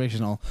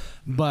situational.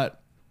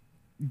 But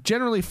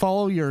generally,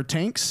 follow your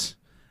tanks,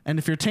 and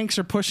if your tanks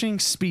are pushing,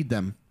 speed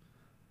them.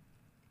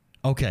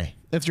 Okay.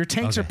 If your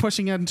tanks are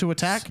pushing into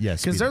attack,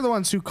 because they're the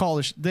ones who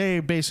call. They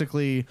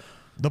basically.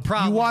 The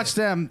problem. You watch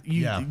them.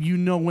 You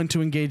know when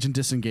to engage and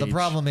disengage. The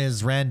problem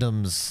is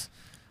randoms,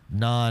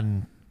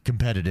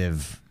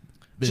 non-competitive.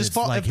 Just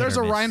follow, if there's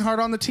a Reinhardt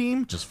on the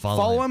team, just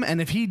follow him.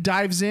 And if he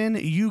dives in,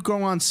 you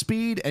go on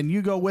speed and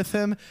you go with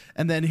him,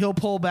 and then he'll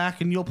pull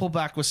back and you'll pull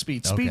back with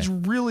speed. Speed's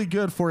really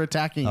good for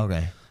attacking.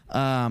 Okay.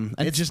 And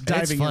it's just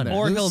diving fun. in there.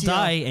 Or he'll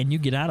die and you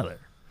get out of there.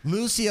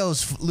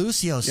 Lucio's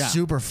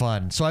super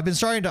fun. So I'm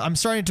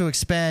starting to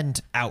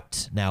expand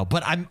out now,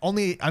 but I'm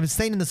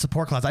staying in the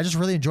support class. I just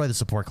really enjoy the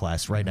support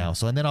class right now.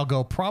 So and then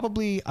I'll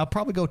probably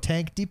go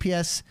tank,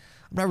 DPS.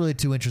 I'm not really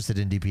too interested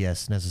in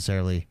DPS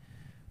necessarily,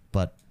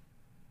 but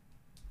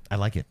I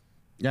like it.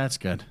 Yeah, it's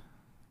good.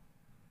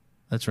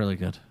 That's really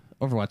good.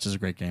 Overwatch is a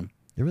great game.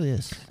 It really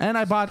is. And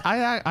I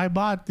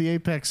bought the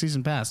Apex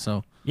season pass,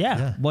 so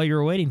yeah. While you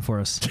were waiting for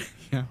us.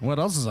 Yeah. What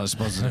else is I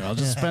supposed to do? I'll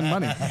just spend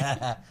money.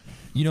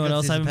 You know what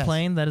else I've been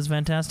playing that is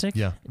fantastic?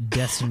 Yeah.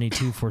 Destiny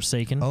 2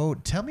 Forsaken. Oh,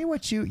 tell me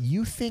what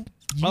you think.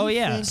 So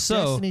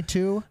Destiny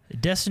 2.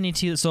 Destiny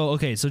 2. So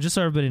just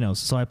so everybody knows.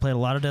 So I played a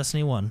lot of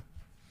Destiny 1,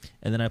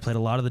 and then I played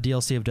a lot of the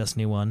DLC of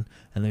Destiny 1,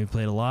 and then we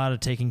played a lot of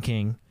Taken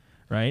King,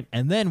 right?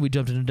 And then we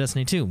jumped into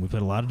Destiny 2. We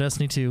played a lot of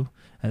Destiny 2,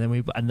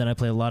 and then I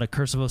played a lot of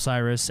Curse of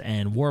Osiris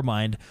and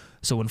Warmind.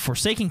 So when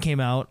Forsaken came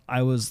out,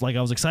 I was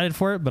excited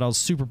for it, but I was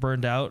super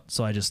burned out,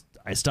 so I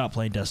stopped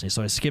playing Destiny.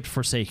 So I skipped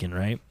Forsaken,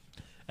 right?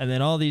 And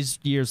then all these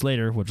years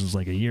later, which was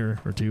like a year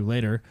or two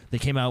later, they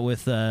came out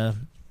with Shadowkeep.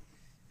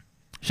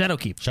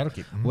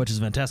 Mm-hmm. Which is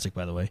fantastic,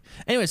 by the way.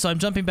 Anyway, so I'm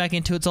jumping back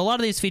into it. So a lot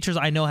of these features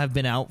I know have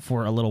been out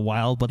for a little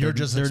while, but they're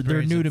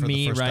new to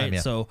me, right? Time, yeah.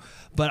 So,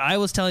 but I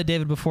was telling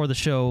David before the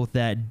show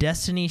that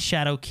Destiny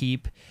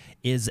Shadowkeep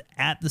is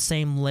at the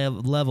same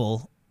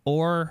level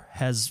or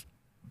has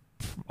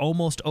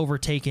almost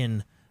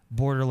overtaken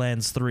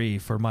Borderlands 3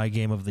 for my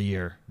game of the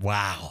year.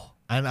 Wow.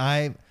 And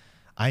I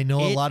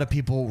know a lot of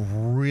people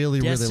really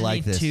like this.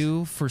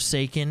 Destiny 2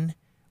 Forsaken,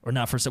 or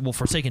not Forsaken,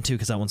 Forsaken 2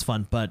 because that one's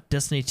fun, but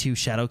Destiny 2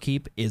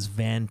 Shadowkeep is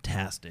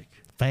fantastic.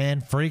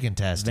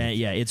 Fan-freaking-tastic.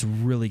 Yeah, it's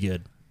really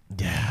good.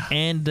 Yeah.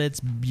 And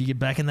you get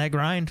back in that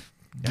grind,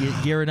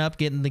 gearing up,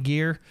 getting the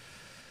gear.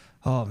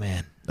 Oh,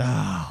 man.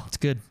 Oh, it's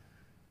good.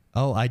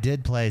 Oh, I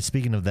did play,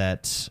 speaking of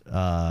that,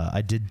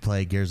 I did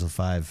play Gears of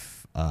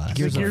 5.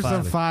 Gears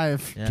of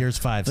 5. Yeah. Gears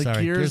 5, The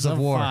sorry. Gears of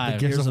War. Five.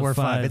 The Gears of War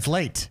 5. 5. It's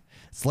late.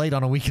 It's late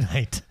on a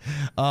weeknight.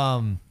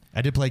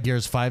 I did play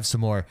Gears 5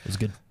 some more. It was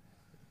good.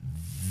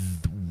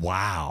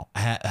 Wow.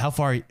 How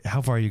far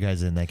are you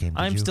guys in that game?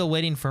 I'm still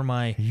waiting for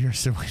my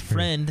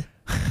friend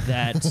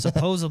that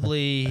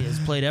supposedly has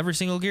played every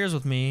single Gears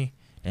with me,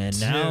 and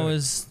now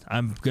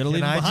I'm going to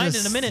leave him behind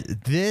in a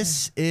minute.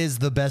 This is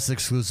the best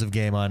exclusive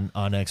game on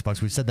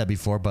Xbox. We've said that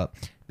before, but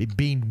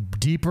being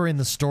deeper in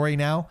the story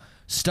now,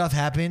 stuff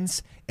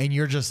happens, and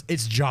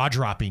it's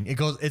jaw-dropping.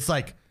 It's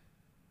like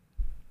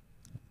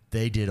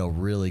they did a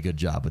really good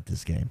job with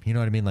this game. You know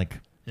what I mean? Like,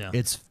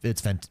 it's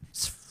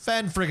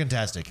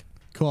fan-friggin-tastic.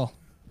 Cool.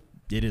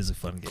 It is a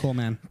fun game. Cool,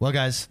 man. Well,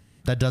 guys,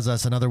 that does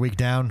us another week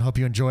down. Hope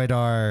you enjoyed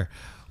our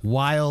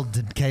wild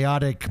and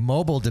chaotic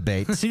mobile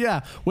debate.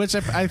 Yeah, which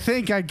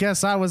I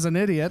guess I was an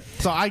idiot.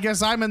 So I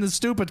guess I'm in the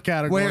stupid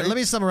category. Wait, let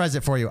me summarize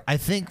it for you. I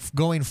think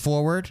going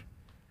forward,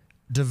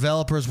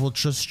 developers will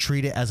just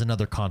treat it as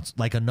another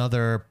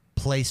another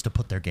place to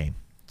put their game.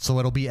 So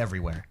it'll be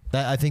everywhere.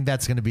 I think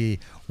that's going to be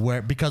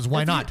because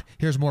why not?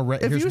 Here's more.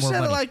 If you said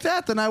money. it like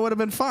that, then I would have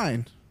been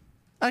fine.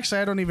 Actually,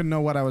 I don't even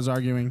know what I was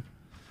arguing.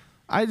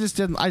 I just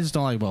don't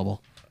like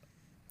mobile.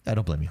 I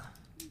don't blame you.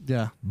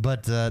 Yeah.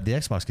 But the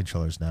Xbox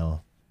controller's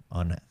now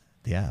on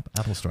the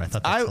Apple Store. I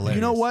thought that's hilarious.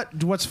 You know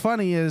what? What's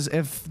funny is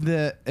if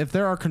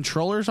there are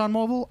controllers on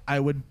mobile, I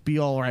would be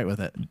all right with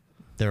it.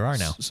 There are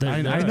now.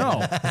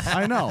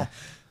 I know.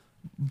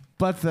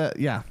 But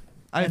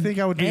I think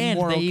I would be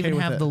more okay with it. And they even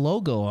have the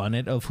logo on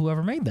it of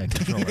whoever made that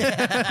controller.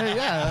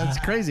 Yeah, that's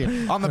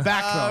crazy. On the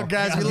back, though.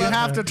 Guys, you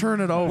have to turn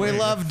it over. We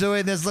love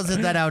doing this. Let's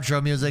hit that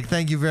outro music.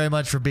 Thank you very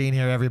much for being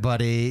here,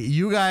 everybody.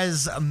 You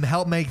guys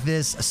help make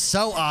this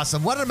so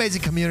awesome. What an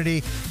amazing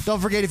community.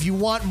 Don't forget, if you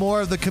want more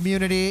of the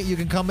community, you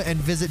can come and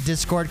visit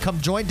Discord. Come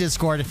join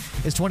Discord.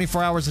 It's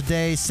 24 hours a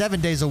day,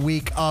 7 days a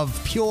week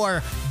of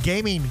pure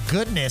gaming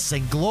goodness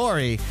and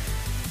glory.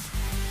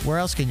 Where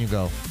else can you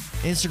go?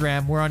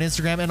 Instagram. We're on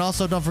Instagram. And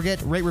also, don't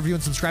forget, rate, review,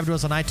 and subscribe to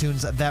us on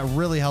iTunes. That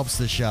really helps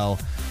the show.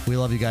 We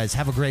love you guys.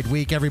 Have a great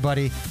week,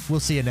 everybody.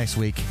 We'll see you next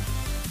week.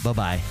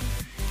 Bye-bye.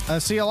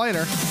 See you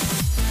later.